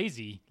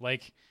lazy.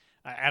 Like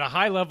at a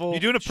high level, You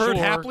doing a Perd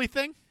sure. Hapley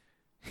thing?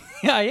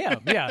 Yeah, I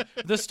am. Yeah,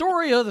 the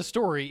story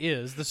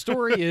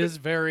is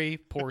very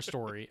poor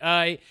story.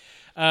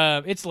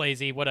 It's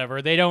lazy.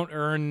 Whatever. They don't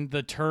earn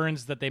the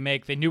turns that they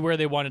make. They knew where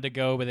they wanted to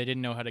go, but they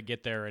didn't know how to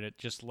get there, and it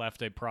just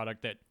left a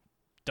product that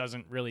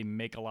doesn't really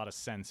make a lot of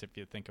sense if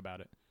you think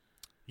about it.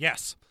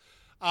 Yes.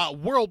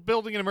 World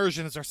building and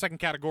immersion is our second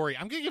category.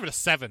 I'm going to give it a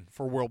 7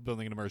 for world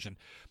building and immersion.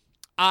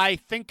 I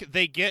think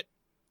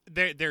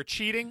they're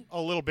cheating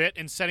a little bit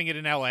in setting it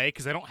in LA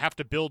because they don't have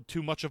to build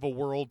too much of a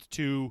world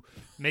to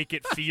make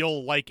it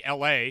feel like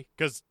LA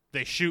because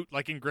they shoot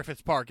like in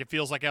Griffith Park. It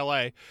feels like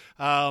LA.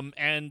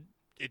 And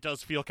it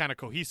does feel kind of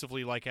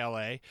cohesively like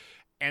LA.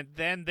 And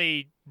then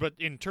but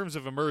in terms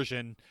of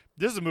immersion,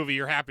 this is a movie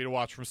you're happy to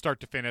watch from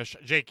start to finish.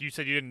 Jake, you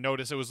said you didn't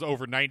notice it was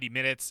over 90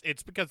 minutes.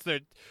 It's because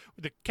the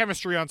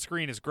chemistry on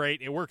screen is great.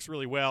 It works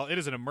really well. It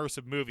is an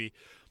immersive movie.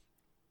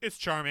 It's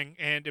charming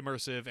and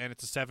immersive, and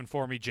it's a 7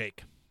 for me,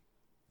 Jake.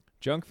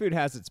 Junk food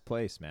has its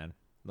place, man.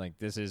 Like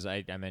this is,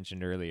 I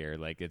mentioned earlier,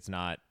 like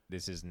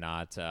this is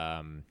not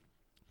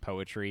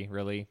poetry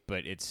really,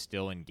 but it's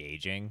still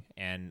engaging.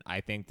 And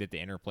I think that the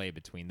interplay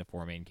between the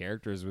four main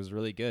characters was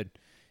really good.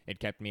 It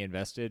kept me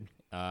invested,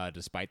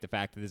 despite the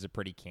fact that this is a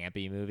pretty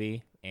campy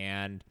movie.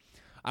 And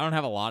I don't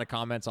have a lot of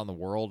comments on the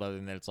world other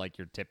than that it's like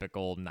your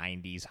typical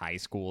 90s high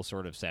school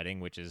sort of setting,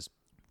 which is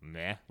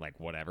meh, like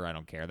whatever. I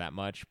don't care that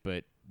much.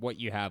 But what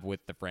you have with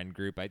the friend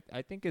group,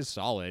 I think is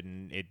solid.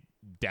 And it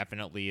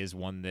definitely is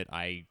one that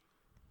I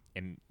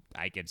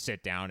could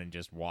sit down and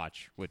just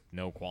watch with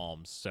no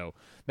qualms. So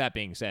that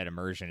being said,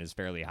 immersion is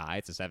fairly high.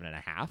 It's a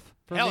 7.5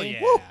 for Hell me.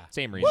 yeah. Woo!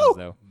 Same reasons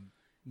though.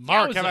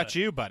 Mark, how about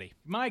you, buddy?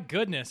 My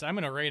goodness, I'm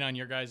going to rate on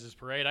your guys'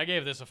 parade. I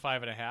gave this a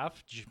 5.5,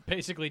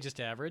 basically just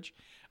average.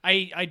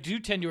 I do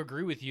tend to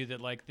agree with you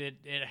that like that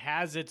it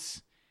has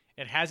its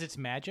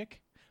magic,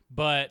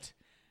 but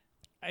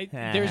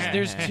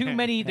there's too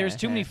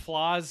many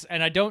flaws,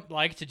 and I don't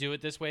like to do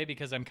it this way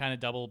because I'm kind of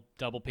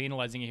double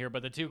penalizing it here.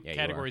 But the two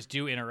categories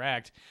do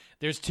interact.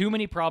 There's too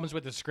many problems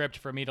with the script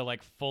for me to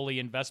like fully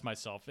invest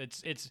myself.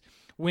 It's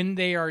when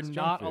they are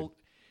not.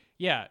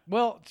 Yeah,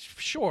 well,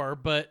 sure,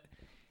 but.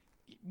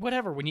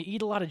 Whatever. When you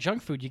eat a lot of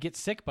junk food, you get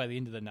sick by the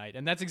end of the night,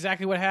 and that's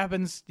exactly what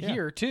happens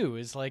here too.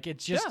 Is like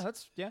it's just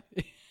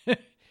I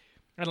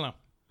don't know.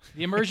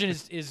 The immersion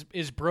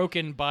is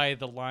broken by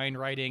the line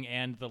writing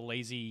and the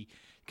lazy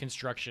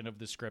construction of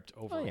the script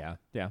overall. Oh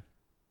yeah.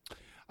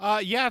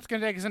 It's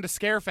going to take us into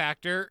scare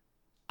factor.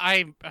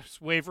 I'm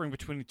wavering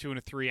between a 2 and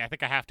a 3. I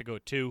think I have to go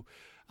 2.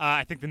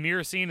 I think the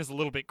mirror scene is a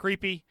little bit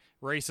creepy.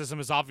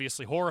 Racism is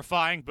obviously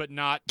horrifying, but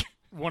not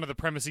one of the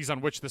premises on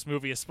which this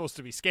movie is supposed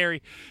to be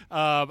scary.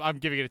 I'm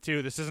giving it a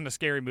 2. This isn't a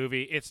scary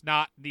movie. It's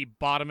not the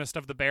bottomest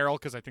of the barrel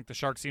because I think the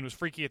shark scene was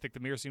freaky. I think the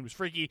mirror scene was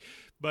freaky,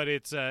 but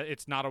it's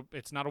not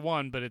a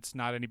 1, but it's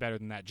not any better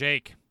than that.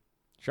 Jake.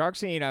 Shark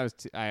scene, I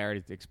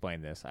already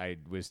explained this. I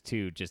was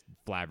too just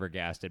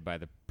flabbergasted by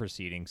the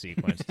preceding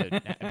sequence to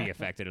be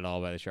affected at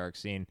all by the shark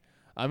scene.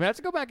 I have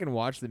to go back and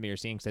watch the mirror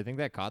scene because I think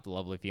that caught the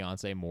lovely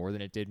fiance more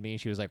than it did me.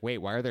 She was like, "Wait,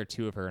 why are there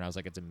 2 of her?" And I was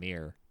like, "It's a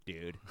mirror,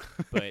 dude."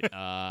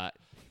 But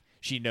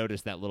she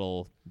noticed that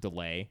little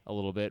delay a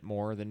little bit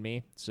more than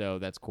me, so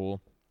that's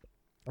cool.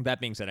 That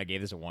being said, I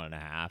gave this a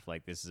 1.5.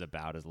 Like, this is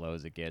about as low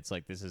as it gets.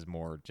 Like, this is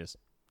more just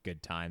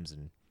good times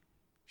and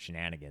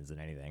shenanigans than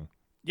anything.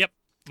 Yep.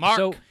 Mark.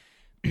 So,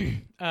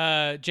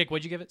 Jake,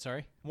 what'd you give it?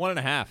 Sorry.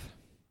 1.5.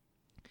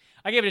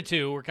 I gave it a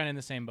 2. We're kind of in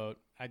the same boat.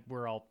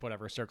 We're all,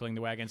 whatever, circling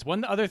the wagons.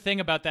 One other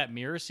thing about that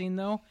mirror scene,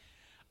 though,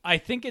 I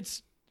think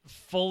it's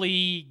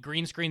fully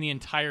green screen the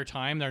entire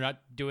time. They're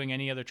not doing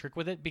any other trick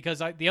with it.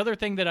 Because the other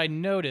thing that I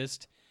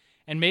noticed,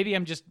 and maybe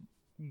I'm just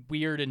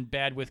weird and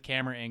bad with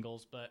camera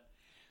angles, but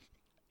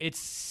it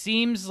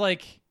seems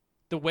like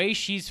the way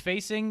she's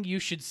facing, you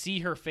should see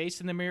her face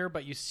in the mirror,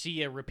 but you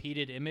see a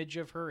repeated image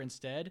of her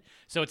instead.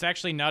 So it's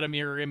actually not a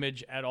mirror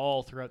image at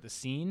all throughout the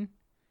scene,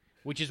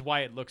 which is why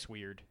it looks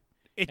weird.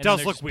 It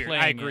does look weird.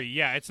 I agree.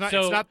 Yeah, it's not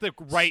the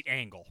right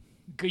angle.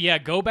 Yeah,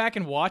 go back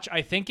and watch.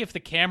 I think if the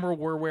camera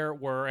were where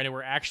it were and it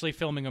were actually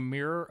filming a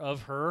mirror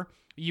of her,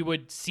 you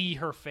would see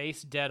her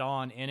face dead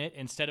on in it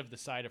instead of the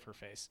side of her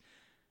face.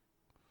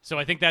 So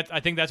I think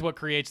that's what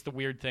creates the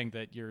weird thing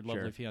that your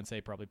lovely fiance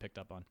probably picked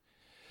up on.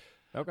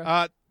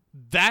 Okay.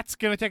 That's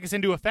going to take us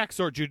into effects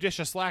or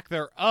judicious lack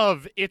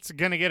thereof. It's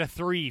going to get a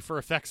 3 for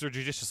effects or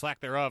judicious lack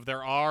thereof.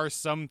 There are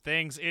some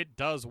things it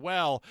does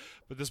well,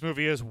 but this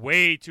movie is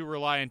way too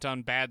reliant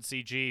on bad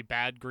CG,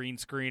 bad green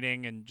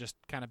screening, and just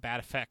kind of bad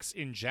effects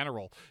in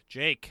general.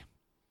 Jake.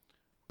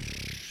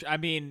 I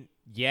mean,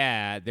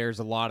 yeah, there's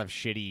a lot of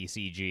shitty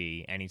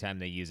CG. Anytime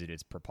they use it,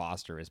 it's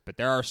preposterous, but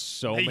there are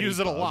so many They use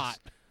it a bugs. lot.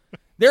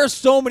 There are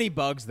so many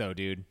bugs, though,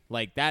 dude.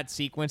 Like, that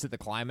sequence at the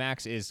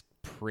climax is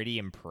pretty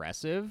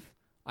impressive,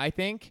 I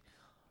think.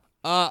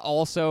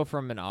 Also,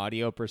 from an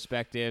audio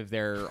perspective,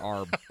 there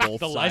are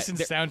both The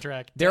licensed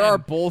soundtrack. There 10. are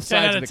both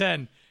 10 sides out of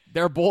 10.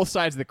 There are both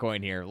sides of the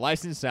coin here.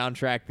 Licensed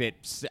soundtrack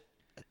that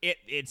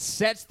it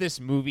sets this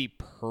movie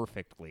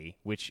perfectly,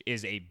 which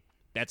is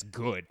that's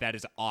good. That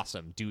is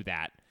awesome. Do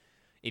that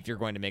if you're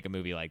going to make a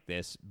movie like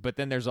this. But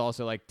then there's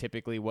also like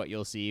typically what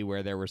you'll see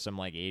where there were some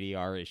like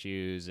ADR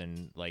issues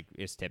and like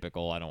it's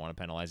typical. I don't want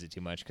to penalize it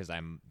too much because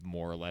I'm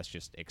more or less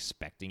just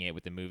expecting it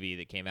with the movie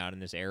that came out in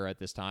this era at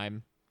this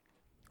time.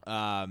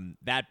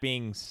 That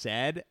being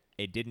said,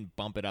 it didn't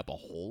bump it up a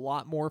whole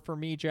lot more for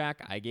me,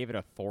 Jack. I gave it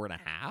a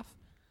 4.5.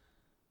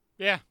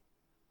 Yeah.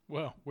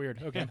 Whoa,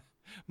 weird. Okay.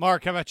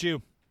 Mark, how about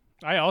you?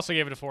 I also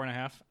gave it a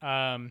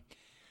 4.5.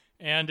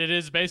 And it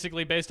is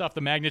basically based off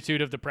the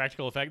magnitude of the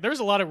practical effect. There's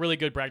a lot of really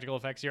good practical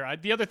effects here.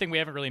 The other thing we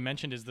haven't really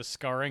mentioned is the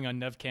scarring on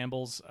Nev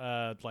Campbell's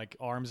like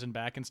arms and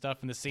back and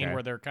stuff. And the scene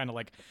where they're kind of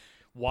like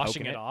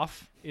washing it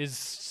off is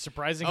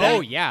surprisingly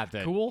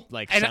cool.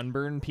 Like And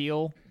sunburn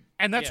peel.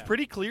 And that's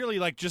pretty clearly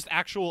like just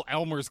actual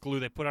Elmer's glue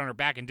they put on her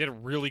back and did a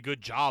really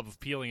good job of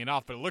peeling it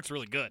off, but it looks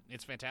really good.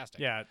 It's fantastic.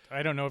 Yeah,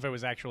 I don't know if it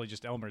was actually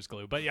just Elmer's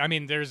glue, but I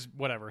mean, there's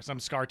some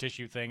scar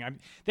tissue thing.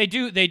 They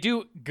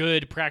do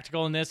good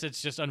practical in this.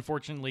 It's just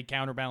unfortunately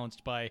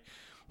counterbalanced by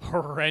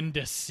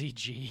horrendous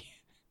CG.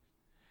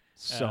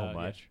 So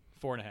much.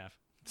 4.5.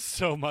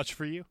 So much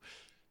for you.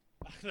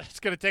 That's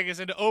going to take us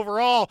into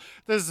overall.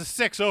 This is a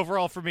 6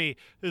 overall for me.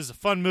 This is a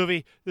fun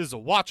movie. This is a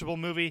watchable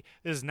movie.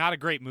 This is not a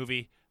great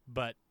movie,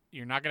 but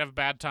you're not going to have a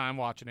bad time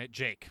watching it.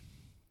 Jake.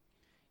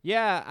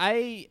 Yeah,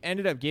 I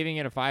ended up giving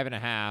it a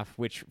 5.5,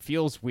 which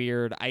feels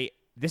weird.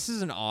 This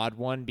is an odd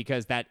one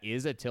because that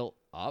is a tilt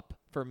up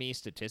for me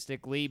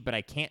statistically, but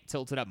I can't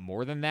tilt it up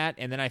more than that.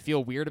 And then I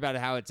feel weird about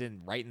how it's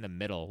right in the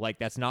middle. Like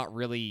that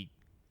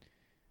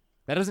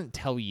doesn't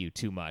tell you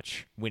too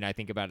much when I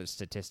think about it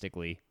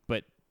statistically,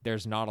 but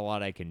there's not a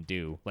lot I can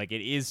do. Like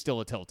it is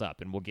still a tilt up,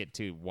 and we'll get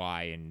to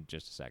why in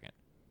just a second.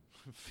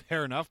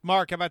 Fair enough.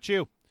 Mark, how about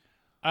you?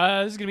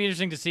 This is gonna be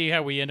interesting to see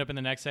how we end up in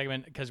the next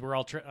segment because we're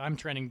all I'm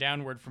trending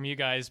downward from you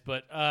guys,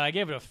 but I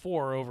gave it a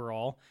 4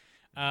 overall.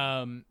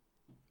 I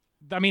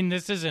mean,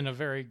 this isn't a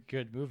very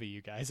good movie,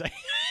 you guys. I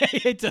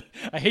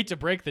hate to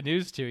break the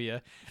news to you.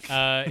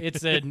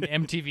 It's an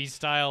MTV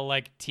style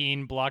like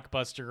teen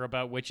blockbuster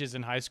about witches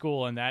in high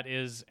school, and that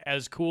is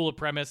as cool a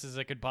premise as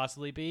it could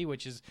possibly be,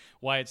 which is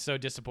why it's so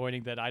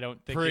disappointing that I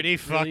don't think Pretty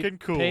it really fucking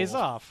cool. pays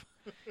off.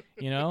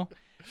 You know,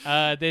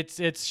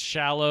 it's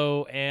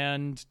shallow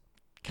and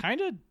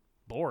kind of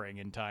boring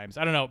in times.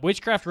 I don't know.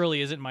 Witchcraft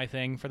really isn't my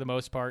thing for the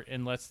most part,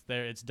 unless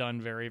it's done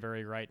very,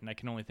 very right. And I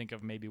can only think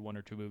of maybe 1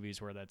 or 2 movies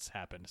where that's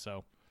happened.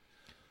 So,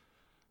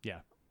 yeah.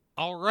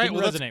 All right. Didn't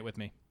Well, resonate with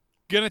me.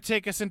 Gonna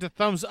take us into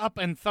thumbs up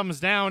and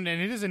thumbs down,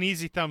 and it is an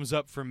easy thumbs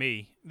up for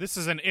me. This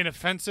is an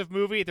inoffensive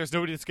movie. There's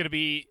nobody that's gonna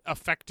be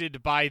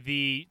affected by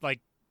the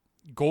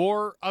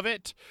gore of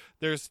it.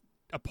 There's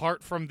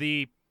apart from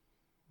the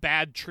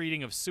bad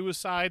treating of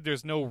suicide,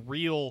 there's no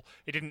real,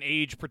 it didn't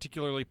age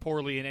particularly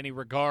poorly in any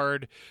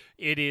regard.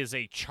 It is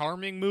a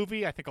charming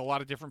movie. I think a lot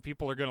of different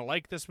people are going to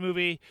like this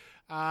movie.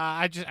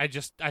 I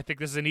think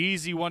this is an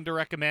easy one to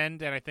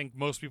recommend, and I think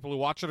most people who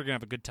watch it are going to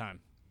have a good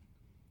time.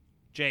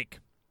 Jake.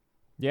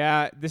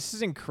 Yeah, this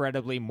is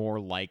incredibly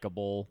more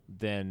likable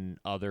than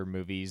other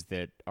movies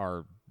that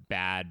are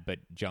bad but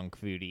junk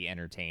foody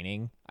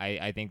entertaining.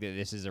 I think that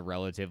this is a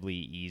relatively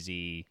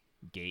easy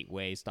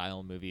gateway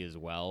style movie as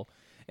well.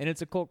 And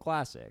it's a cult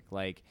classic.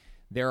 Like,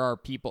 there are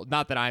people,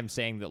 not that I'm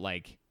saying that,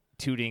 like,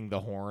 tooting the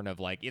horn of,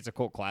 like, it's a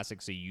cult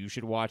classic, so you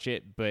should watch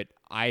it, but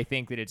I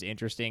think that it's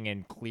interesting,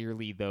 and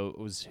clearly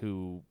those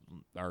who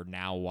are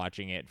now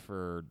watching it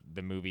for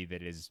the movie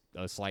that is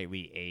a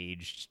slightly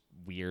aged,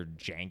 weird,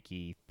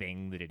 janky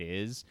thing that it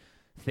is,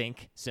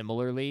 think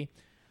similarly.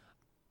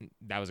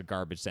 That was a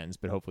garbage sentence,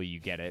 but hopefully you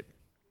get it.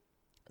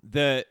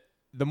 The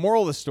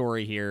moral of the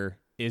story here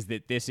is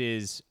that this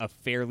is a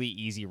fairly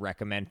easy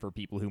recommend for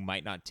people who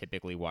might not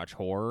typically watch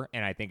horror,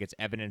 and I think it's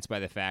evidenced by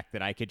the fact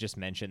that I could just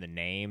mention the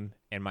name,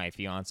 and my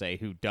fiance,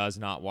 who does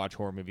not watch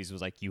horror movies,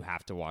 was like, you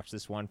have to watch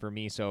this one for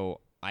me,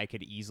 so I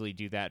could easily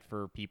do that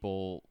for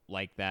people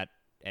like that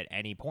at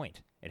any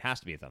point. It has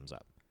to be a thumbs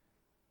up.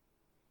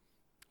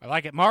 I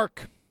like it.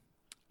 Mark.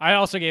 I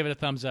also gave it a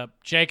thumbs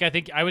up. Jake, I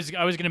think I was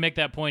going to make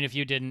that point if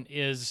you didn't,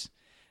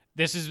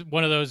 this is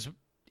one of those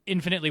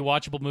infinitely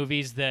watchable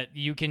movies that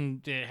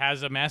it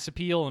has a mass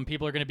appeal and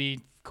people are going to be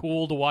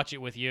cool to watch it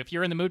with you. If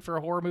you're in the mood for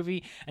a horror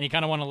movie and you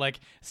kind of want to like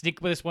sneak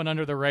this one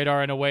under the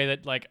radar in a way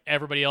that like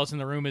everybody else in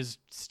the room is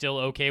still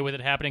okay with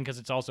it happening because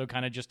it's also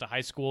kind of just a high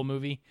school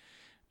movie,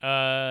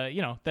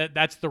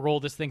 that's the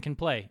role this thing can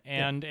play.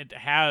 And it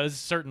has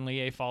certainly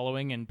a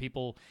following and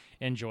people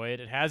enjoy it.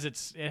 It has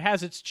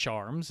its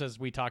charms, as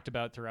we talked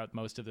about throughout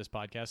most of this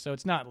podcast. So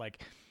it's not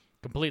like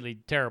completely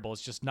terrible.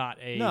 It's just not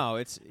a... No,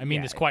 it's... I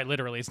mean this quite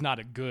literally. It's not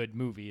a good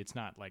movie. It's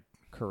not like...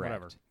 Correct.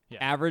 Whatever. Yeah.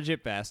 Average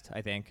at best,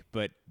 I think,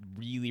 but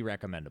really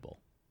recommendable.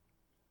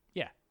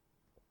 Yeah.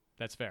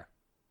 That's fair.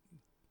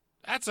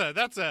 That's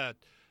an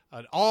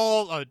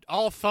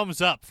all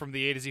thumbs up from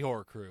the A to Z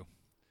horror crew.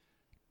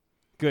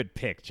 Good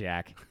pick,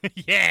 Jack.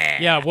 Yeah.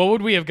 Yeah, what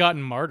would we have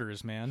gotten?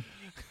 Martyrs, man.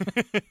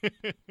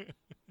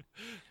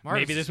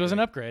 Martyrs Maybe is this was an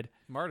great. upgrade.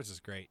 Martyrs is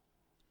great.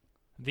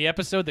 The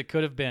episode that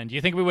could have been. Do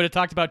you think we would have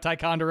talked about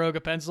Ticonderoga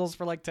pencils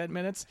for like 10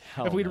 minutes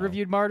Hell if we'd no.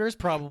 reviewed Martyrs?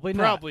 Probably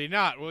not. Probably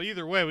not. Well,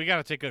 either way, we got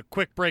to take a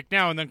quick break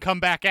now and then come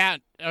back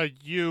at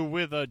you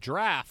with a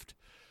draft.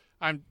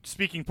 I'm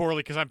speaking poorly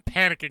because I'm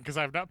panicking because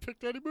I've not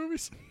picked any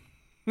movies.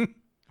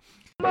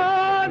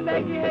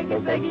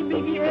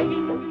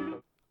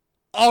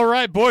 All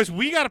right, boys,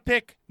 we got to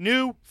pick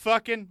new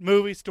fucking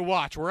movies to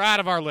watch. We're out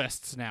of our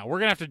lists now. We're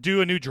going to have to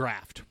do a new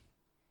draft.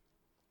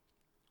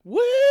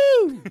 Woo!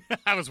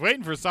 I was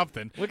waiting for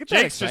something. Look at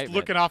that Jake's just excitement.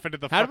 looking off into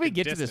the How fucking did we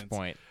get distance. to this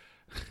point?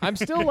 I'm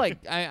still like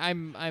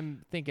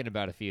I'm thinking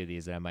about a few of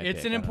these that I might.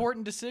 It's pick. an I don't know.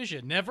 important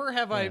decision. Never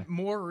have I Yeah.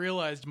 more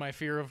realized my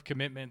fear of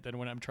commitment than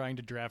when I'm trying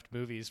to draft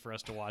movies for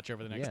us to watch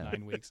over the next Yeah.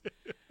 9 weeks.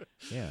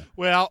 Yeah.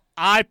 Well,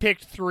 I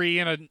picked 3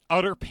 in an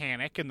utter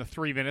panic in the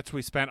 3 minutes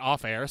we spent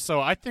off air,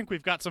 so I think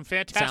we've got some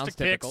fantastic Sounds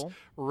picks typical.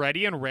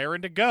 ready and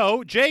raring to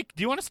go. Jake,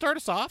 do you want to start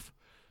us off?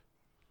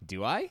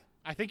 Do I?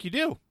 I think you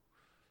do.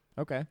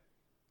 Okay.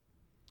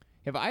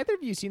 Have either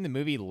of you seen the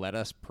movie Let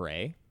Us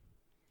Pray?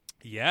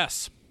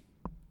 Yes.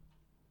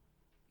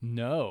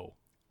 No.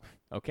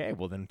 Okay,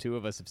 well then 2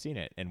 of us have seen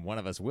it, and 1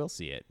 of us will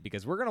see it,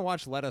 because we're going to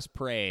watch Let Us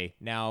Pray.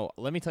 Now,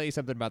 let me tell you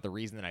something about the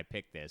reason that I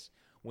picked this.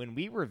 When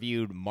we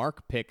reviewed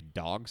Mark Pick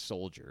Dog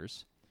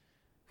Soldiers,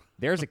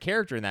 there's a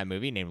character in that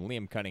movie named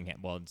Liam Cunningham.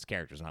 Well, his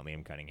character's not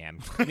Liam Cunningham.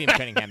 Liam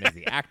Cunningham is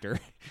the actor.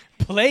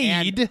 Played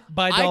And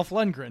by I- Dolph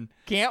Lundgren.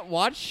 Can't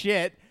watch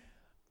shit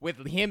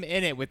with him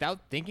in it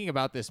without thinking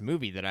about this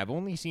movie that I've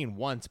only seen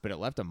once, but it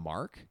left a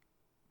mark,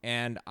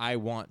 and I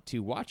want to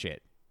watch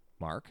it.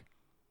 Mark?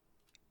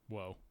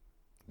 Whoa.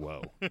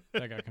 Whoa.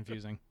 That got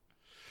confusing.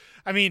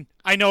 I mean,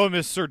 I know him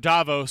as Sir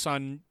Davos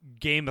on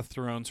Game of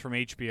Thrones from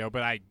HBO,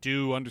 but I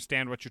do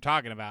understand what you're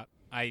talking about.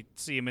 I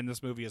see him in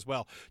this movie as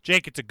well.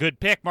 Jake, it's a good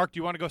pick. Mark, do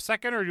you want to go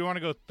second or do you want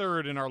to go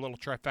third in our little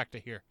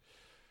trifecta here?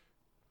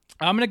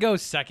 I'm going to go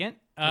second.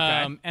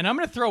 Okay. And I'm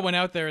going to throw one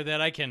out there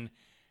that I can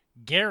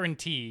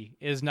guarantee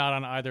is not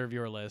on either of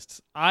your lists.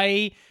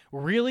 I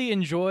really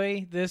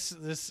enjoy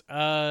this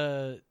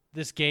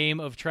game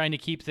of trying to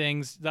keep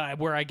things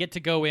where I get to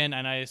go in,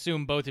 and I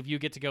assume both of you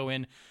get to go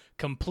in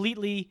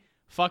completely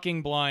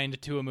fucking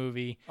blind to a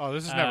movie. Oh,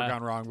 this has never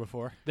gone wrong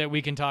before. That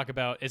we can talk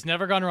about. It's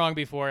never gone wrong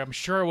before. I'm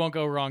sure it won't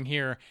go wrong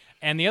here.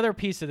 And the other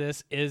piece of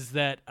this is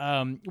that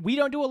we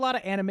don't do a lot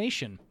of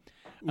animation.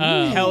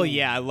 Hell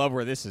yeah, I love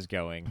where this is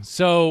going.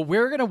 So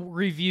we're going to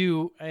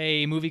review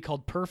a movie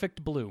called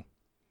Perfect Blue.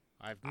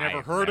 I've never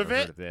I've heard never of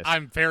heard it. of this.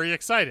 I'm very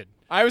excited.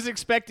 I was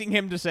expecting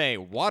him to say,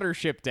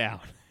 Watership Down.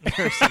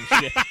 or some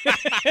shit.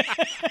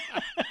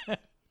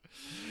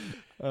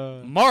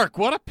 Mark,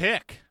 what a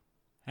pick.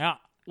 Yeah.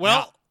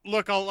 Well,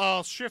 look,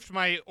 I'll shift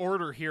my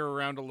order here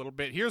around a little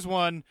bit. Here's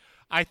one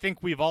I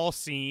think we've all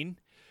seen.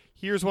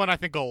 Here's one I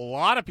think a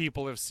lot of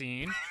people have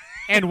seen.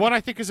 And one I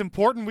think is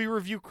important we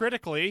review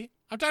critically.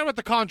 I'm talking about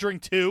The Conjuring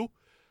 2.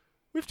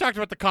 We've talked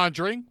about The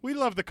Conjuring. We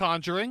love The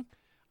Conjuring.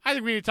 I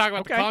think we need to talk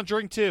about The Okay.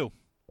 Conjuring 2.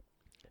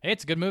 Hey,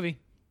 it's a good movie.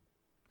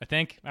 I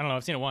think. I don't know.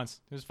 I've seen it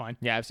once. It was fine.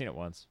 Yeah, I've seen it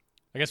once.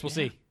 I guess we'll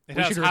see. It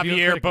We has should review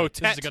Javier critically. Botet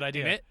This is a good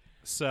idea. in it.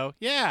 So,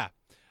 yeah,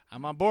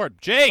 I'm on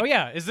board. Jake. Oh,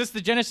 yeah. Is this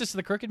the genesis of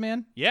the Crooked Man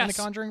in Yes.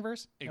 the Conjuring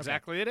verse?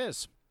 Exactly it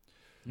is.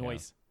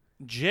 Noise.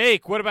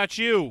 Jake, what about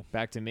you?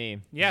 Back to me.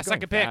 Yeah, This is going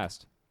second pick.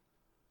 fast.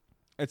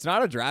 It's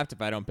not a draft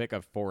if I don't pick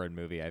a foreign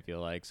movie, I feel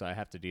like, so I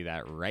have to do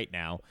that right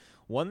now.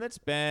 One that's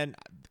been...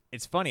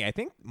 It's funny. I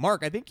think,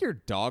 Mark, your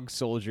Dog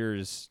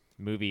Soldiers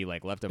movie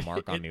left a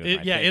mark on me with my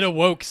It picks.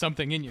 awoke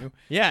something in you.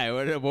 Yeah,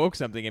 it awoke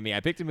something in me. I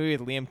picked a movie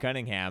with Liam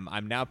Cunningham.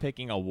 I'm now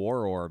picking a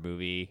war horror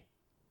movie.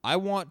 I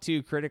want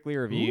to critically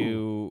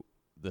review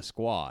The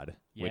Squad,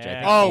 which I Yeah.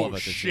 think all Oh, of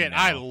us have seen shit. now,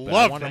 I but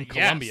love wanna- that. From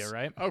Colombia, Yes.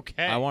 right?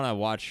 Okay. I want to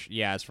watch.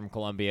 Yeah, it's from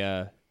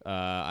Colombia.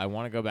 I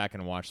want to go back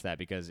and watch that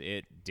because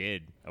it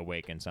did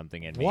awaken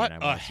something in me. What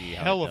and I a want to see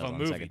how hell it of does a on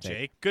movie, second take.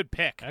 Jake. Good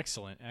pick.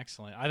 Excellent.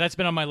 That's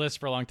been on my list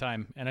for a long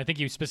time, and I think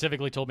you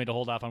specifically told me to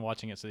hold off on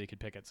watching it so that you could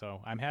pick it,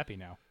 so I'm happy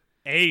now.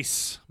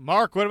 Ace.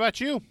 Mark, what about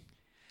you?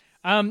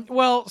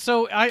 Well,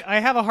 so I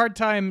have a hard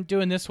time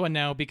doing this one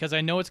now because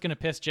I know it's going to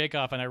piss Jake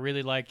off, and I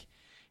really like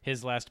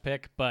his last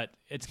pick, but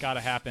it's got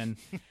to happen.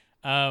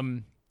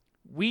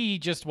 We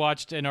just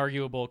watched an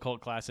arguable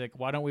cult classic.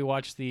 Why don't we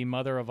watch the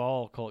mother of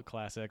all cult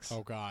classics?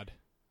 Oh, God.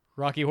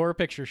 Rocky Horror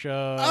Picture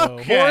Show.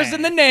 Okay. Horror's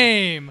in the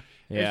name.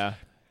 Yeah,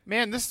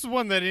 Man, this is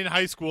one that in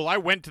high school I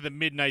went to the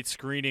midnight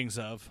screenings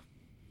of.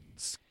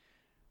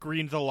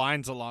 Screened the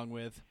lines along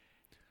with.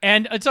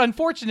 And it's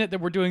unfortunate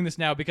that we're doing this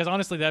now because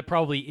honestly, that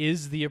probably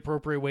is the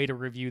appropriate way to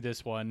review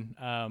this one.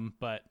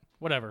 But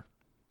whatever.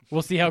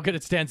 We'll see how good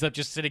it stands up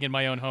just sitting in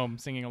my own home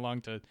singing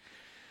along to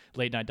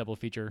late night double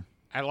feature.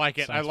 I like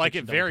it. I Science like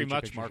fiction it very double feature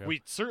much, picture Mark. show.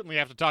 We certainly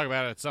have to talk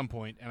about it at some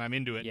point, and I'm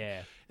into it.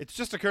 Yeah. It's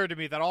just occurred to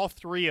me that all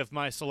 3 of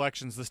my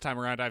selections this time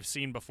around I've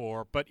seen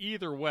before, but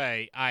either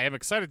way, I am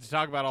excited to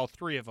talk about all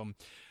 3 of them.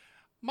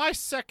 My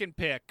second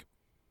pick,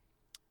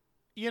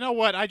 you know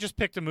what? I just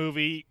picked a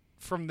movie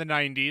from the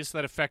 90s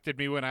that affected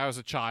me when I was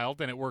a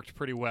child, and it worked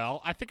pretty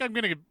well. I think I'm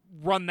going to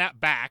run that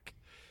back,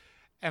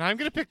 and I'm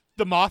going to pick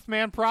The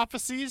Mothman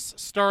Prophecies,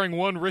 starring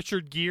one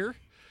Richard Gere.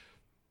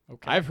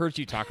 Okay. I've heard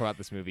you talk about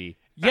this movie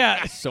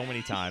so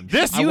many times.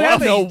 You I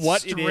have know a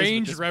what it is with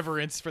strange this-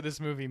 reverence for this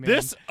movie, man.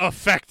 This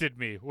affected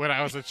me when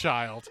I was a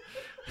child.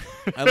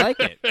 I like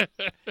it.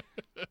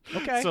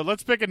 Okay. So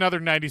let's pick another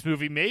 90s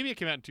movie. Maybe it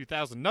came out in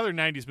 2000. Another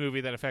 90s movie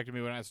that affected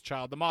me when I was a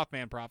child. The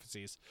Mothman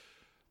Prophecies.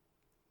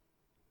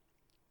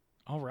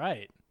 All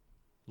right.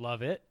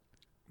 Love it.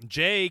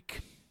 Jake,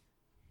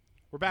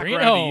 we're back Bring it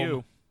around home. to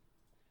you.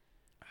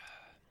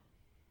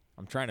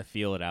 I'm trying to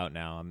feel it out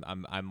now.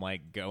 I'm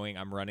like going.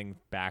 I'm running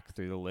back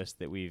through the list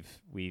that we've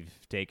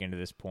taken to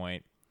this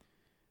point.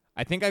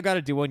 I think I've got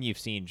to do one you've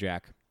seen,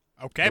 Jack.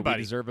 Okay, But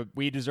buddy.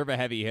 We deserve a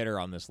heavy hitter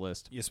on this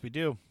list. Yes, we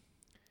do.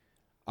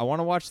 I want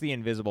to watch The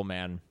Invisible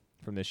Man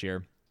from this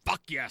year.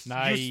 Fuck yes.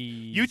 Nice.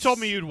 You told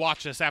me you'd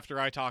watch this after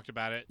I talked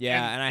about it.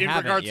 Yeah, and I in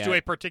haven't regards to yet.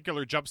 a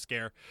particular jump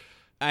scare.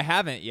 I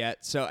haven't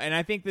yet. So, and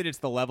I think that it's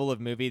the level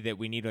of movie that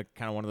we need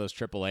kind of one of those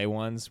AAA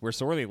ones. We're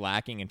sorely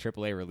lacking in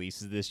AAA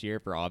releases this year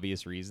for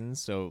obvious reasons.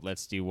 So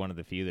let's do one of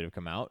the few that have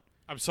come out.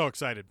 I'm so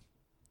excited.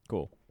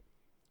 Cool.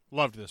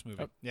 Loved this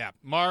movie. Yeah.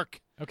 Mark.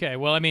 Okay,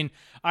 well, I mean,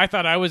 I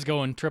thought I was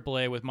going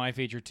AAA with my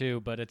feature too,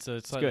 but it's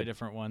a slightly good.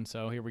 different one.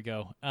 So here we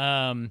go.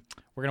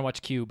 We're gonna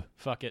watch Cube.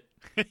 Fuck it.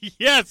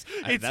 Yes.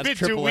 That's It's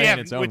been AAA in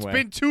its own way.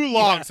 been too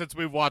long since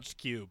we've watched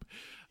Cube.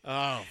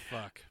 Oh,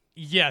 fuck.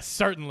 Yes,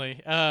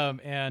 certainly.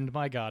 And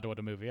my God, what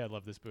a movie! I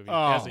love this movie. It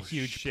Oh, has a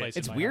huge shit. place.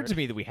 It's in my weird heart. to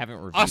me that we haven't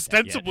reviewed that yet.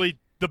 Ostensibly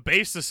the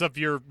basis of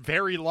your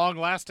very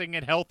long-lasting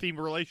and healthy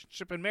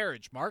relationship and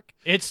marriage, Mark.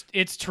 It's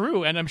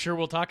true, and I'm sure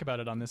we'll talk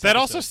about it on this. That episode.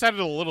 also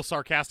sounded a little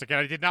sarcastic, and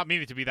I did not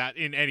mean it to be that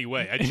in any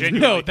way. I genuinely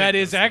no, think that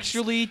those is things.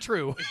 actually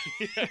true.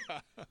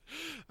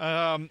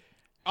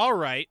 All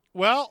right.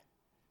 Well,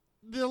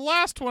 the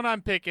last one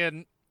I'm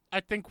picking, I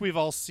think we've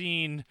all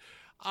seen.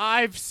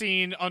 I've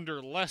seen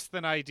under less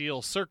than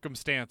ideal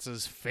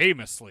circumstances,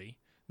 famously.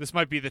 This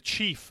might be the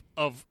chief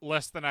of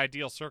less than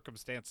ideal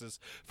circumstances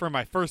for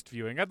my first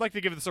viewing. I'd like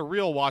to give this a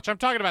real watch. I'm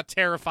talking about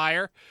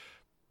Terrifier.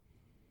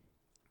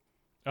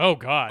 Oh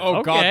God. Oh,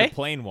 okay. God, the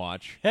plane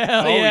watch.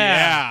 Hell Oh, yeah.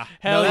 yeah.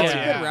 Hell No, that's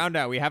yeah. a good round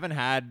out. We haven't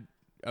had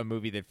a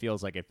movie that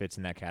feels like it fits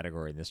in that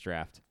category in this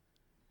draft.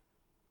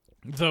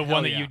 The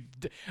one that yeah.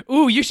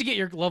 Ooh, you should get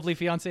your lovely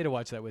fiance to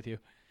watch that with you.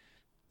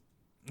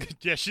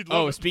 Yeah, she'd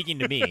love Oh, it. speaking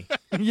to me.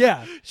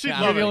 Yeah. She'd You're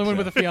love the it. only one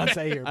with a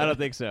fiance here. I don't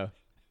think so.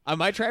 I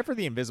might try for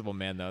The Invisible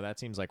Man, though. That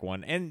seems like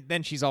one. And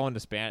then she's all into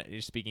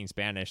speaking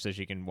Spanish so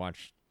she can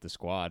watch The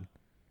Squad.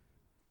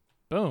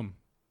 Boom.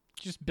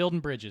 Just building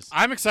bridges.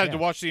 I'm excited to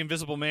Yeah. watch The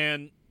Invisible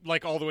Man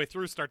like all the way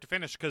through, start to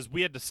finish, because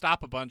we had to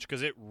stop a bunch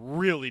because it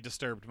really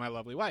disturbed my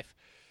lovely wife.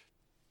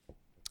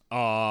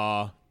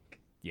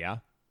 Yeah.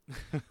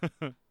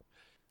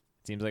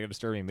 Seems like a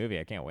disturbing movie.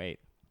 I can't wait.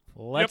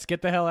 Let's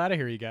get the hell out of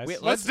here, you guys.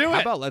 Wait, Let's do How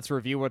it. about let's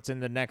review what's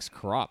in the next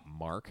crop,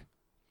 Mark?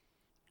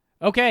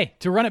 Okay,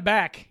 to run it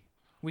back,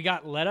 we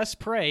got Let Us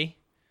Pray,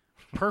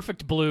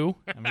 Perfect Blue.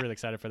 I'm really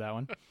excited for that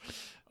one.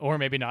 Or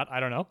maybe not. I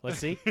don't know. Let's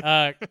see.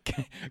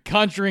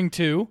 Conjuring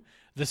 2,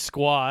 The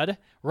Squad,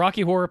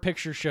 Rocky Horror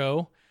Picture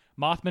Show,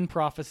 Mothman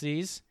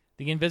Prophecies,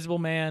 The Invisible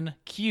Man,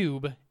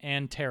 Cube,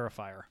 and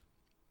Terrifier.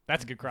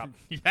 That's a good crop.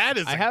 That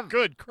is a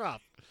good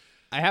crop.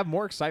 I have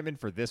more excitement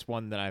for this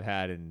one than I've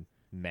had in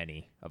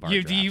many of our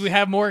Do drafts. you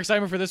have more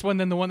excitement for this one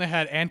than the one that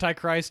had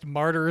Antichrist,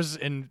 Martyrs,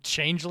 and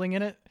Changeling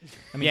in it?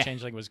 I mean, Yeah.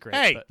 Changeling was great.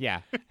 Hey. but-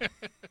 Yeah.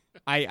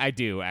 I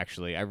do,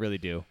 actually. I really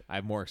do. I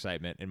have more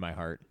excitement in my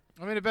heart.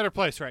 I'm in a better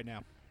place right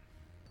now.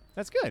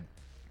 That's good.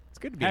 It's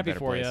good to be Happy in a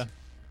better for place. ya.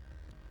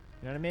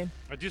 You know what I mean?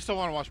 I do still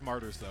want to watch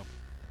Martyrs,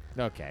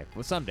 though. Okay.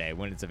 Well, someday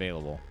when it's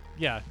available.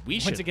 Yeah, We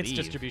once should it gets leave.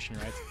 distribution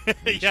rights.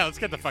 Yeah, let's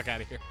get the fuck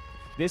out of here.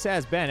 This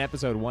has been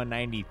episode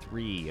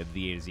 193 of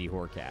the A to Z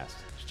Horrorcast.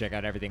 To check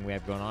out everything we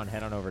have going on,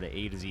 head on over to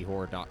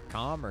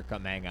atozhorror.com or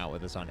come hang out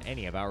with us on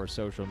any of our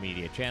social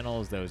media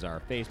channels. Those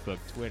are Facebook,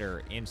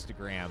 Twitter,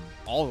 Instagram.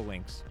 All the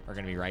links are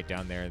going to be right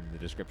down there in the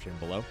description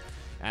below.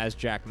 As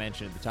Jack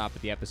mentioned at the top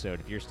of the episode,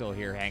 if you're still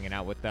here hanging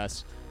out with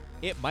us,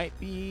 it might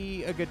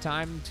be a good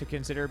time to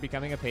consider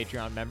becoming a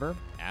Patreon member,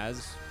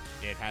 as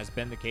it has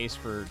been the case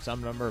for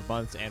some number of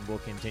months and will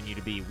continue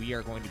to be. We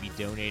are going to be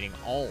donating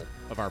all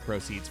of our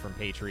proceeds from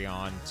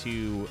Patreon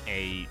to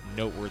a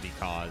noteworthy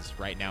cause.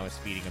 Right now it's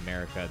Feeding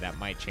America. That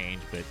might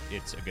change, but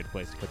it's a good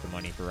place to put the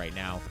money for right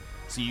now.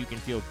 So you can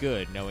feel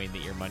good knowing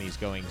that your money's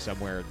going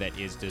somewhere that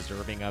is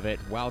deserving of it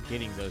while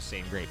getting those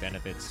same great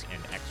benefits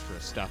and extra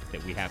stuff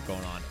that we have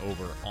going on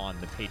over on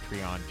the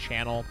Patreon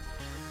channel.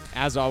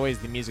 As always,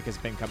 the music has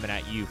been coming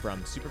at you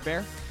from Super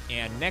Bear.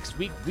 And next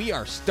week, we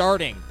are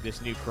starting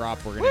this new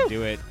crop. We're going to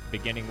do it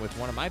beginning with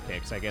one of my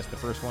picks. I guess the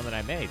first one that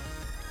I made.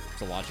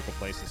 It's a logical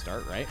place to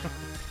start, right?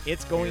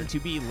 It's going to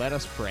be Let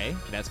Us Pray.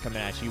 That's coming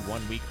at you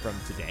 1 week from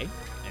today.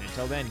 And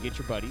until then, get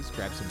your buddies,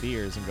 grab some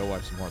beers, and go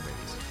watch some horror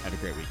movies. Have a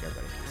great week,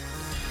 everybody.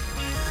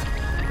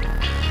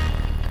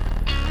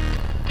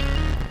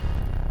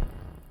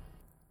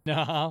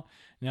 No,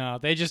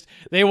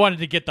 they wanted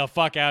to get the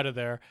fuck out of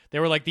there. They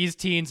were like, these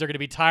teens are going to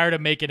be tired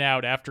of making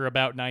out after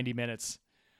about 90 minutes.